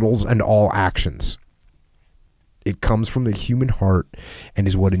all battles and all actions. It comes from the human heart and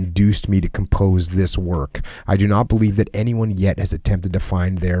is what induced me to compose this work. I do not believe that anyone yet has attempted to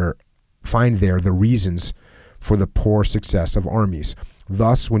find there the reasons for the poor success of armies.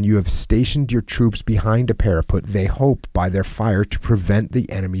 Thus, when you have stationed your troops behind a parapet, they hope by their fire to prevent the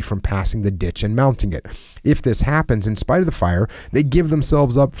enemy from passing the ditch and mounting it. If this happens, in spite of the fire, they give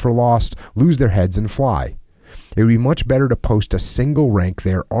themselves up for lost, lose their heads, and fly. It would be much better to post a single rank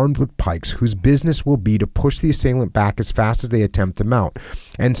there armed with pikes, whose business will be to push the assailant back as fast as they attempt to mount.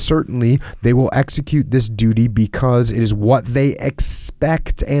 And certainly they will execute this duty because it is what they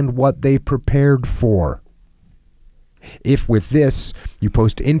expect and what they prepared for. If with this you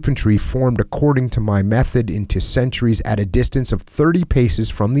post infantry formed according to my method into sentries at a distance of 30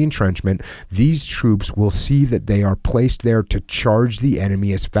 paces from the entrenchment, these troops will see that they are placed there to charge the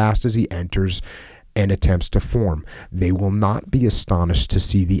enemy as fast as he enters and attempts to form. They will not be astonished to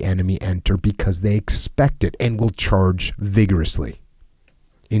see the enemy enter because they expect it and will charge vigorously.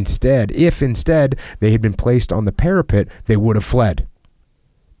 If instead they had been placed on the parapet, they would have fled.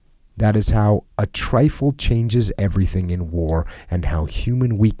 That is how a trifle changes everything in war, and how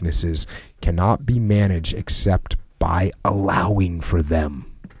human weaknesses cannot be managed except by allowing for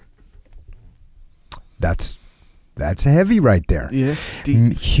them. That's heavy right there. Yeah,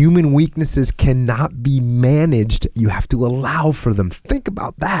 human weaknesses cannot be managed. You have to allow for them. Think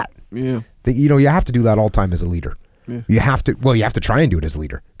about that. Yeah. You have to do that all the time as a leader. Yeah. You have to try and do it as a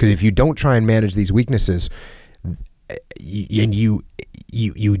leader, because if you don't try and manage these weaknesses and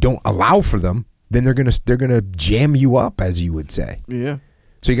you don't allow for them, then they're gonna jam you up, as you would say. Yeah.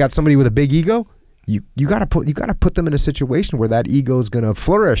 So you got somebody with a big ego. You gotta put them in a situation where that ego is gonna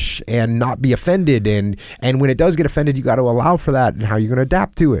flourish and not be offended, and when it does get offended, you got to allow for that, and how you're gonna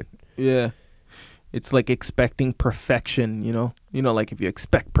adapt to it. Yeah. It's like expecting perfection, like if you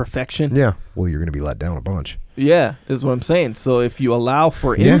expect perfection. Yeah. Well, you're gonna be let down a bunch. Yeah, is what I'm saying. So if you allow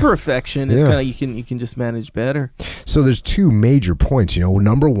for imperfection, it's kind of you can just manage better. So there's two major points.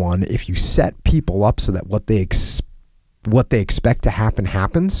 Number one, if you set people up so that what they expect to happen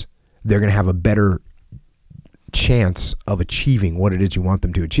happens, they're going to have a better chance of achieving what it is you want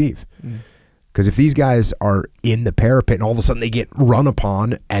them to achieve. Because if these guys are in the parapet and all of a sudden they get run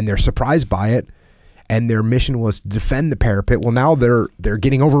upon and they're surprised by it, and their mission was to defend the parapet, well, now they're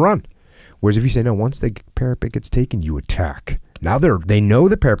getting overrun. Whereas if you say, no, once the parapet gets taken, you attack. Now they know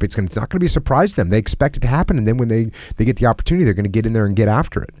the parapet's it's not going to be a surprise to them. They expect it to happen, and then when they get the opportunity, they're going to get in there and get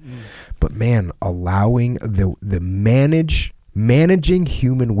after it. But man, allowing managing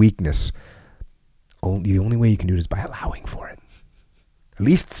human weakness, the only way you can do it is by allowing for it. At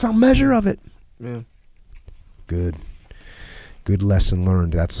least some measure of it. Yeah. Good lesson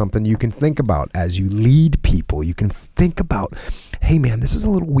learned. That's something you can think about as you lead people. You can think about, hey man, this is a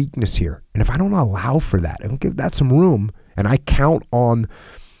little weakness here, and if I don't allow for that, I don't give that some room, and I count on,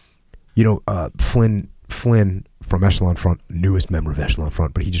 Flynn from Echelon Front, newest member of Echelon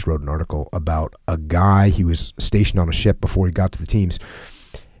Front, but he just wrote an article about a guy. He was stationed on a ship before he got to the teams,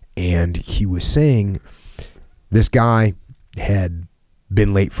 and he was saying this guy had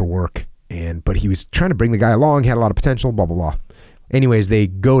been late for work, but he was trying to bring the guy along, had a lot of potential, blah blah blah. Anyways, they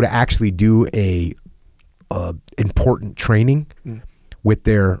go to actually do a important training with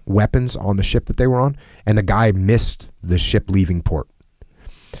their weapons on the ship that they were on, and the guy missed the ship leaving port.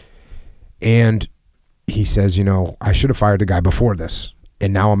 And he says, I should have fired the guy before this,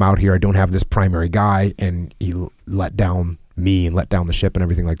 and now I'm out here, I don't have this primary guy, and he let down me and let down the ship and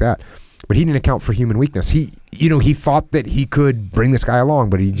everything like that. But he didn't account for human weakness. He thought that he could bring this guy along,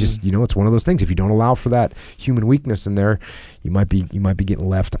 but he just, it's one of those things. If you don't allow for that human weakness in there, you might be getting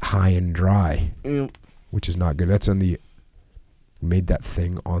left high and dry, which is not good. That's in the made that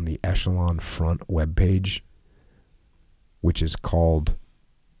thing on the Echelon front webpage, which is called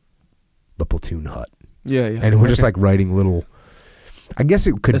the Platoon Hut. Yeah. And we're just like writing little, I guess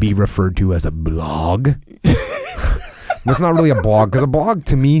it could be referred to as a blog. It's not really a blog, because a blog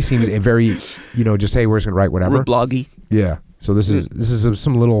to me seems a very, just, hey, we're just going to write whatever. We're bloggy. Yeah. So this is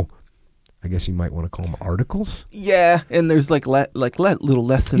some little, I guess you might want to call them articles. Yeah, and there's like little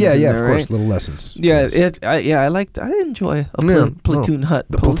lessons. Yeah, in of there, course, right? little lessons. Yeah, Yes. I enjoy a Platoon Hut.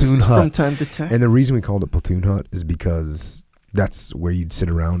 The Platoon Hut from time to time. And the reason we called it Platoon Hut is because that's where you'd sit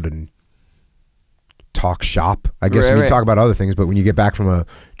around and talk shop. I guess we talk about other things, but when you get back from a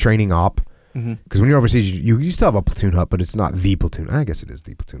training op, because when you're overseas, you still have a platoon hut, but it's not the platoon. I guess it is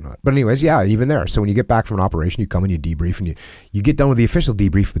the platoon hut. But anyways, yeah, even there. So when you get back from an operation, you come and you debrief, and you get done with the official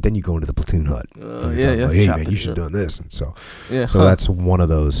debrief, but then you go into the platoon hut. Hey man, you should have done this. And so that's one of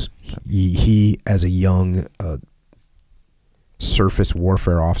those. He as a young surface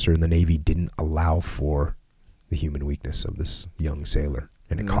warfare officer in the Navy, didn't allow for the human weakness of this young sailor,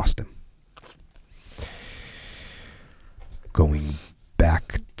 and it cost him. Going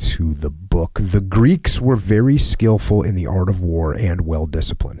back to the book, the Greeks were very skillful in the art of war and well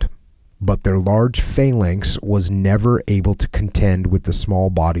disciplined, but their large phalanx was never able to contend with the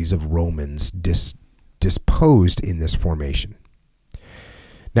small bodies of Romans disposed in this formation.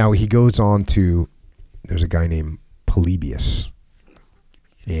 Now he goes on to, there's a guy named Polybius,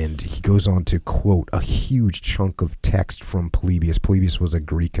 and he goes on to quote a huge chunk of text from Polybius. Polybius was a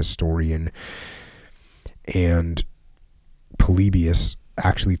Greek historian, and Polybius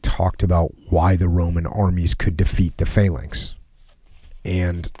actually talked about why the Roman armies could defeat the phalanx.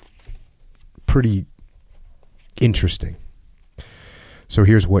 And pretty interesting. So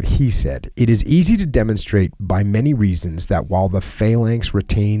here's what he said. It is easy to demonstrate by many reasons that while the phalanx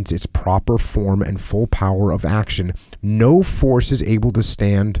retains its proper form and full power of action, no force is able to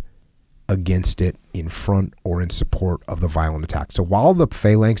stand against it in front or in support of the violent attack. So while the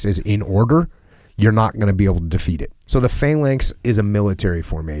phalanx is in order, you're not going to be able to defeat it. So the phalanx is a military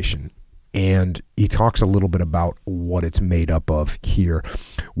formation, and he talks a little bit about what it's made up of here.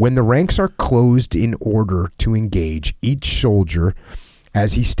 When the ranks are closed in order to engage, each soldier,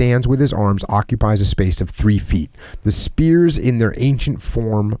 as he stands with his arms, occupies a space of 3 feet. The spears in their ancient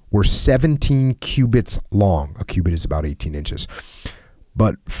form were 17 cubits long. A cubit is about 18 inches.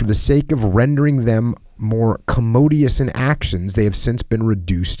 But for the sake of rendering them more commodious in actions, they have since been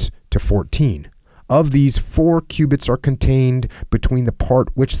reduced to 14. Of these, 4 cubits are contained between the part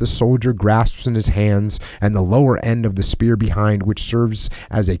which the soldier grasps in his hands and the lower end of the spear behind, which serves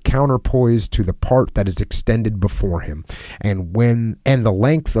as a counterpoise to the part that is extended before him. And the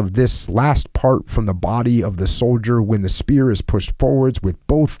length of this last part from the body of the soldier when the spear is pushed forwards with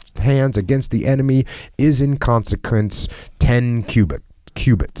both hands against the enemy is in consequence 10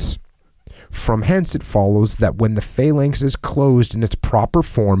 cubits. From hence it follows that when the phalanx is closed in its proper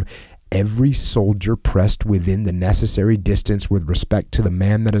form, every soldier pressed within the necessary distance with respect to the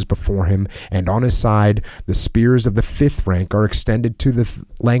man that is before him, and on his side the spears of the 5th rank are extended to the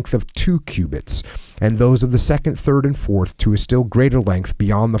length of 2 cubits, and those of the 2nd, 3rd, and 4th to a still greater length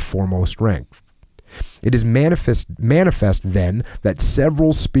beyond the foremost rank. It is manifest then that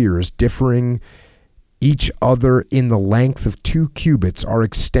several spears differing each other in the length of 2 cubits are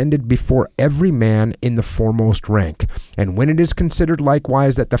extended before every man in the foremost rank. And when it is considered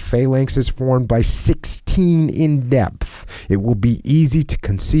likewise that the phalanx is formed by 16 in depth, it will be easy to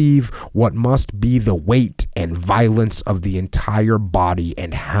conceive what must be the weight and violence of the entire body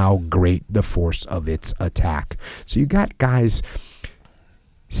and how great the force of its attack. So you got guys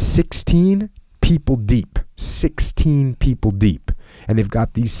 16 people deep, 16 people deep. And they've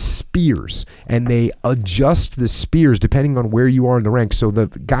got these spears, and they adjust the spears depending on where you are in the rank. So the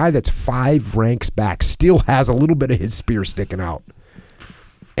guy that's 5 ranks back still has a little bit of his spear sticking out.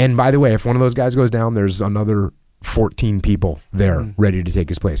 And by the way, if one of those guys goes down, there's another 14 people there ready to take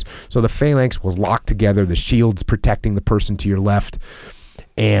his place. So the phalanx was locked together, the shields protecting the person to your left,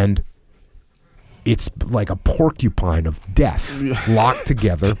 and it's like a porcupine of death locked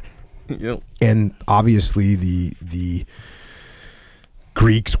together. Yep. And obviously the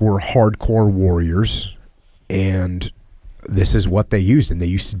Greeks were hardcore warriors, and this is what they used, and they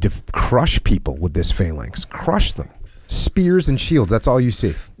used to crush people with this phalanx. Crush them. Spears and shields, that's all you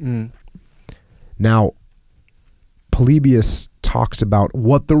see. Now, Polybius talks about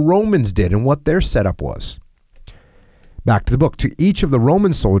what the Romans did and what their setup was. Back to the book. To each of the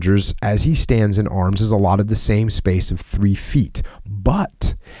Roman soldiers, as he stands in arms, is allotted the same space of 3 feet.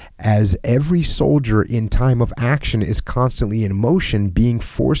 But as every soldier in time of action is constantly in motion, being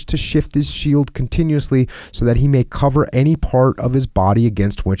forced to shift his shield continuously so that he may cover any part of his body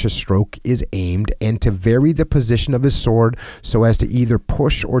against which a stroke is aimed, and to vary the position of his sword so as to either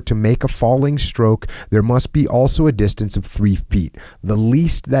push or to make a falling stroke, there must be also a distance of 3 feet, the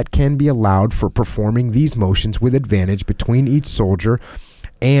least that can be allowed for performing these motions with advantage between each soldier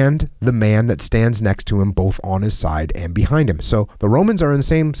and the man that stands next to him, both on his side and behind him. So the Romans are in the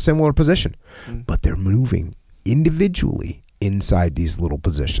same similar position, but they're moving individually inside these little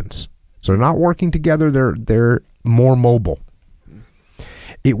positions. So they're not working together, they're more mobile.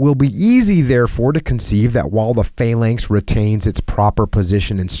 It will be easy, therefore, to conceive that while the phalanx retains its proper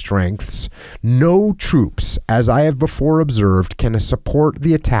position and strengths, no troops, as I have before observed, can support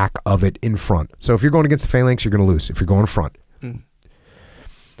the attack of it in front. So if you're going against the phalanx, you're going to lose if you're going in front.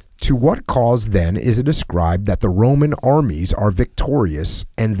 To what cause, then, is it ascribed that the Roman armies are victorious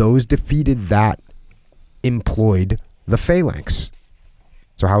and those defeated that employed the phalanx?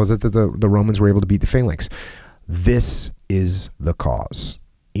 So how is it that the Romans were able to beat the phalanx? This is the cause.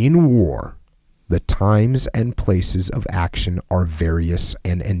 In war, the times and places of action are various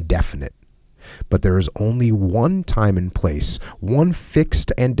and indefinite. But there is only one time and place, one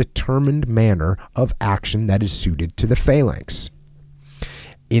fixed and determined manner of action that is suited to the phalanx.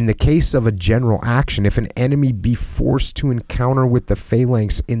 In the case of a general action, if an enemy be forced to encounter with the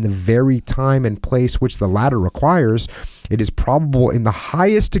phalanx in the very time and place which the latter requires, it is probable in the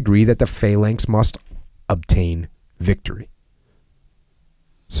highest degree that the phalanx must obtain victory.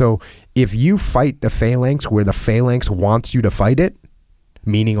 So if you fight the phalanx where the phalanx wants you to fight it,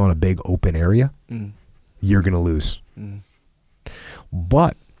 meaning on a big open area, you're going to lose.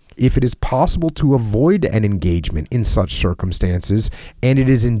 But if it is possible to avoid an engagement in such circumstances, and it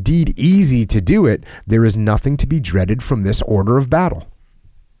is indeed easy to do it, there is nothing to be dreaded from this order of battle.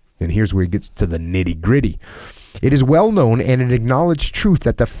 And here's where it gets to the nitty-gritty. It is well known and an acknowledged truth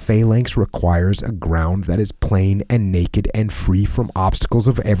that the phalanx requires a ground that is plain and naked and free from obstacles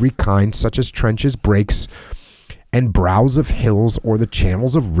of every kind, such as trenches, breaks, and brows of hills or the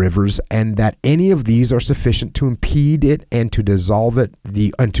channels of rivers, and that any of these are sufficient to impede it and to dissolve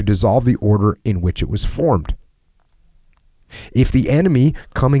the order in which it was formed. If the enemy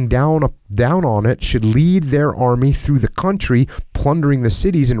coming down on it should lead their army through the country, plundering the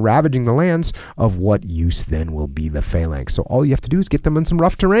cities and ravaging the lands, of what use then will be the phalanx? So all you have to do is get them in some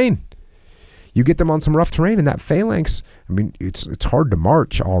rough terrain. You get them on some rough terrain, and that phalanx, I mean, it's hard to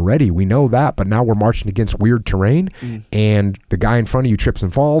march already. We know that, but now we're marching against weird terrain, and the guy in front of you trips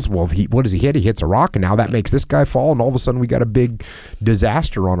and falls. Well, what does he hit? He hits a rock, and now that makes this guy fall, and all of a sudden we got a big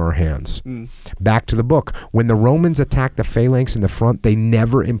disaster on our hands. Back to the book. When the Romans attack the phalanx in the front, they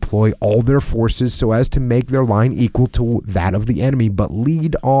never employ all their forces so as to make their line equal to that of the enemy, but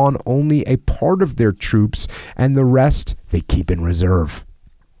lead on only a part of their troops, and the rest they keep in reserve.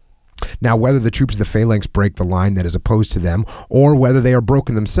 Now, whether the troops of the phalanx break the line that is opposed to them, or whether they are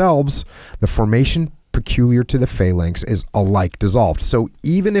broken themselves, the formation peculiar to the phalanx is alike dissolved. So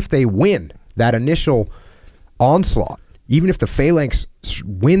even if they win that initial onslaught, even if the phalanx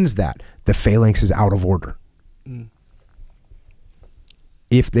wins that, the phalanx is out of order.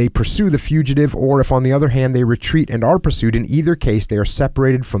 If they pursue the fugitive, or if on the other hand they retreat and are pursued, in either case they are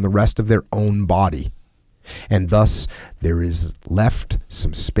separated from the rest of their own body. And thus there is left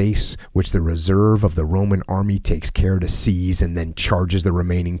some space which the reserve of the Roman army takes care to seize, and then charges the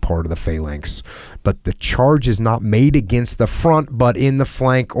remaining part of the phalanx. But the charge is not made against the front, but in the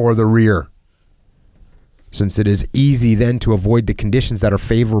flank or the rear. Since it is easy then to avoid the conditions that are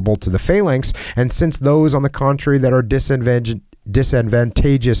favorable to the phalanx, and since those on the contrary that are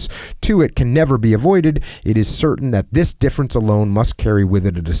disadvantageous to it can never be avoided, it is certain that this difference alone must carry with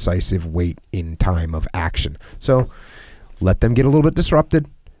it a decisive weight in time of action. So let them get a little bit disrupted.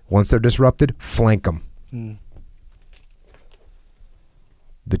 Once they're disrupted, flank them.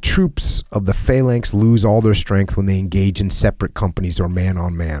 The troops of the phalanx lose all their strength when they engage in separate companies or man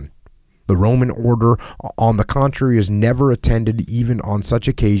on man. The Roman order, on the contrary, is never attended, even on such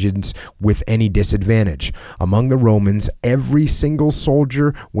occasions, with any disadvantage. Among the Romans, every single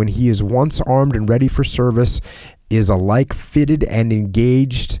soldier, when he is once armed and ready for service, is alike fitted to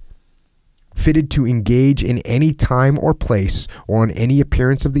engage in any time or place, or on any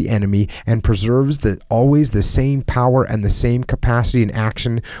appearance of the enemy, and preserves always the same power and the same capacity in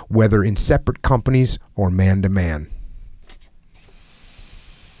action, whether in separate companies or man to man.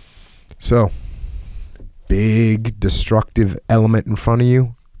 So, big destructive element in front of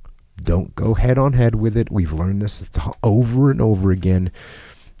you, Don't go head on head with it. We've learned this over and over again.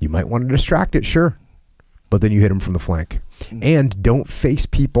 You might want to distract it, sure, but then you hit them from the flank. And don't face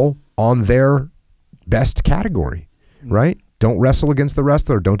people on their best category, right? Don't wrestle against the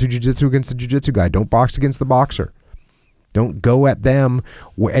wrestler. Don't do jiu-jitsu against the jiu-jitsu guy. Don't box against the boxer. Don't go at them,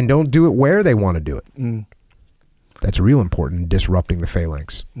 and don't do it where they want to do it. That's real important in disrupting the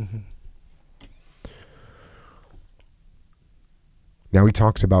phalanx. Now he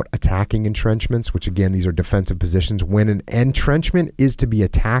talks about attacking entrenchments, which again, these are defensive positions. When an entrenchment is to be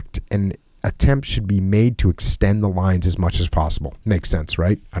attacked, an attempt should be made to extend the lines as much as possible. Makes sense,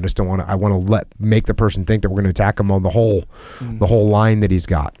 right? I just don't want to, I want to make the person think that we're going to attack him on the whole line that he's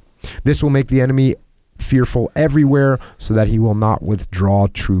got. This will make the enemy fearful everywhere so that he will not withdraw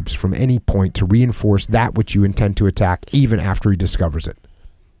troops from any point to reinforce that which you intend to attack even after he discovers it.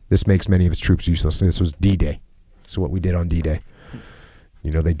 This makes many of his troops useless. This was D-Day. This is what we did on D-Day. You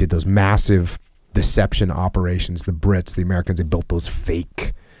know, they did those massive deception operations. The Brits, the Americans, they built those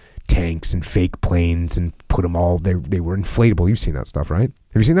fake tanks and fake planes and put them all, they were inflatable. You've seen that stuff, right?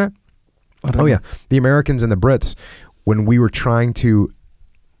 Have you seen that? Oh, yeah. The Americans and the Brits, when we were trying to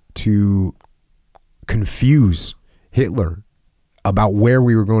confuse Hitler about where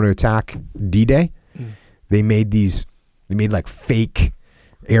we were going to attack D-Day, they made like fake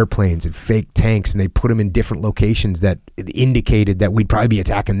airplanes and fake tanks, and they put them in different locations that indicated that we'd probably be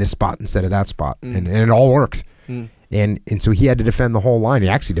attacking this spot instead of that spot. And it all worked. And so he had to defend the whole line. He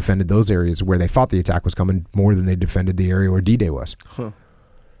actually defended those areas where they thought the attack was coming more than they defended the area where D-Day was.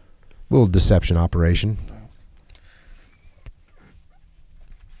 Little deception operation.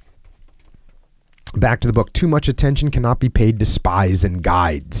 Back to the book. Too much attention cannot be paid to spies and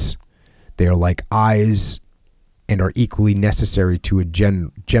guides. They are like eyes and are equally necessary to a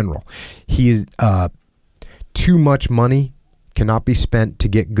general. Too much money cannot be spent to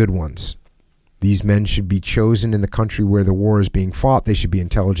get good ones. These men should be chosen in the country where the war is being fought. They should be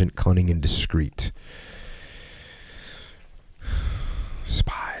intelligent, cunning, and discreet.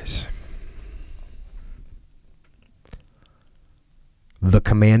 Spies. The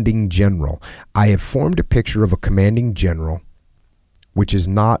commanding general. I have formed a picture of a commanding general which is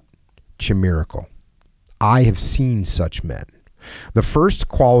not chimerical. I have seen such men. The first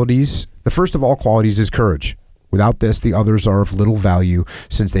of all qualities is courage. Without this, the others are of little value,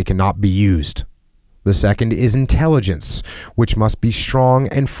 since they cannot be used. The second is intelligence, which must be strong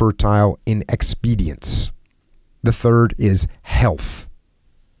and fertile in expedients. The third is health.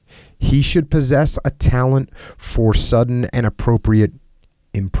 He should possess a talent for sudden and appropriate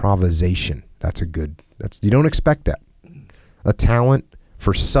improvisation. You don't expect that. A talent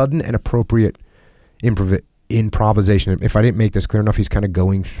for sudden and appropriate improvisation. If I didn't make this clear enough, he's kind of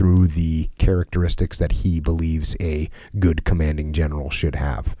going through the characteristics that he believes a good commanding general should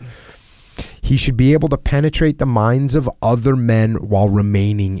have. He should be able to penetrate the minds of other men while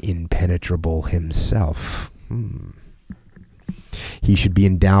remaining impenetrable himself. He should be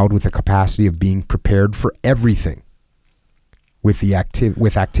endowed with the capacity of being prepared for everything, with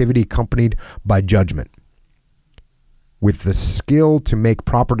activity accompanied by judgment, with the skill to make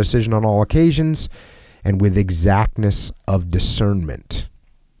proper decision on all occasions, and with exactness of discernment.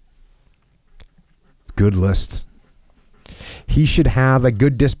 Good list. He should have a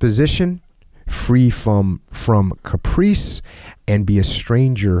good disposition, free from caprice, and be a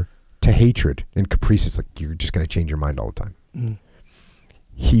stranger to hatred. And caprice is like you're just going to change your mind all the time.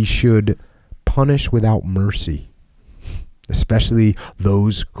 He should punish without mercy, especially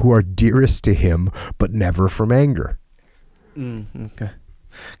those who are dearest to him, but never from anger. Okay.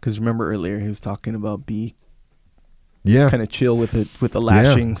 Because remember earlier he was talking about kind of chill with the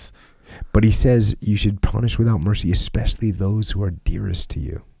lashings. But he says you should punish without mercy, especially those who are dearest to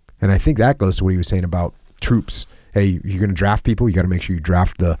you. And I think that goes to what he was saying about troops. Hey, you're going to draft people, you got to make sure you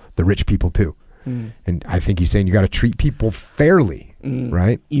draft the rich people too. And I think he's saying you got to treat people fairly,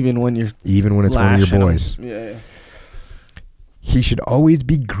 right? Even when it's one of your boys. Yeah. He should always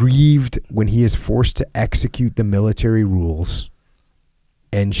be grieved when he is forced to execute the military rules,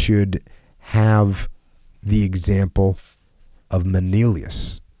 and should have the example of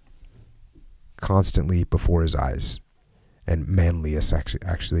Manlius constantly before his eyes. And Manlius,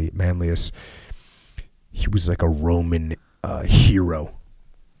 actually Manlius, he was like a Roman hero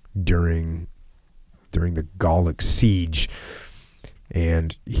during the Gallic siege,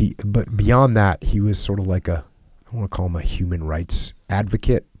 and but beyond that, he was sort of like I want to call him a human rights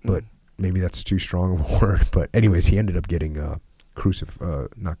advocate, but maybe that's too strong of a word. But anyways, he ended up getting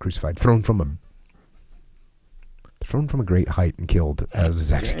thrown from a great height and killed as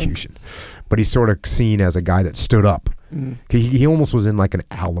his execution. But he's sort of seen as a guy that stood up He almost was in like an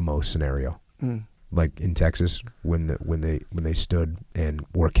Alamo scenario. Mm. Like in Texas when they stood and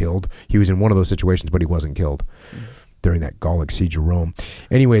were killed. He was in one of those situations, but he wasn't killed during that Gallic siege of Rome.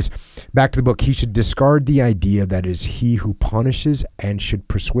 Anyways, back to the book. He should discard the idea that it is he who punishes and should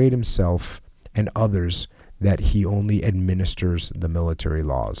persuade himself and others that he only administers the military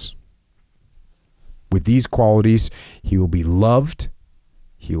laws. With these qualities, he will be loved,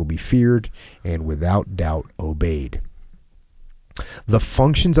 he will be feared, and without doubt obeyed. The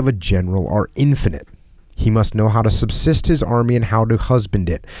functions of a general are infinite. He must know how to subsist his army and how to husband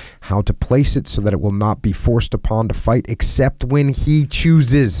it, how to place it so that it will not be forced upon to fight except when he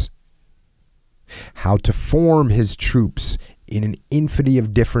chooses, how to form his troops in an infinity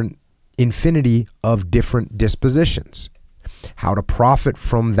of different dispositions, how to profit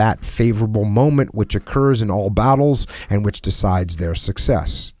from that favorable moment which occurs in all battles and which decides their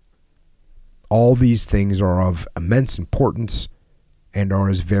success. All these things are of immense importance and are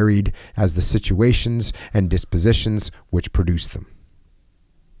as varied as the situations and dispositions which produce them.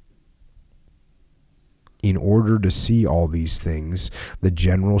 In order to see all these things, the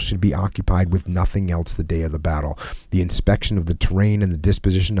general should be occupied with nothing else the day of the battle. The inspection of the terrain and the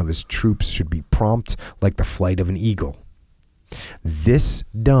disposition of his troops should be prompt like the flight of an eagle. This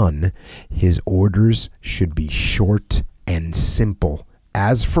done, his orders should be short and simple,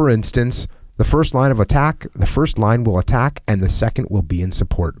 as for instance, the first line will attack and the second will be in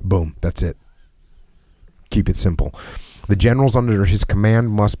support. Boom, that's it. Keep it simple. The generals under his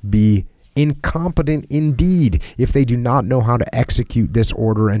command must be incompetent indeed if they do not know how to execute this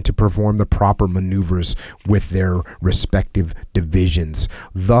order and to perform the proper maneuvers with their respective divisions.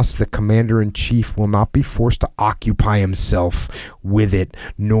 Thus, the commander-in-chief will not be forced to occupy himself with it,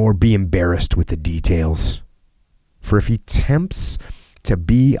 nor be embarrassed with the details. For if he attempts to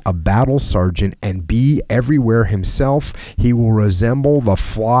be a battle sergeant and be everywhere himself, he will resemble the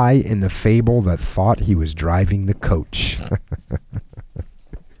fly in the fable that thought he was driving the coach.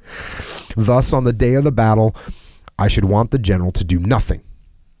 Thus, on the day of the battle, I should want the general to do nothing.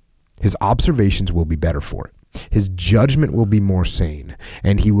 His observations will be better for it. His judgment will be more sane,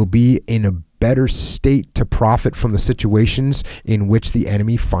 and he will be in a better state to profit from the situations in which the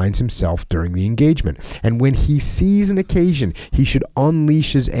enemy finds himself during the engagement. And when he sees an occasion, he should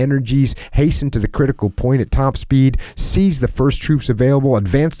unleash his energies, hasten to the critical point at top speed, seize the first troops available,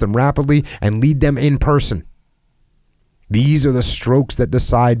 advance them rapidly, and lead them in person. These are the strokes that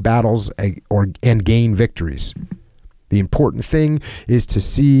decide battles and gain victories. The important thing is to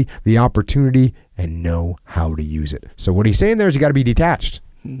see the opportunity and know how to use it. So what he's saying there is you got to be detached.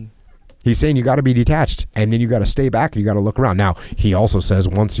 He's saying you got to be detached, and then you got to stay back and you got to look around. Now, he also says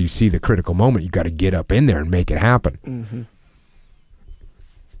once you see the critical moment, you got to get up in there and make it happen. Mm-hmm.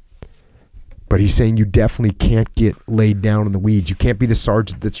 But he's saying you definitely can't get laid down in the weeds. You can't be the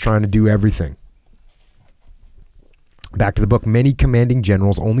sergeant that's trying to do everything. Back to the book. Many commanding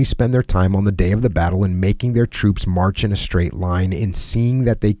generals only spend their time on the day of the battle in making their troops march in a straight line, in seeing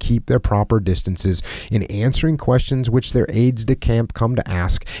that they keep their proper distances, in answering questions which their aides de camp come to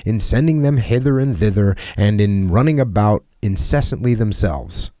ask, in sending them hither and thither, and in running about incessantly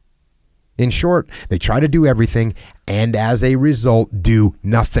themselves. In short, they try to do everything, and as a result, do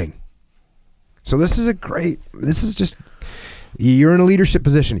nothing. So this is just... You're in a leadership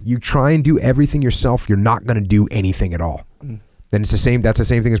position. You try and do everything yourself, you're not going to do anything at all. Then that's the same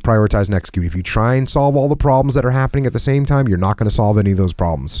thing as prioritize and execute. If you try and solve all the problems that are happening at the same time, you're not going to solve any of those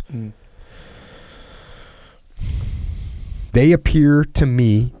problems. They appear to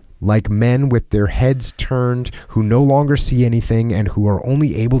me like men with their heads turned, who no longer see anything and who are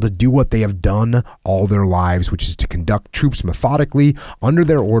only able to do what they have done all their lives, which is to conduct troops methodically under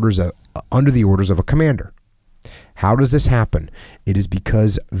the orders of a commander. How does this happen? It is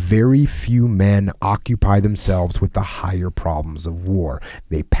because very few men occupy themselves with the higher problems of war.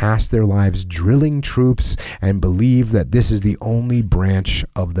 They pass their lives drilling troops and believe that this is the only branch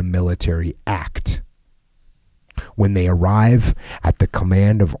of the military act. When they arrive at the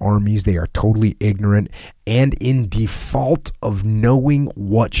command of armies, they are totally ignorant, and in default of knowing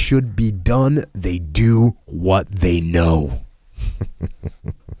what should be done, they do what they know.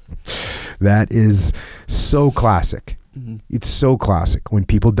 That is so classic. It's so classic. When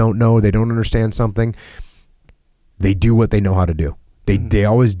people don't know, they don't understand something, they do what they know how to do. They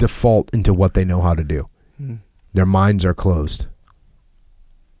always default into what they know how to do. Their minds are closed.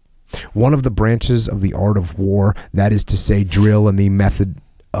 One of the branches of the art of war, that is to say drill and the method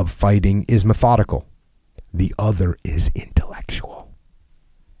of fighting, is methodical. The other is intellectual.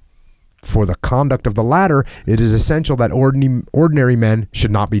 For the conduct of the latter, it is essential that ordinary men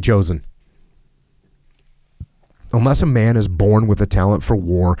should not be chosen. Unless a man is born with a talent for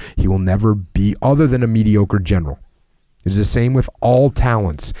war, he will never be other than a mediocre general. It is the same with all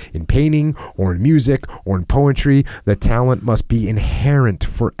talents. In painting or in music or in poetry, the talent must be inherent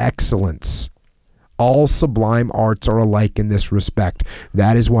for excellence. All sublime arts are alike in this respect.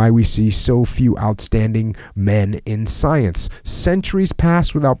 That is why we see so few outstanding men in science. Centuries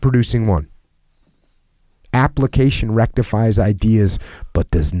pass without producing one. Application rectifies ideas,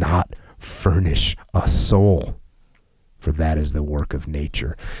 but does not furnish a soul. For that is the work of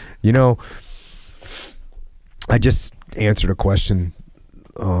nature. You know, I just answered a question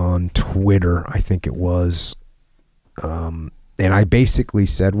on Twitter, I think it was, and I basically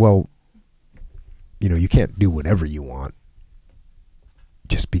said, well, you know, you can't do whatever you want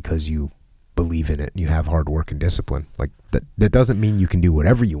just because you believe in it and you have hard work and discipline. Like that doesn't mean you can do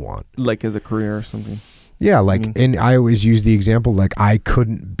whatever you want. Like as a career or something. Yeah, like, and I always use the example, like I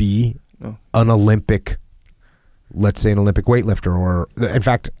couldn't be an Olympic, let's say an Olympic weightlifter, or in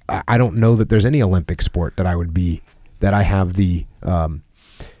fact, I don't know that there's any Olympic sport that I would be, that I have the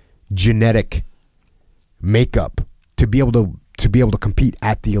genetic makeup to be able to compete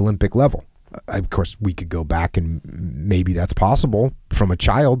at the Olympic level. Of course, we could go back and maybe that's possible from a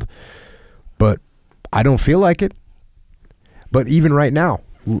child, but I don't feel like it. But even right now,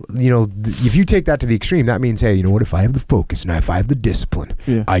 you know, if you take that to the extreme, that means, hey, you know what, if I have the focus and if I have the discipline,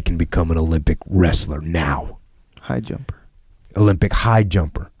 I can become an Olympic wrestler now. High jumper. Olympic high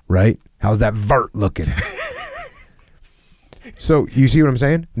jumper, right? How's that vert looking? So you see what I'm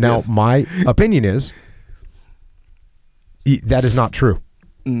saying? Now, yes. My opinion is that is not true.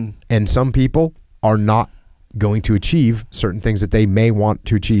 And some people are not going to achieve certain things that they may want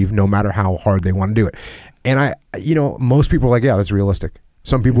to achieve no matter how hard they want to do it. And you know, most people are like, yeah, that's realistic.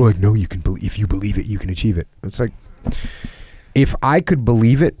 Some people are like, no, you can believe, if you believe it, you can achieve it. It's like, if I could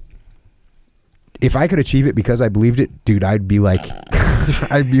believe it, if I could achieve it because I believed it, dude, I'd be like,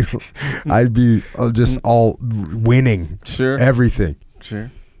 I'd be just all winning. Sure. Everything.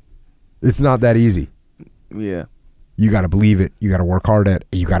 Sure. It's not that easy. Yeah. You got to believe it. You got to work hard at it.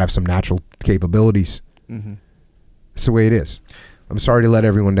 You got to have some natural capabilities. Mm-hmm. It's the way it is. I'm sorry to let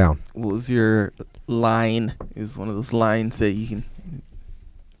everyone down. What was your line? It was one of those lines that you can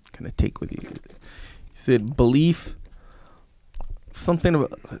kind of take with you. You said belief, something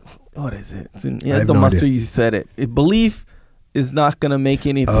about, what is it? It's in the Mustard, you said it. Belief is not going to make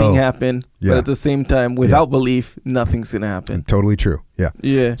anything happen, but at the same time, without belief, nothing's going to happen. Totally true. Yeah.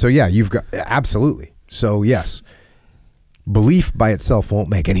 Yeah. So yeah, you've got, absolutely. So yes, belief by itself won't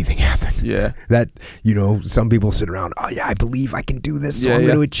make anything happen. Yeah. That, you know, some people sit around, oh yeah, I believe I can do this, so I'm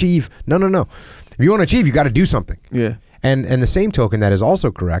going to achieve. No. If you want to achieve, you got to do something. Yeah. And the same token that is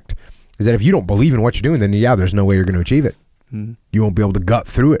also correct is that if you don't believe in what you're doing, then yeah, there's no way you're going to achieve it. Mm-hmm. You won't be able to gut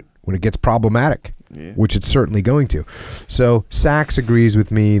through it when it gets problematic, which it's certainly going to. So Saxe agrees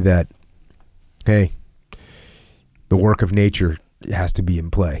with me that, hey, the work of nature has to be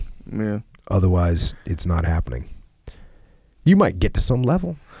in play. Yeah. Otherwise, it's not happening. You might get to some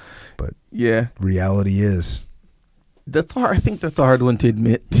level, but reality is. That's hard. I think that's a hard one to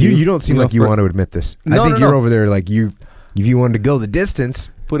admit. You don't seem like you want to admit this. I think you're over there like if you wanted to go the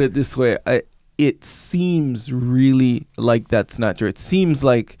distance. Put it this way, it seems really like that's not true. It seems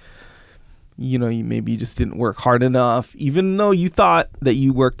like, you know, you just didn't work hard enough, even though you thought that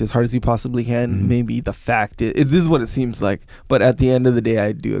you worked as hard as you possibly can. Mm-hmm. Maybe the fact is, this is what it seems like. But at the end of the day,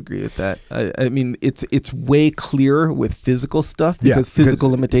 I do agree with that. I mean, it's way clearer with physical stuff because physical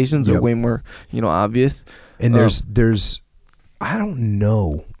limitations are way more, you know, obvious. And there's, I don't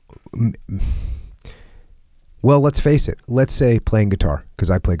know. Well, let's face it. Let's say playing guitar,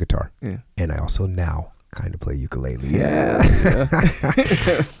 because I play guitar, and I also now kind of play ukulele. Yeah.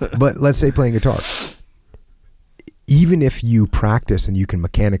 But let's say playing guitar. Even if you practice and you can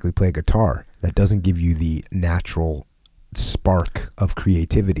mechanically play guitar, that doesn't give you the natural spark of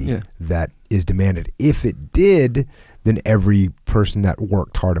creativity that is demanded. If it did, then every person that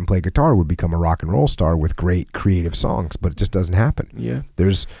worked hard and played guitar would become a rock and roll star with great creative songs, but it just doesn't happen. Yeah.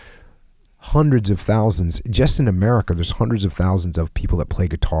 There's hundreds of thousands, just in America, there's hundreds of thousands of people that play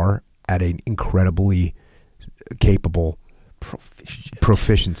guitar at an incredibly capable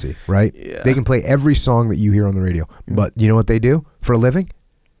proficiency, right? Yeah. They can play every song that you hear on the radio, but you know what they do for a living?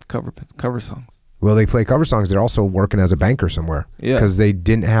 Cover songs. Well, they play cover songs. They're also working as a banker somewhere because they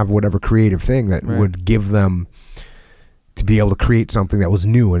didn't have whatever creative thing that would give them to be able to create something that was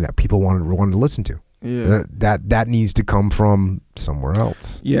new and that people wanted to listen to. Yeah. That needs to come from somewhere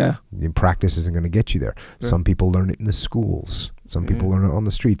else. Yeah. Practice isn't going to get you there. Yeah. Some people learn it in the schools. Some people learn it on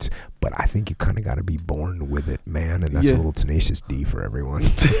the streets. But I think you kind of got to be born with it, man. And that's a little tenacious D for everyone.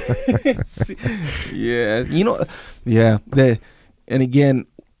 Yeah. You know, yeah. And again,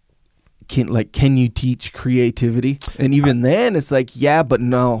 can you teach creativity? And even then, it's like, yeah, but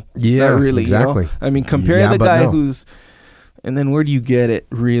no. Yeah, not really. exactly. You know? I mean, compare the guy who's, and then where do you get it?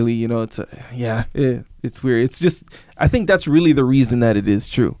 Really, you know, it's it's weird. It's just, I think that's really the reason that it is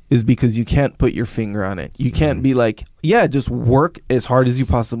true, is because you can't put your finger on it. You can't be like, yeah, just work as hard as you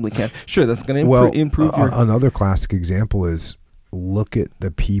possibly can. Sure, that's going to improve your. Another classic example is look at the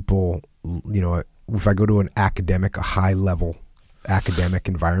people. You know, if I go to a high level academic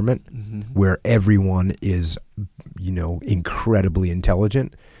environment where everyone is, you know, incredibly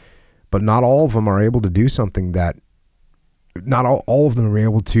intelligent, but not all of them are able to do something that. Not all of them are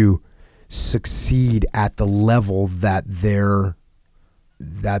able to succeed at the level that their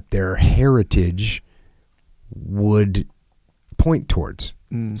heritage would point towards.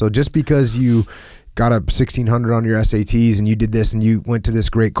 So just because you got a 1600 on your SATs and you did this and you went to this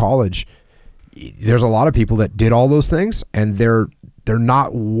great college, there's a lot of people that did all those things and they're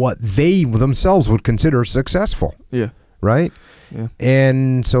not what they themselves would consider successful. Yeah. Right? Yeah.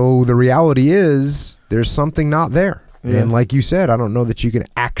 And so the reality is there's something not there. Yeah. And like you said, I don't know that you can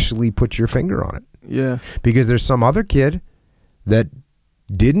actually put your finger on it. Yeah. Because there's some other kid that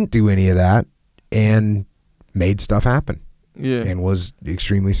didn't do any of that and made stuff happen. Yeah. And was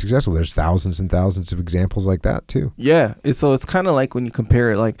extremely successful. There's thousands and thousands of examples like that too. Yeah. So it's kind of like when you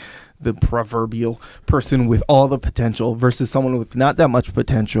compare it, like the proverbial person with all the potential versus someone with not that much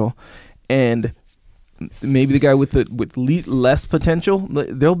potential, and maybe the guy with less potential.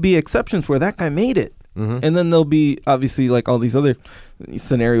 There'll be exceptions where that guy made it. And then there'll be obviously like all these other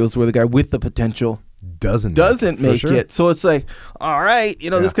scenarios where the guy with the potential doesn't make it. So it's like, all right, you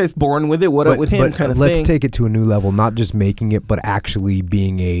know, this guy's born with it. What up with him? Kind of thing. Let's take it to a new level. Not just making it, but actually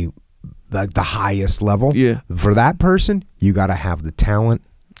being like the highest level. Yeah. For that person, you got to have the talent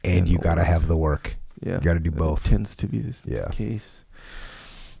and you got to have the work. Yeah. You got to do both. Tends to be the case.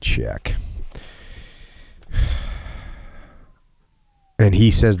 Check. And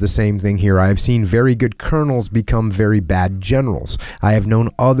he says the same thing here. I have seen very good colonels become very bad generals. I have known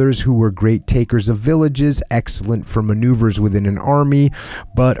others who were great takers of villages, excellent for maneuvers within an army,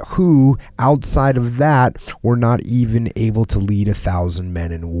 but who, outside of that, were not even able to lead 1,000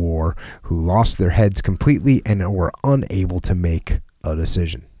 men in war, who lost their heads completely and were unable to make a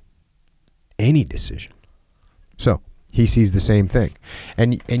decision. Any decision. So he sees the same thing.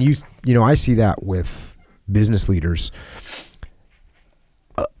 And you know, I see that with business leaders.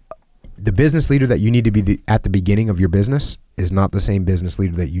 The business leader that you need to be at the beginning of your business is not the same business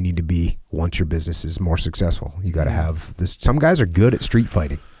leader that you need to be once your business is more successful. You got to have this. Some guys are good at street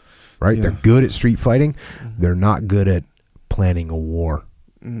fighting, right? Yeah. They're good at street fighting. They're not good at planning a war,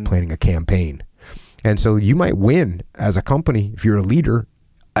 planning a campaign. And so you might win as a company if you're a leader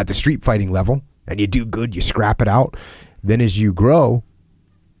at the street fighting level and you do good, you scrap it out. Then as you grow,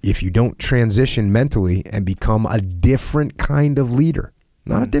 if you don't transition mentally and become a different kind of leader,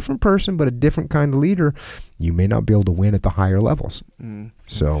 not a different person, but a different kind of leader, you may not be able to win at the higher levels.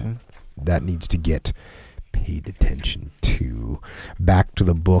 So that needs to get paid attention to. Back to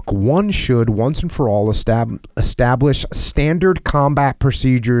the book. One should, once and for all, establish standard combat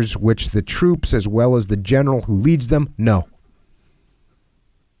procedures which the troops, as well as the general who leads them, know.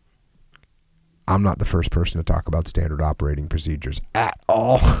 I'm not the first person to talk about standard operating procedures at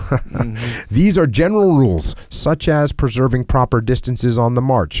all. These are general rules, such as preserving proper distances on the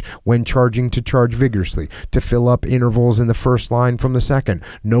march, when charging to charge vigorously, to fill up intervals in the first line from the second.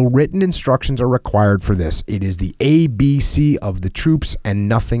 No written instructions are required for this. It is the ABC of the troops, and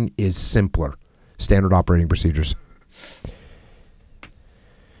nothing is simpler. Standard operating procedures.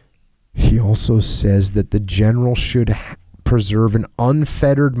 He also says that the general should preserve an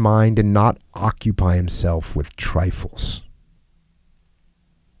unfettered mind and not occupy himself with trifles.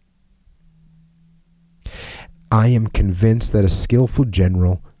 I am convinced that a skillful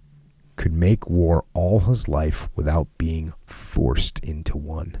general could make war all his life without being forced into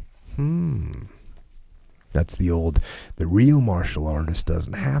one. That's the real martial artist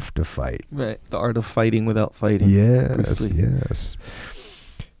doesn't have to fight. Right. The art of fighting without fighting. Yes.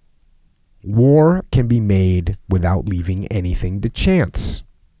 War can be made without leaving anything to chance.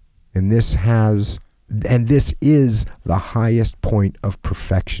 And this is the highest point of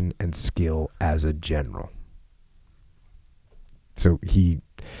perfection and skill as a general. So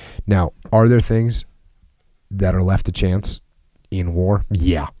now, are there things that are left to chance in war?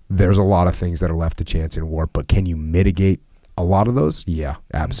 Yeah, there's a lot of things that are left to chance in war, but can you mitigate a lot of those? Yeah,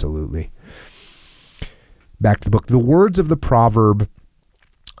 absolutely. Back to the book. The words of the proverb,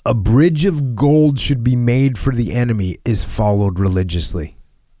 "A bridge of gold should be made for the enemy," is followed religiously.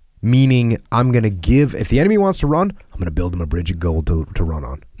 Meaning, I'm going to give, if the enemy wants to run, I'm going to build him a bridge of gold to run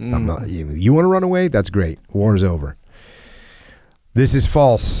on. I'm not, you want to run away? That's great. War's over. This is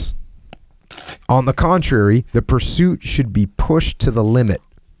false. On the contrary, the pursuit should be pushed to the limit,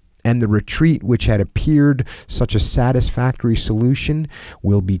 and the retreat, which had appeared such a satisfactory solution,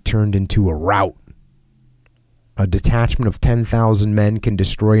 will be turned into a rout. A detachment of 10,000 men can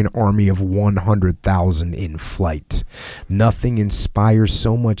destroy an army of 100,000 in flight. Nothing inspires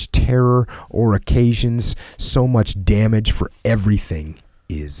so much terror or occasions so much damage, for everything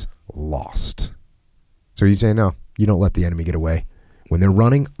is lost. So you say, no, you don't let the enemy get away. When they're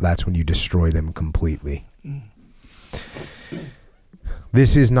running, that's when you destroy them completely.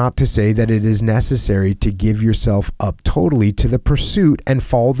 This is not to say that it is necessary to give yourself up totally to the pursuit and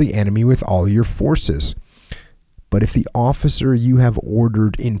follow the enemy with all your forces. But if the officer you have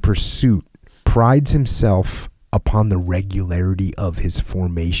ordered in pursuit prides himself upon the regularity of his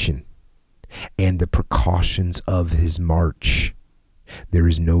formation and the precautions of his march, there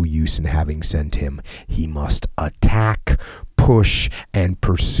is no use in having sent him. He must attack, push, and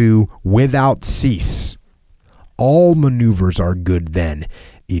pursue without cease. All maneuvers are good then.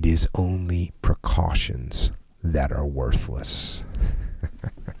 It is only precautions that are worthless.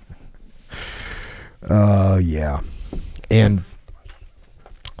 Yeah. And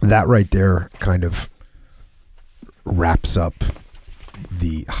that right there kind of wraps up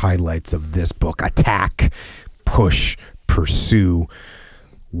the highlights of this book. Attack, push, pursue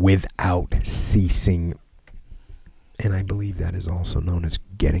without ceasing. And I believe that is also known as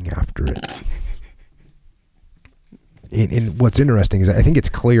getting after it. And what's interesting is I think it's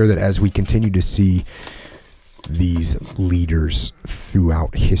clear that as we continue to see these leaders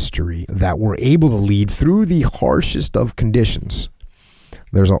throughout history that were able to lead through the harshest of conditions,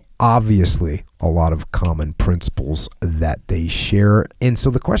 there's obviously a lot of common principles that they share. And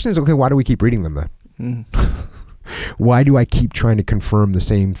so the question is, okay, why do we keep reading them then? Why do I keep trying to confirm the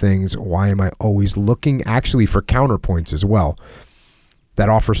same things? Why am I always looking actually for counterpoints as well that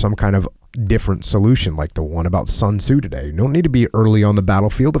offer some kind of different solution, like the one about Sun Tzu today? You don't need to be early on the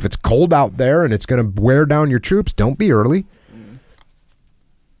battlefield. If it's cold out there and it's going to wear down your troops, don't be early.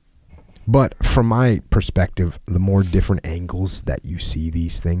 But from my perspective, the more different angles that you see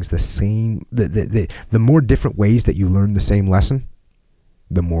these things, the more different ways that you learn the same lesson,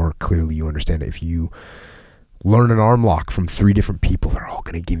 the more clearly you understand it. If you learn an arm lock from 3 different people, they're all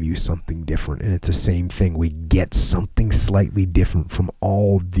going to give you something different, and it's the same thing. We get something slightly different from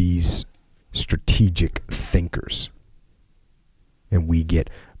all these strategic thinkers, and we get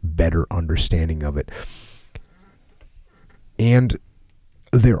better understanding of it. And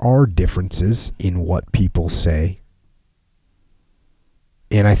there are differences in what people say,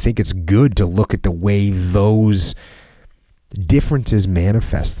 and I think it's good to look at the way those differences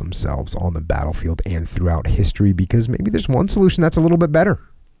manifest themselves on the battlefield and throughout history, because maybe there's one solution that's a little bit better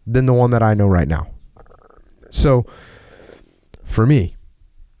than the one that I know right now. So for me,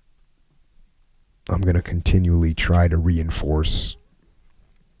 I'm going to continually try to reinforce,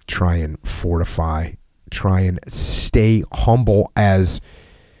 try and fortify, try and stay humble, as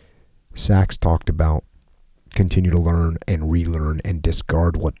Saxe talked about. Continue to learn and relearn and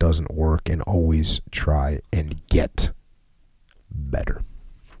discard what doesn't work, and always try and get better.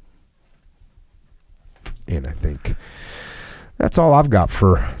 And I think that's all I've got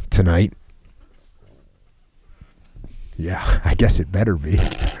for tonight. Yeah, I guess it better be.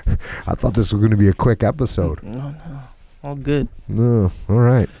 I thought this was going to be a quick episode. No, all good. No, all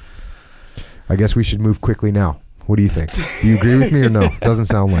right. I guess we should move quickly now. What do you think? Do you agree with me or no? Doesn't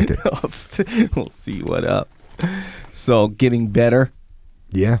sound like it. We'll see what up. So, getting better.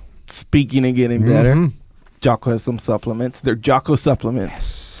 Yeah. Speaking of getting better, Jocko has some supplements. They're Jocko supplements. Yes.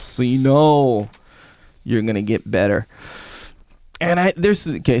 So you know you're going to get better. And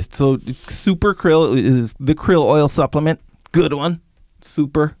so Super Krill is the krill oil supplement. Good one.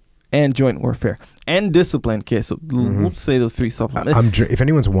 Super. And joint warfare. And discipline. Okay, so we'll say those 3 supplements. If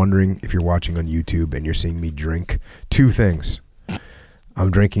anyone's wondering, if you're watching on YouTube and you're seeing me drink 2 things. I'm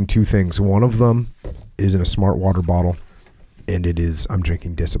drinking 2 things. One of them is in a smart water bottle, and I'm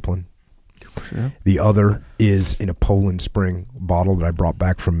drinking Discipline. Sure. The other is in a Poland Spring bottle that I brought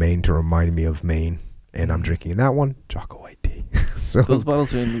back from Maine to remind me of Maine, and I'm drinking that one, Jocko White Tea. So those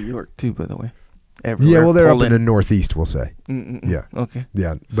bottles are in New York too, by the way. Everywhere. Yeah, well, they're up in the Northeast, we'll say. Yeah, okay.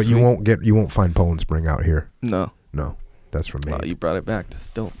 Yeah, but Sweet. you won't find Poland Spring out here. No. That's from Maine. Well, you brought it back. That's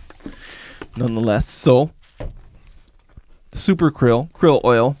dope. Nonetheless, so super krill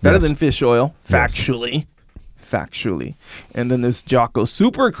oil, better than fish oil, factually. And then there's Jocko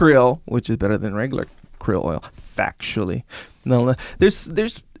Super Krill, which is better than regular krill oil, factually. No, there's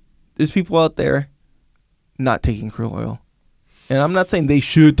people out there not taking krill oil, and I'm not saying they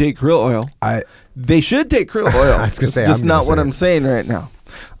should take krill oil. They should take krill oil. I was gonna say, it's just not what say I'm saying right now.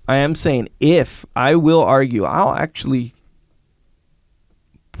 I am saying I will argue, I'll actually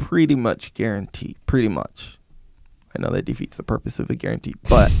pretty much guarantee. I know that defeats the purpose of a guarantee,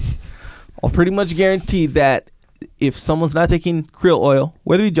 but I'll pretty much guarantee that if someone's not taking krill oil,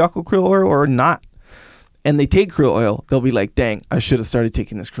 whether it be Jocko krill oil or not, and they take krill oil, they'll be like, dang, I should have started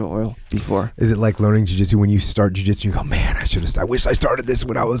taking this krill oil before. Is it like learning jiu-jitsu? When you start jiu-jitsu, you go, man, I wish I started this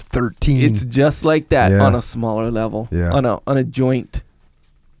when I was 13. It's just like that on a smaller level, on a joint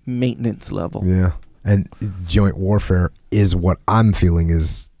maintenance level. Yeah. And joint warfare is what I'm feeling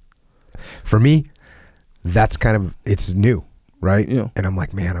is, for me, that's kind of, it's new. Right? Yeah. And I'm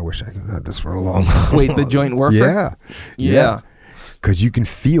like, man, I wish I could have had this for a long time. Wait, the joint warfare? Yeah. Because you can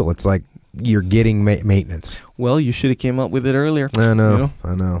feel, it's like you're getting maintenance. Well, you should have came up with it earlier. I know.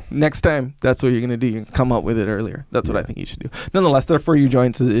 I know. Next time, that's what you're going to do. You can come up with it earlier. That's what I think you should do. Nonetheless, for your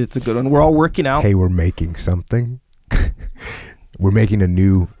joints, it's a good one. We're all working out. Hey, we're making something. We're making a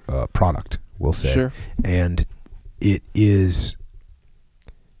new product, we'll say. Sure. And it is...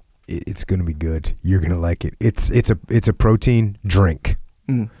 It's gonna be good. You're gonna like it. It's a protein drink,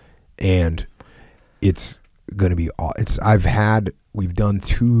 and it's gonna be. We've done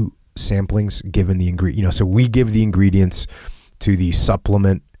 2 samplings, given the ingredient. So we give the ingredients to the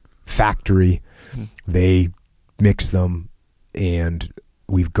supplement factory. They mix them, and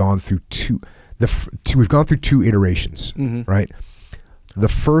we've gone through We've gone through 2 iterations, right? The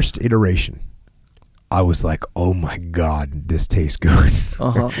first iteration, I was like, oh my God, this tastes good.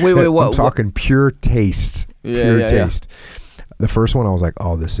 Wait, what? I'm talking pure taste. Pure taste. The first one, I was like,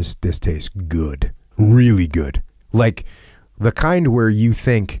 oh, this tastes good. Really good. Like the kind where you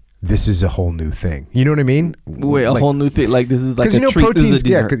think this is a whole new thing. You know what I mean? Wait, a whole new thing? Like this is like a treat? Proteins,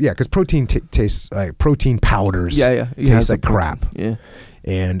 because protein tastes like protein powders. Tastes like crap. Yeah.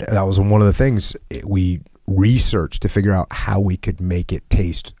 And that was one of the things we researched to figure out how we could make it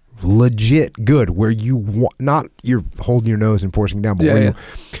taste legit good, where not you're holding your nose and forcing it down, but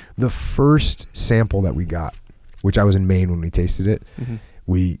the first sample that we got, which I was in Maine when we tasted it,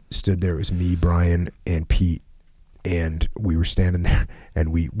 we stood there. It was me, Brian, and Pete, and we were standing there,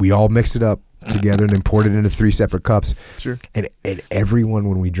 and we all mixed it up together and then poured it into 3 separate cups. Sure. And everyone,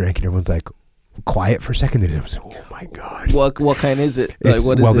 when we drank it, everyone's like quiet for a second, then it was, oh my God. What kind is it?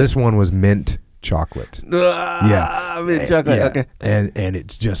 This one was mint chocolate. Mint chocolate. Okay. And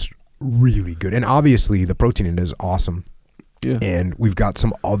it's just really good. And obviously the protein in it is awesome. Yeah. And we've got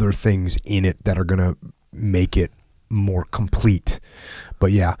some other things in it that are gonna make it more complete.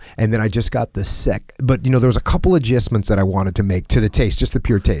 But yeah. And then I just got the but there was a couple adjustments that I wanted to make to the taste, just the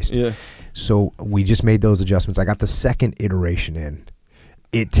pure taste. Yeah. So we just made those adjustments. I got the second iteration in.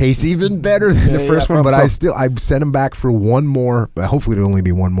 It tastes even better than the first one, but I sent them back for one more. Hopefully, it'll only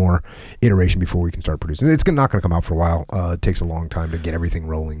be one more iteration before we can start producing. It's not going to come out for a while. It takes a long time to get everything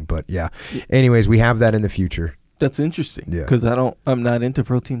rolling. But yeah. Anyways, we have that in the future. That's interesting. Yeah. Because I'm not into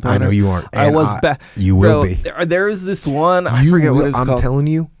protein powder. I know you aren't. I was back. You will be. There is this one. I forget what it's called. I'm telling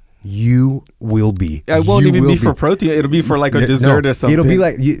you. You will be. It won't even be for protein. It'll be for like a dessert or something. It'll be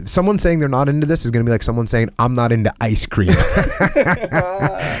like someone saying they're not into this is going to be like someone saying I'm not into ice cream.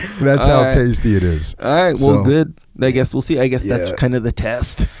 That's how tasty it is. All right. Well, good. I guess we'll see. I guess that's kind of the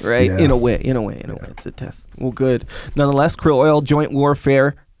test, right? Yeah. In a way, it's a test. Well, good. Nonetheless, krill oil, joint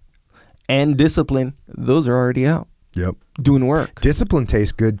warfare, and discipline. Those are already out. Yep. Doing work. Discipline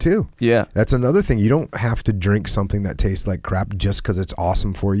tastes good too. Yeah. That's another thing. You don't have to drink something that tastes like crap just because it's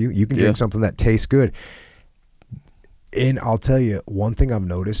awesome for you. You can drink something that tastes good. And I'll tell you, one thing I've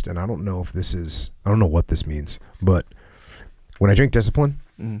noticed, and I don't know what this means, but when I drink discipline,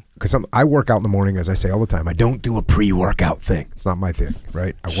 because I work out in the morning, as I say all the time, I don't do a pre-workout thing. It's not my thing,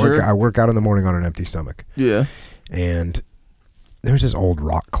 right? I work out in the morning on an empty stomach. Yeah. And there's this old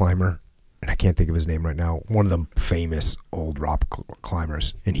rock climber, and I can't think of his name right now, one of the famous old rock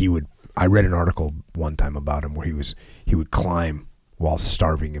climbers. And I read an article one time about him where he would climb while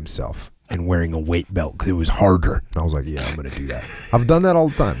starving himself and wearing a weight belt because it was harder. And I was like, yeah, I'm going to do that. I've done that all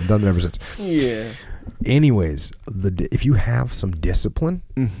the time. I've done it ever since. Yeah. Anyways, if you have some discipline,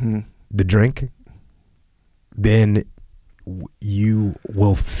 the drink, then you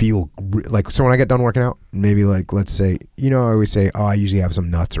will feel like, so when I get done working out, maybe like, let's say, I always say, I usually have some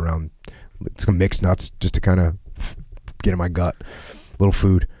nuts around, some mixed nuts just to kind of get in my gut. A little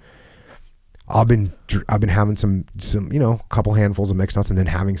food. I've been having some a couple handfuls of mixed nuts and then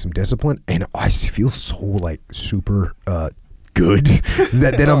having some discipline, and I feel so like super good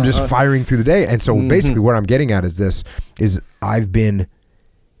that then I'm just firing through the day. And so basically what I'm getting at is I've been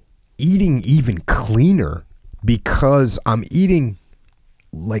eating even cleaner because I'm eating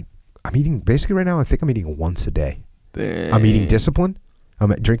basically right now, I think I'm eating once a day. Dang. I'm eating discipline. I'm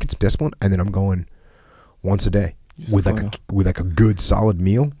drinking some discipline, and then I'm going once a day with like a good solid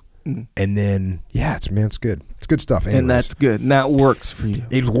meal. And then it's good. It's good stuff. Anyways, and that's good. And that works for you.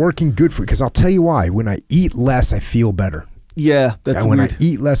 It's working good for you because I'll tell you why. When I eat less, I feel better. Yeah, that's and when I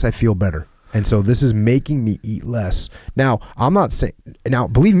eat less, I feel better. And so this is making me eat less. Now, I'm not saying. Now,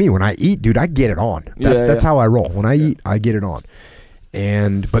 believe me, when I eat, dude, I get it on. That's how I roll. When I eat, I get it on.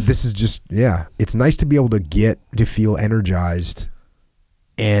 But this is just it's nice to be able to feel energized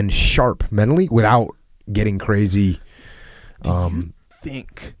and sharp mentally without getting crazy. Do you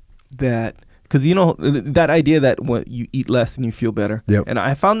think that because that idea that when you eat less and you feel better, and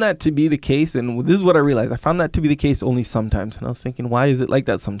I found that to be the case, and this is what I realized, I found that to be the case only sometimes, and I was thinking, why is it like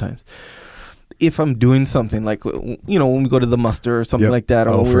that sometimes? If I'm doing something like when we go to the muster or something like that,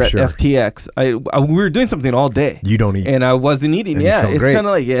 or we're at FTX, we were doing something all day. You don't eat, and I wasn't eating. And it's kind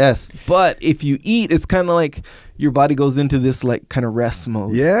of like but if you eat, it's kind of like your body goes into this like kind of rest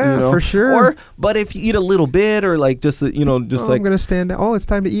mode. Yeah, for sure. But if you eat a little bit, or like just like I'm gonna stand. Oh, it's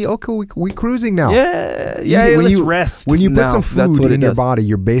time to eat. Okay, we cruising now. Let's rest. When you put some food in your body,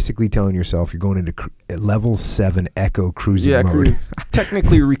 you're basically telling yourself you're going into level 7 echo cruising mode.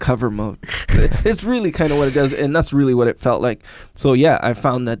 Technically recover mode. It's really kind of what it does, and that's really what it felt like. So I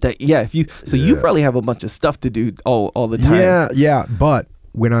found that you probably have a bunch of stuff to do all the time. Yeah. But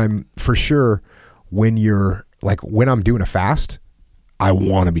when I'm doing a fast, I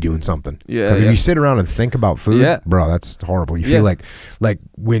want to be doing something. Because if you sit around and think about food, bro, that's horrible. You feel like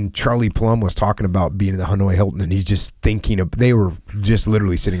when Charlie Plum was talking about being in the Hanoi Hilton, and he's just they were just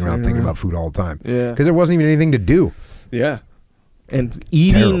literally sitting around thinking about food all the time. Yeah. Because there wasn't even anything to do. Yeah. And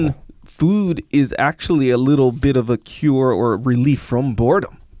eating food is actually a little bit of a cure or relief from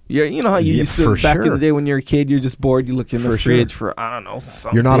boredom. Yeah, you know how you used to back in the day when you're a kid, you're just bored, you look in the fridge for, I don't know,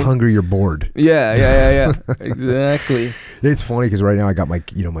 something. You're not hungry, you're bored. Yeah. Exactly. It's funny because right now I got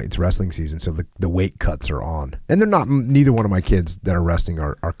it's wrestling season, so the weight cuts are on. And they're not, neither one of my kids that are wrestling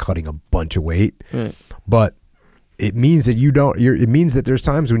are cutting a bunch of weight. Right. But it means that it means that there's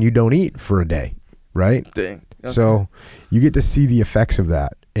times when you don't eat for a day, right? Dang. Okay. So you get to see the effects of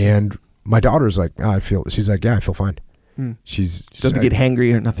that. And my daughter's like, she's like, I feel fine. She doesn't get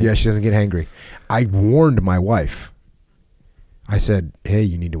hangry or nothing. Yeah, she doesn't get hangry. I warned my wife. I said, hey,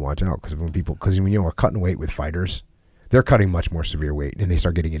 you need to watch out because when we're cutting weight with fighters, they're cutting much more severe weight and they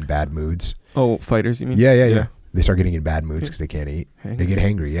start getting in bad moods. Oh, fighters, you mean? Yeah. They start getting in bad moods because they can't eat. Hangry. They get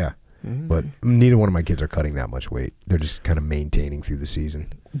hangry, yeah. But neither one of my kids are cutting that much weight. They're just kind of maintaining through the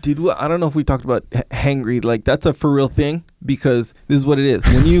season. I don't know if we talked about hangry. Like that's a for real thing because this is what it is.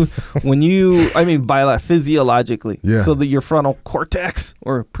 Physiologically. Yeah. So that your frontal cortex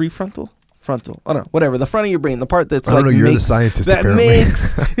or frontal, I don't know, whatever. The front of your brain, the part that's you're the scientist that apparently.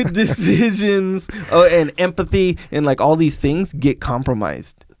 Makes decisions and empathy and like all these things get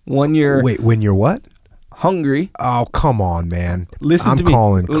compromised when you're. Wait, when you're what? Hungry. Oh, come on, man. Listen to me.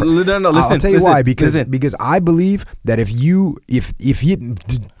 No, listen. I'll tell you why. Because I believe that if you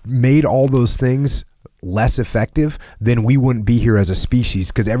made all those things less effective, then we wouldn't be here as a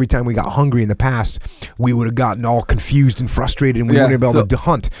species. Because every time we got hungry in the past, we would have gotten all confused and frustrated, and we wouldn't be able to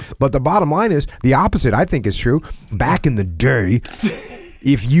hunt. But the bottom line is the opposite. I think is true. Back in the day,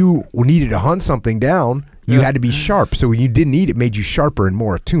 if you needed to hunt something down, you had to be sharp. So when you didn't eat, it made you sharper and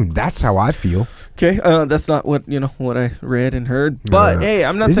more attuned. That's how I feel. Okay, that's not what I read and heard. But hey,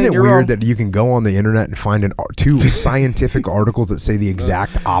 I'm not saying you're wrong. Isn't it weird that you can go on the internet and find two scientific articles that say the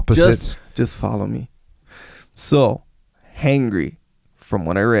exact opposites? Just follow me. So, hangry, from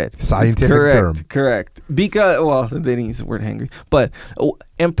what I read, scientific term, correct? Because they didn't use the word hangry, but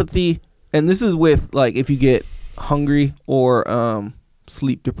empathy, and this is with like if you get hungry or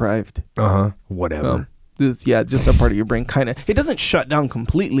sleep deprived. Whatever. Just a part of your brain kind of. It doesn't shut down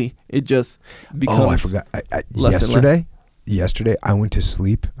completely. It just becomes. Oh, I forgot. Yesterday, I went to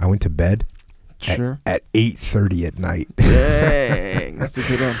sleep. I went to bed. At 8:30 at night. Dang, that's a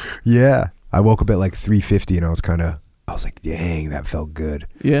good one. Yeah, I woke up at like 3:50, and I was like, dang, that felt good.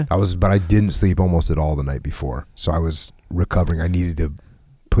 Yeah. But I didn't sleep almost at all the night before, so I was recovering. I needed to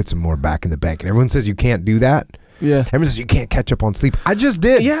put some more back in the bank, and everyone says you can't do that. Yeah. Everyone says you can't catch up on sleep. I just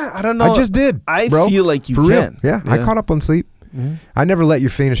did. Yeah, I don't know. I just did. I feel like you can. Real. Yeah, I caught up on sleep. I never let you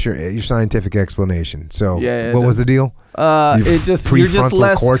finish your scientific explanation. So Yeah, what was the deal? It just you're just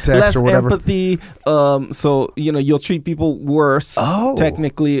Prefrontal cortex less or whatever? empathy. So you'll treat people worse. Oh.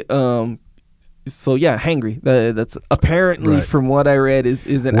 Technically. So yeah, hangry. That's apparently Right. from what I read is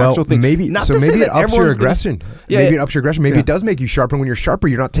an actual thing. Maybe Not so. to say Maybe it that ups your everyone's aggression. Yeah, Maybe yeah. it ups your aggression. Maybe it does make you sharper. When you're sharper,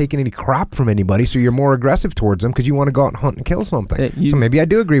 you're not taking any crap from anybody, so you're more aggressive towards them because you want to go out and hunt and kill something. So maybe I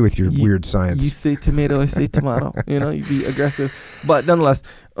do agree with your weird science. You say tomato, I say tomato. You be aggressive, but nonetheless,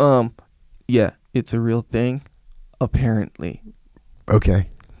 yeah, it's a real thing. Apparently, Okay.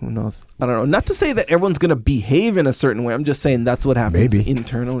 who knows? I don't know. Not to say that everyone's gonna behave in a certain way. I'm just saying that's what happens Maybe.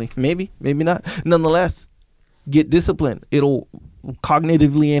 internally. Maybe not. Nonetheless, get disciplined. It'll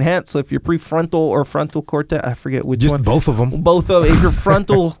cognitively enhance. So if your prefrontal or frontal cortex, I forget which Just one. both of them. Both of if your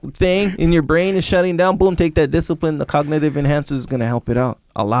frontal thing in your brain is shutting down, boom, take that discipline. The cognitive enhancer is gonna help it out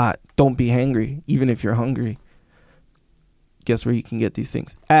a lot. Don't be hangry, even if you're hungry. Guess where you can get these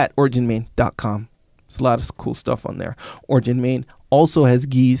things? At originmain.com. There's a lot of cool stuff on there. Origin Main also has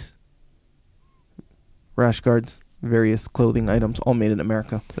gis, rash guards, various clothing items, all made in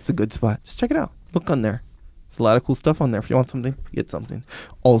America. That's a good spot. Just check it out. Look on there. There's a lot of cool stuff on there. If you want something, get something.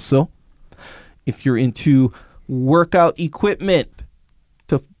 Also, if you're into workout equipment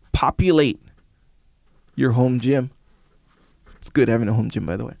to populate your home gym, it's good having a home gym,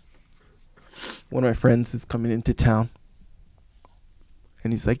 by the way. One of my friends is coming into town,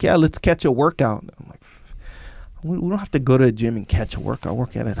 and he's like, yeah, let's catch a workout. I'm like, we don't have to go to a gym and catch a workout.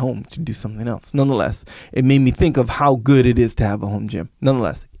 Work out at home to do something else. Nonetheless, it made me think of how good it is to have a home gym.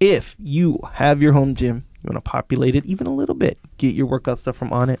 Nonetheless, if you have your home gym, you want to populate it even a little bit, get your workout stuff from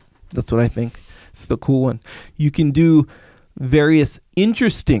Onnit. That's what I think. It's the cool one. You can do various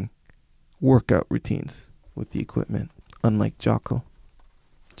interesting workout routines with the equipment, unlike Jocko.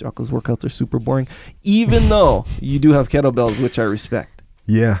 Jocko's workouts are super boring, even though you do have kettlebells, which I respect.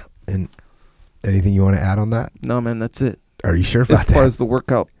 Yeah. And anything you want to add on that? No, man, that's it. Are you sure about As far that? as the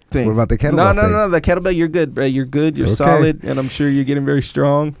workout thing. What about the kettlebell thing? No. The kettlebell, you're good, bro. You're good. You're Okay. solid. And I'm sure you're getting very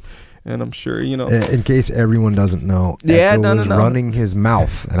strong. And I'm sure, In case everyone doesn't know, Yeah, Echo no. was running his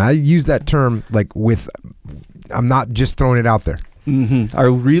mouth. And I use that term I'm not just throwing it out there. Mm-hmm. I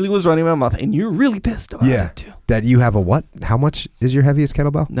really was running my mouth. And you're really pissed about it, too. That you have a what? How much is your heaviest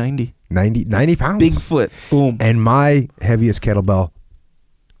kettlebell? 90. 90 pounds. Bigfoot. Boom. And my heaviest kettlebell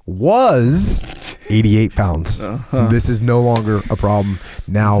was 88 pounds. Uh-huh. This is no longer a problem.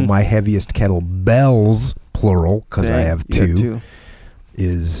 Now my heaviest kettlebells, plural, because I have You got two,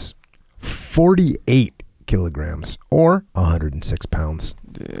 is 48 kilograms or 106 pounds.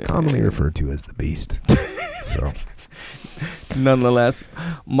 Commonly referred to as the beast. So, Nonetheless,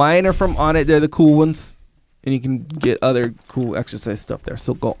 mine are from Onnit. They're the cool ones. And you can get other cool exercise stuff there.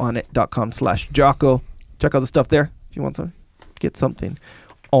 So go onnit.com/Jocko. Check out the stuff there. If you want something, get something.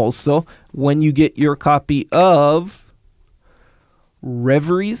 Also, when you get your copy of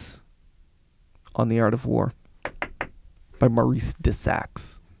Reveries on the Art of War by Maurice de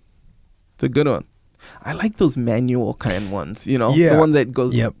Saxe. It's a good one. I like those manual kind ones, Yeah. the one that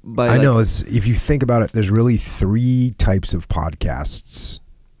goes by. I know. If you think about it, there's really 3 types of podcasts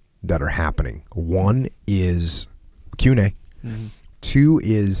that are happening. One is Q&A. Mhm. 2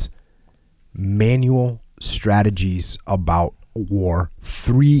 is manual strategies about war.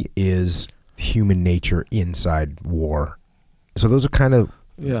 3 is human nature inside war. So those are kind of,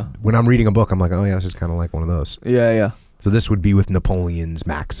 when I'm reading a book, I'm like, oh yeah, this is kind of like one of those. Yeah. So this would be with Napoleon's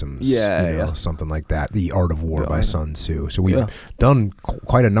maxims, Yeah. something like that. The Art of War Yeah, by Sun Tzu. So we've done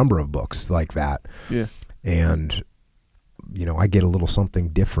quite a number of books like that. Yeah. And, I get a little something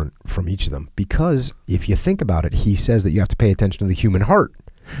different from each of them. Because if you think about it, he says that you have to pay attention to the human heart.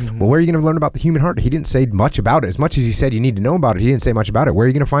 Mm-hmm. Well, where are you going to learn about the human heart? He didn't say much about it. As much as he said you need to know about it, he didn't say much about it. Where are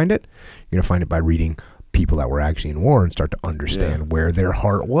you going to find it? You're going to find it by reading people that were actually in war and start to understand where their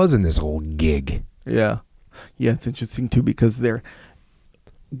heart was in this whole gig. Yeah. Yeah, it's interesting too because they're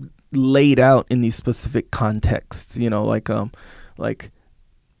laid out in these specific contexts, like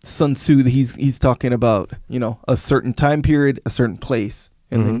Sun Tzu, he's talking about, a certain time period, a certain place.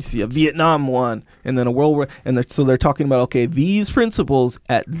 And then you see a Vietnam one and then a World War. And they're talking about, okay, these principles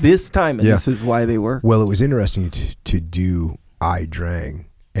at this time. And this is why they work. Well, it was interesting to do I Drang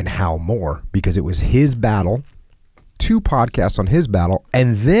and Hal Moore because it was his battle, 2 podcasts on his battle,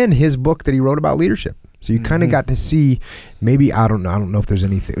 and then his book that he wrote about leadership. So you kind of got to see, maybe, I don't know if there's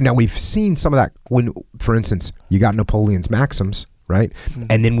anything. Now, we've seen some of that when, for instance, you got Napoleon's maxims, right?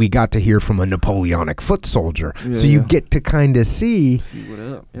 And then we got to hear from a Napoleonic foot soldier. So you get to kind of see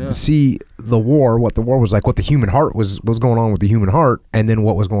the war, what the war was like, what the human heart was going on with the human heart, and then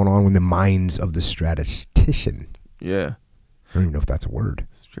what was going on with the minds of the statistician. Yeah. I don't even know if that's a word.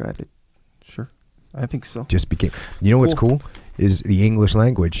 Sure. I think so. Just became. You know what's cool is the English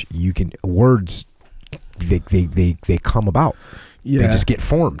language. You can words. They come about. Yeah. They just get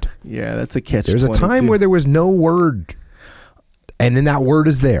formed. Yeah, that's a catch. There's a time where there was no word, and then that word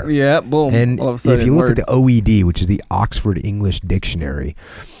is there. Yeah, boom. And all of a sudden, if you look at the OED, which is the Oxford English Dictionary,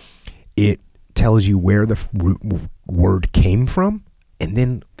 it tells you where the word came from, and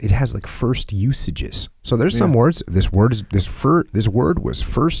then it has like first usages. So there's some words. This word was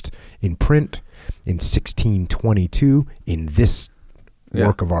first in print in 1622 in this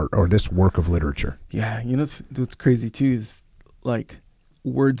work of art or this work of literature. Yeah, you know what's crazy too is like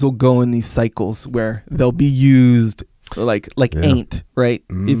words will go in these cycles where they'll be used like ain't, right?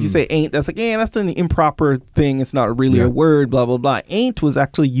 If you say ain't, that's like, that's an improper thing. It's not really a word, blah, blah, blah. Ain't was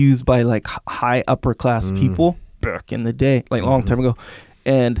actually used by like high upper class people back in the day, like a long time ago.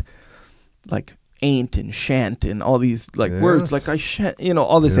 And like ain't and shan't and all these like words like I shan't,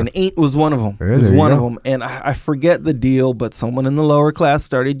 all this. And ain't was one of them. It was one of them. And I forget the deal, but someone in the lower class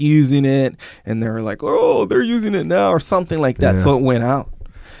started using it and they were like, oh, they're using it now or something like that. So it went out.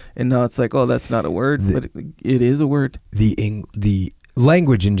 And now it's like, oh, that's not a word, but it is a word. The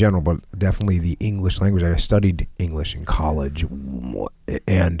language in general, but definitely the English language. I studied English in college,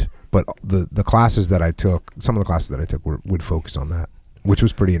 but the classes that I took, some of the classes that I took would focus on that, which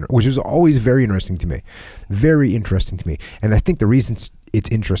was which was always very interesting to me, And I think the reason it's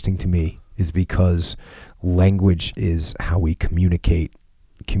interesting to me is because language is how we communicate.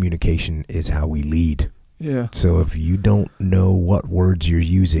 Communication is how we lead. Yeah. So if you don't know what words you're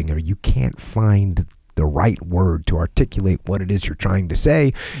using or you can't find the right word to articulate what it is you're trying to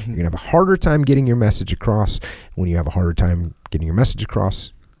say, you're going to have a harder time getting your message across. When you have a harder time getting your message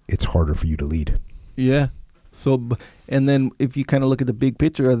across, it's harder for you to lead. Yeah. So, and then if you kind of look at the big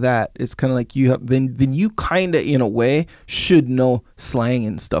picture of that, it's kind of like you have, then you kind of in a way should know slang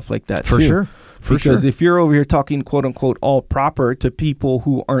and stuff like that for too. Sure. Because if you're over here talking quote unquote all proper to people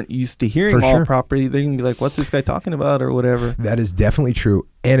who aren't used to hearing all proper, they're going to be like, what's this guy talking about or whatever. That is definitely true.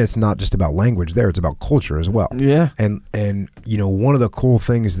 And it's not just about language there. It's about culture as well. Yeah. And one of the cool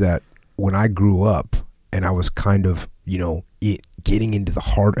things that when I grew up and I was kind of, getting into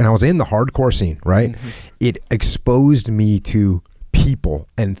and I was in the hardcore scene, right? It exposed me to people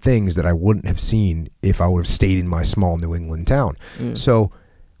and things that I wouldn't have seen if I would have stayed in my small New England town. So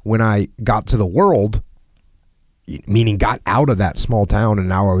when I got to the world, meaning got out of that small town and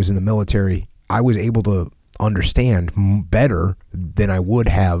now I was in the military, I was able to understand better than I would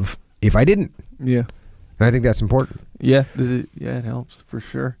have if I didn't. Yeah. And I think that's important. Yeah. It helps for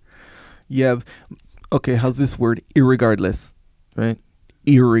sure. Yeah. Okay, how's this word? Irregardless, right?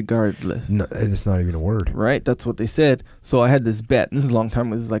 Irregardless. No, it's not even a word. Right? That's what they said. So I had this bet. And this is a long time.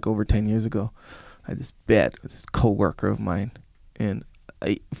 This is like over 10 years ago. I had this bet with this coworker of mine. And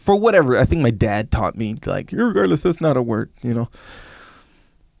for whatever, I think my dad taught me, like, irregardless, that's not a word,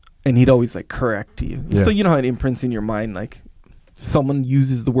 And he'd always, like, correct you. Yeah. So you know how it imprints in your mind, like, someone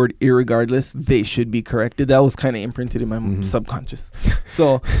uses the word irregardless, they should be corrected. That was kind of imprinted in my subconscious.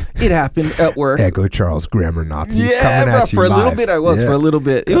 So it happened at work. Echo Charles, grammar Nazi. Yeah, coming at you for live. A little bit I was. For a little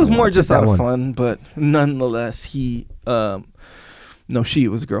bit. It was more just out of one. Fun, but nonetheless, she was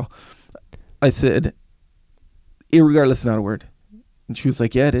a girl. I said, irregardless is not a word. And she was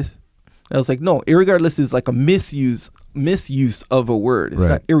like, yeah, it is. I was like, no, irregardless is like a misuse of a word. It's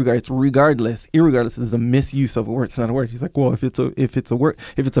not irregardless, it's regardless. Irregardless is a misuse of a word. It's not a word. She's like, well, if it's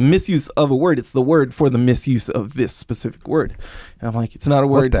a misuse of a word, it's the word for the misuse of this specific word. And I'm like, it's not a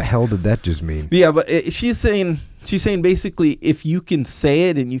word. What the hell did that just mean? Yeah, but she's saying basically if you can say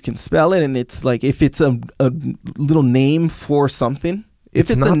it and you can spell it, and it's like if it's a little name for something.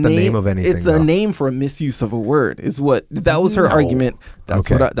 It's not the name of anything. It's a name for a misuse of a word. That was her argument. That's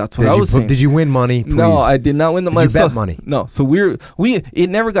what I was saying. Did you win money? Please? No, I did not win the money. Did you bet money? No. So it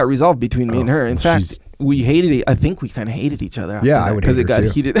never got resolved between me and her. In fact, we hated it. I think we kind of hated each other. Yeah, I would hate her because it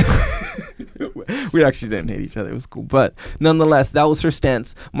got heated. We actually didn't hate each other. It was cool, but nonetheless, that was her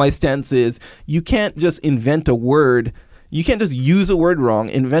stance. My stance is you can't just invent a word. You can't just use a word wrong,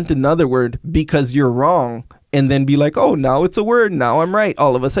 invent another word because you're wrong, and then be like, oh, now it's a word. Now I'm right.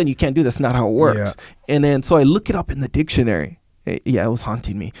 All of a sudden, you can't do that. That's not how it works. Yeah. And then so I look it up in the dictionary. It was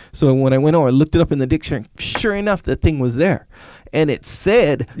haunting me. So when I went over, I looked it up in the dictionary. Sure enough, the thing was there. And it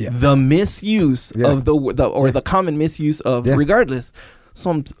said the misuse of the common misuse of regardless.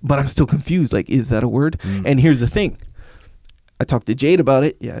 So but I'm still confused. Like, is that a word? And here's the thing. I talked to Jade about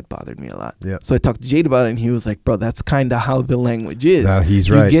it. Yeah, it bothered me a lot. Yeah. So I talked to Jade about it, and he was like, bro, that's kind of how the language is.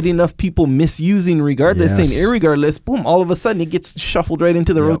 He's right. You get enough people misusing regardless, saying irregardless, boom, all of a sudden it gets shuffled right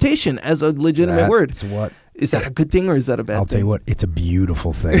into the rotation as a legitimate word. That's what Is that a good thing or is that a bad thing? I'll tell you what, it's a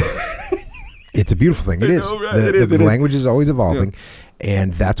beautiful thing. It's a beautiful thing. It is. Right? The language is always evolving,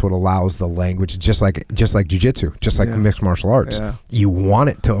 and that's what allows the language, just like jiu-jitsu, just like mixed martial arts. Yeah. You want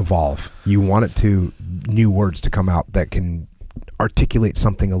it to evolve. You want it to new words to come out that can articulate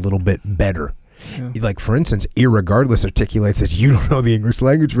something a little bit better. Yeah. Like, for instance, irregardless articulates that you don't know the English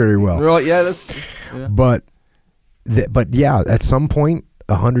language very well. Right? Yeah. But yeah, at some point,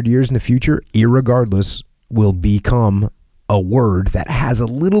 100 years in the future, irregardless will become a word that has a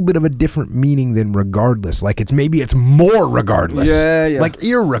little bit of a different meaning than regardless. Like maybe it's more regardless. Yeah. Like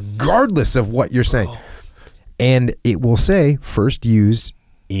irregardless of what you're saying. And it will say first used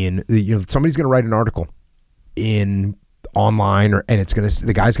in, somebody's going to write an article in online, and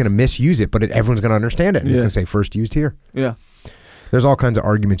the guy's going to misuse it, but everyone's going to understand it. And it's going to say first used here. Yeah. There's all kinds of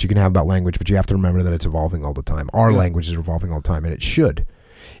arguments you can have about language, but you have to remember that it's evolving all the time. Our language is evolving all the time, and it should.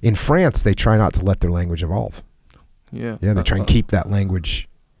 In France, they try not to let their language evolve. Yeah, they try and keep that language.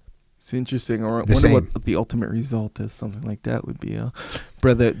 It's interesting. Or I wonder what the ultimate result is. Something like that would be.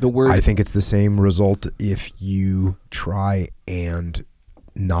 Brother, the word. I think it's the same result if you try and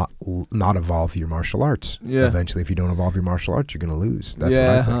not evolve your martial arts. Yeah. Eventually, if you don't evolve your martial arts, you're going to lose. That's what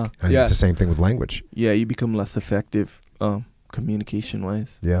I think. I think it's the same thing with language. Yeah, you become less effective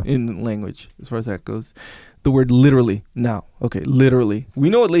communication-wise in language as far as that goes. The word literally now. Okay, literally. We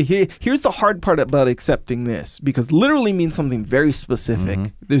know it. Here's the hard part about accepting this, because literally means something very specific.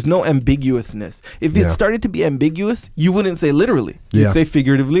 Mm-hmm. There's no ambiguousness. If it started to be ambiguous, you wouldn't say literally. You'd say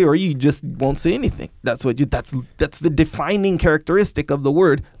figuratively, or you just won't say anything. That's the defining characteristic of the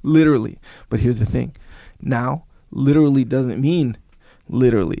word literally. But here's the thing. Now, literally doesn't mean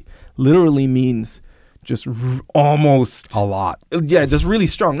literally. Literally means just almost a lot. Yeah, just really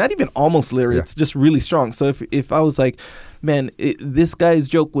strong. Not even almost literally. It's just really strong. So if I was like, man, this guy's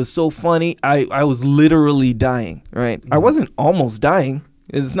joke was so funny, I was literally dying, right? I wasn't almost dying.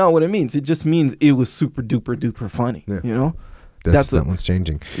 It's not what it means. It just means it was super duper duper funny, you know? That one's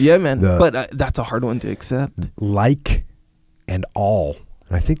changing. Yeah, man. But that's a hard one to accept. Like and all.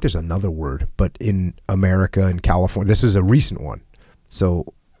 And I think there's another word, but in America and California, this is a recent one.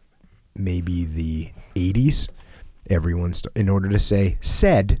 So maybe the 80s, everyone's, in order to say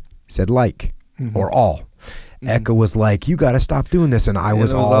said like or all. Echo was like, you got to stop doing this, and I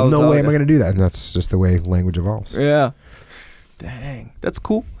was all, no way am I going to do that. And that's just the way language evolves. Yeah. Dang, that's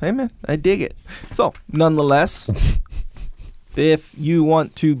cool. Hey, man, I dig it. So, nonetheless, if you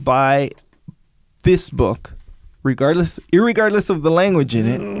want to buy this book, irregardless of the language in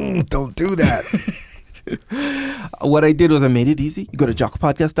it, don't do that. What I did was I made it easy. You go to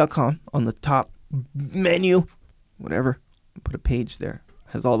JockoPodcast.com. On the top menu, whatever, put a page there.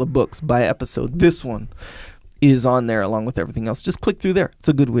 Has all the books by episode. This one is on there along with everything else. Just click through there. It's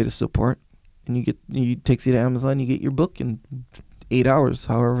a good way to support. And it takes you to Amazon. You get your book in 8 hours,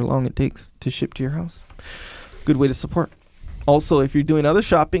 however long it takes to ship to your house. Good way to support. Also, if you're doing other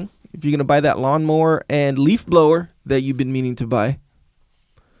shopping, if you're going to buy that lawnmower and leaf blower that you've been meaning to buy,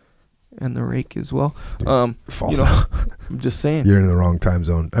 and the rake as well. False out. I'm just saying. You're in the wrong time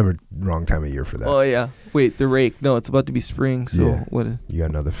zone. Wrong time of year for that. Oh, yeah. Wait, the rake. No, it's about to be spring. So what? You got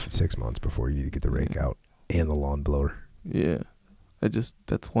another 6 months before you need to get the rake out and the lawn blower. Yeah.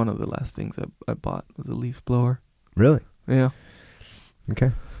 That's one of the last things I bought was a leaf blower. Really? Yeah.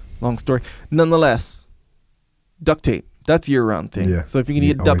 Okay. Long story. Nonetheless, duct tape. That's a year-round thing. Yeah. So if you can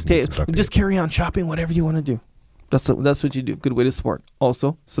get duct tape, just carry on shopping, whatever you want to do. That's what you do. Good way to support.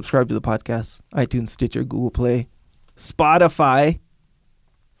 Also, subscribe to the podcast. iTunes, Stitcher, Google Play, Spotify,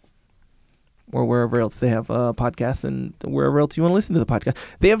 or wherever else they have podcasts, and wherever else you want to listen to the podcast.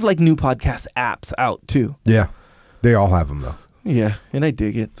 They have like new podcast apps out too. Yeah. They all have them though. Yeah, and I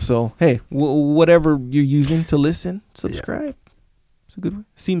dig it. So, hey, whatever you're using to listen, subscribe. Yeah. It's a good one.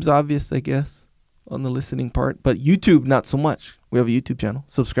 Seems obvious, I guess, on the listening part. But YouTube, not so much. We have a YouTube channel.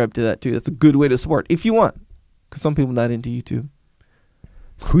 Subscribe to that too. That's a good way to support if you want. Because some people are not into YouTube.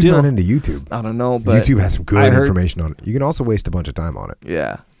 Who's not into YouTube? I don't know, but YouTube has some good information on it. You can also waste a bunch of time on it.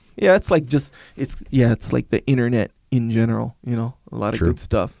 Yeah. Yeah, it's like it's like the internet in general, you know, a lot of good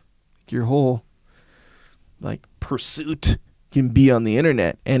stuff. Your whole like pursuit can be on the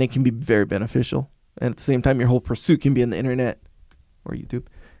internet, and it can be very beneficial. And at the same time, your whole pursuit can be on the internet or YouTube,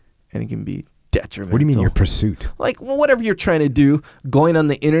 and it can be detrimental. What do you mean your pursuit? Like, well, whatever you're trying to do, going on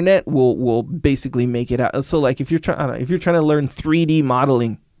the internet will basically make it out. So like if you're trying to learn 3D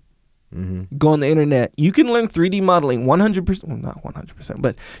modeling, go on the internet. You can learn 3D modeling 100%. Well, not 100%,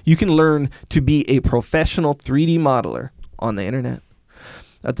 but you can learn to be a professional 3D modeler on the internet.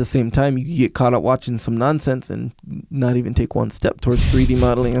 At the same time, you get caught up watching some nonsense and not even take one step towards 3D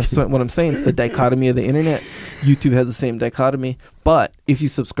modeling. That's what I'm saying. It's the dichotomy of the internet. YouTube has the same dichotomy. But if you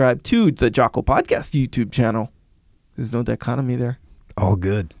subscribe to the Jocko Podcast YouTube channel, there's no dichotomy there. All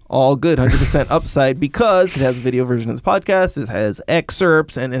good. All good. 100% upside, because it has a video version of the podcast. It has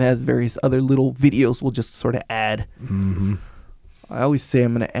excerpts, and it has various other little videos we'll just sort of add. Mm-hmm. I always say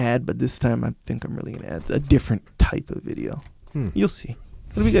I'm going to add, but this time I think I'm really going to add a different type of video. You'll see.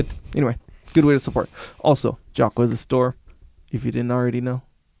 It'll be good. Anyway, good way to support. Also, Jocko is a store. If you didn't already know,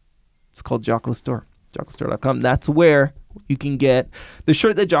 it's called JockoStore. JockoStore.com. That's where you can get the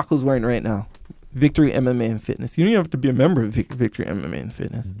shirt that Jocko's wearing right now. Victory MMA and Fitness. You don't even have to be a member of Victory MMA and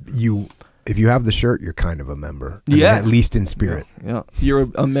Fitness. If you have the shirt, you're kind of a member. Yeah. At least in spirit. Yeah. You're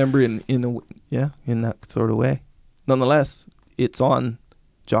a member in that sort of way. Nonetheless, it's on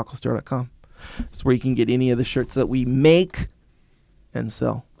JockoStore.com. It's where you can get any of the shirts that we make and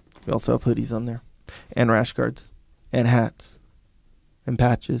sell. We also have hoodies on there, and rash guards, and hats, and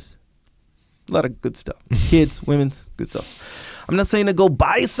patches. A lot of good stuff. Kids, women's, good stuff. I'm not saying to go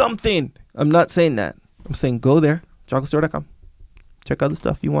buy something. I'm not saying that. I'm saying go there, JockoStore.com. Check out the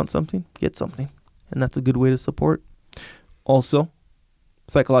stuff. You want something, get something. And that's a good way to support. Also,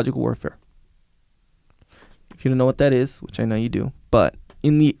 psychological warfare. If you don't know what that is, which I know you do, but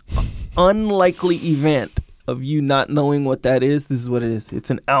in the unlikely event of you not knowing what that is, this is what it is. It's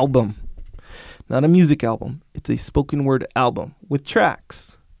an album. Not a music album. It's a spoken word album with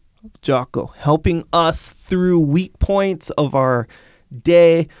tracks of Jocko helping us through weak points of our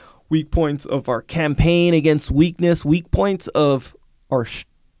day, weak points of our campaign against weakness, weak points of our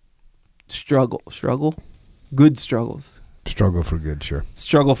struggle, good struggles. Struggle for good, sure.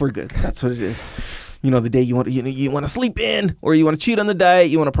 Struggle for good. That's what it is. You know, the day you want to sleep in, or you want to cheat on the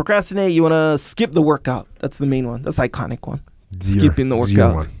diet, you want to procrastinate, you want to skip the workout. That's the main one. That's the iconic one. Skipping the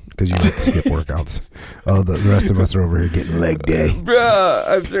workout. Because you like to skip workouts. Oh, the rest of us are over here getting leg day. Bruh,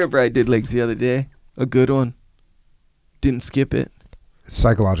 I'm sure I did legs the other day. A good one. Didn't skip it.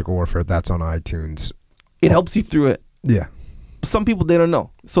 Psychological warfare, that's on iTunes. It helps you through it. Yeah. Some people, they don't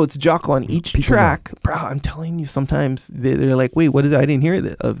know. So it's Jocko on each track. Bro, I'm telling you, sometimes they're like, wait, what is that? I didn't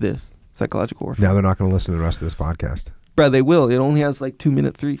hear of this. Psychological warfare. Now they're not going to listen to the rest of this podcast. Bro, they will. It only has like 2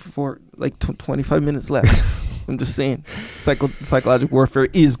 minutes, 25 minutes left. I'm just saying. Psychological warfare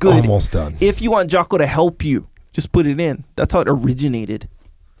is good. Almost done. If you want Jocko to help you, just put it in. That's how it originated.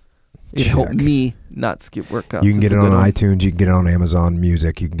 It helped me not skip workouts. You can get it on iTunes. You can get it on Amazon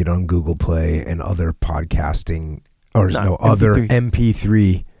Music. You can get it on Google Play and other podcasting other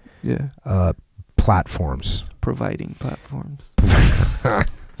MP3 platforms. Providing platforms.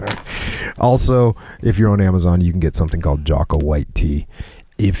 Also, if you're on Amazon, you can get something called Jocko White Tea.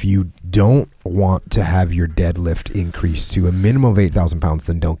 If you don't want to have your deadlift increase to a minimum of 8,000 pounds,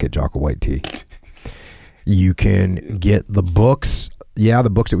 then don't get Jocko White Tea. You can get the books. Yeah,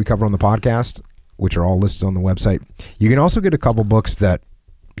 the books that we cover on the podcast, which are all listed on the website. You can also get a couple books that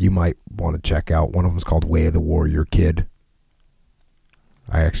you might want to check out. One of them is called Way of the Warrior Kid.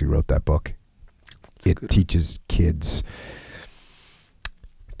 I actually wrote that book. It teaches kids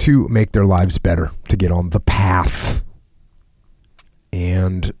to make their lives better, to get on the path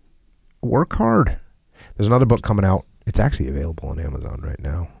and work hard. There's another book coming out. It's actually available on Amazon right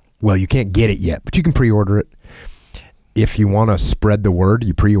now. Well, you can't get it yet, but you can pre-order it. If you want to spread the word,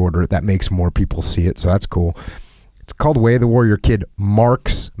 you pre-order it. That makes more people see it, so that's cool. It's called Way of the Warrior Kid,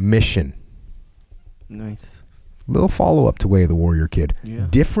 Mark's Mission. Nice. Little follow-up to Way of the Warrior Kid. Yeah.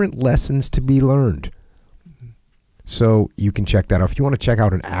 Different lessons to be learned. So you can check that out. If you want to check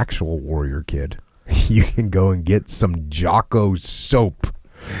out an actual warrior kid, you can go and get some Jocko soap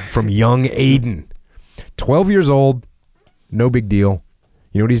from young Aiden. 12 years old, no big deal.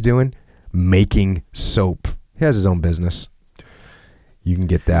 You know what he's doing? Making soap. He has his own business. You can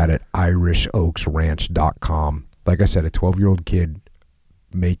get that at irishoaksranch.com. Like I said, a 12-year-old kid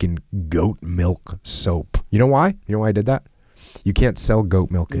making goat milk soap. You know why? You know why I did that? You can't sell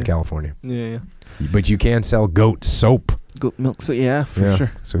goat milk in California. Yeah. But you can sell goat soap. Goat milk, so for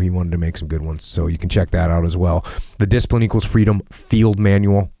sure. So he wanted to make some good ones. So you can check that out as well. The Discipline Equals Freedom Field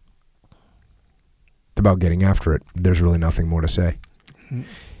Manual. It's about getting after it. There's really nothing more to say.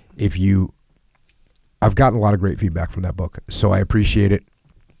 I've gotten a lot of great feedback from that book, so I appreciate it.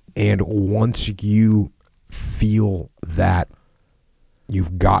 And once you feel that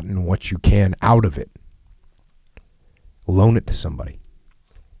you've gotten what you can out of it, loan it to somebody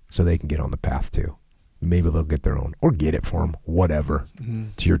so they can get on the path too. Maybe they'll get their own, or get it for them, whatever.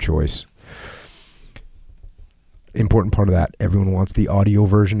 It's your choice. Important part of that, everyone wants the audio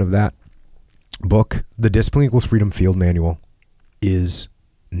version of that book. The Discipline Equals Freedom Field Manual is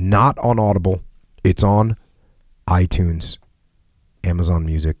not on Audible. It's on iTunes, Amazon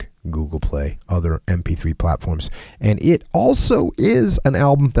Music, Google Play, other MP3 platforms. And it also is an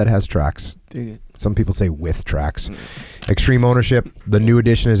album that has tracks. Dig it. Some people say with tracks. Extreme Ownership, the new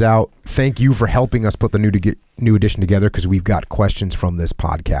edition is out. Thank you for helping us put the new edition together, because we've got questions from this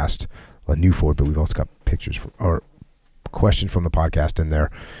podcast. Well, new for it, but we've also got pictures or questions from the podcast in there.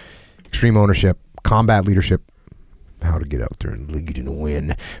 Extreme Ownership, Combat Leadership, how to get out there and lead and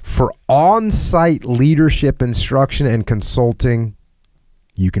win. For on-site leadership instruction and consulting,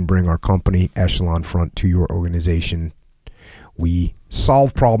 you can bring our company, Echelon Front, to your organization. We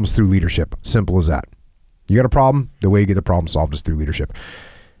solve problems through leadership. Simple as that. You got a problem? The way you get the problem solved is through leadership.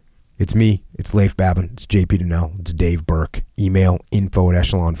 It's me. It's Leif Babin. It's JP Donnell. It's Dave Burke. Email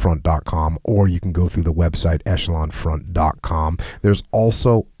info@echelonfront.com, or you can go through the website echelonfront.com. There's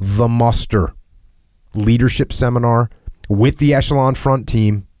also the Muster Leadership Seminar with the Echelon Front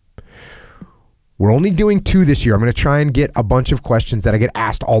team. We're only doing 2 this year. I'm going to try and get a bunch of questions that I get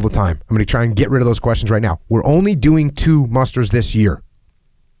asked all the time. I'm going to try and get rid of those questions right now. We're only doing 2 musters this year.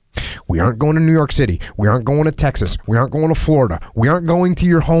 We aren't going to New York City. We aren't going to Texas. We aren't going to Florida. We aren't going to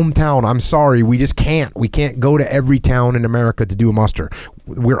your hometown. I'm sorry. We just can't. We can't go to every town in America to do a muster.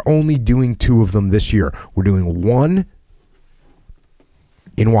 We're only doing 2 of them this year. We're doing 1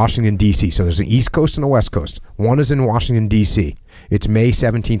 in Washington, D.C. So there's an East Coast and a West Coast. 1 is in Washington, D.C. It's May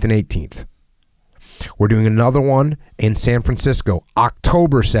 17th and 18th. We're doing another one in San Francisco,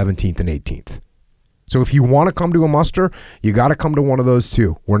 October 17th and 18th. So if you want to come to a muster, you got to come to one of those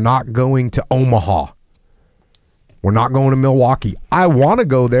 2. We're not going to Omaha. We're not going to Milwaukee. I want to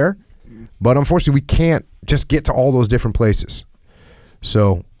go there, but unfortunately we can't just get to all those different places.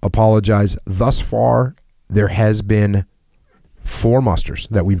 So apologize. Thus far, there has been 4 musters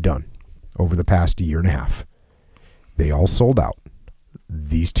that we've done over the past year and a half. They all sold out.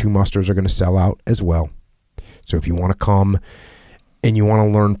 These 2 musters are going to sell out as well. So if you want to come and you want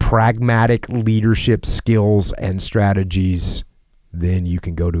to learn pragmatic leadership skills and strategies, then you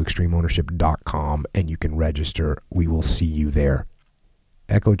can go to extremeownership.com and you can register. We will see you there.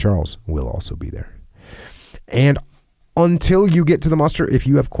 Echo Charles will also be there. And until you get to the muster, if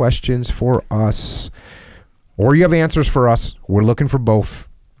you have questions for us or you have answers for us, we're looking for both.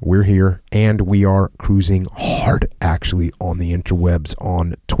 We're here, and we are cruising hard, actually, on the interwebs,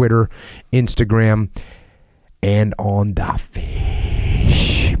 on Twitter, Instagram, and on the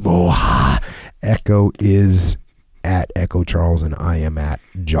Facebook. Echo is at Echo Charles, and I am at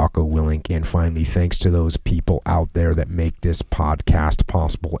Jocko Willink. And finally, thanks to those people out there that make this podcast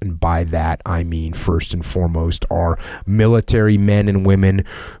possible. And by that, I mean, first and foremost, our military men and women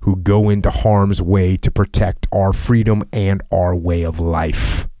who go into harm's way to protect our freedom and our way of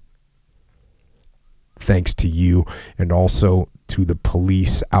life. Thanks to you, and also to the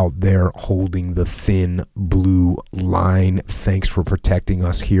police out there holding the thin blue line. Thanks for protecting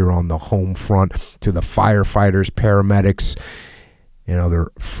us here on the home front. To the firefighters, paramedics, and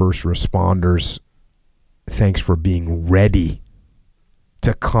other first responders, thanks for being ready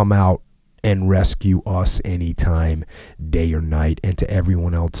to come out and rescue us anytime, day or night. And to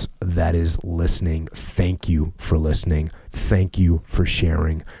everyone else that is listening, thank you for listening. Thank you for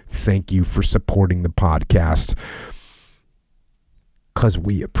sharing. Thank you for supporting the podcast, because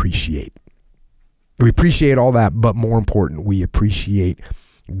we appreciate all that, but more important, we appreciate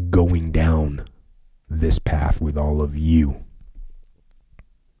going down this path with all of you.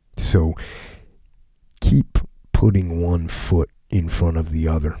 So keep putting one foot in front of the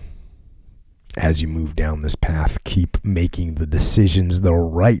other. As you move down this path, keep making the decisions, the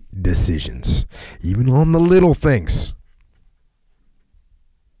right decisions, even on the little things.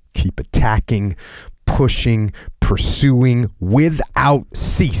 Keep attacking, pushing, pursuing without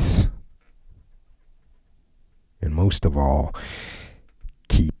cease. And most of all,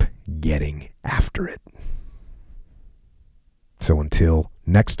 keep getting after it. So until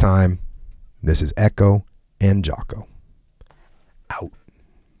next time, this is Echo and Jocko. Out.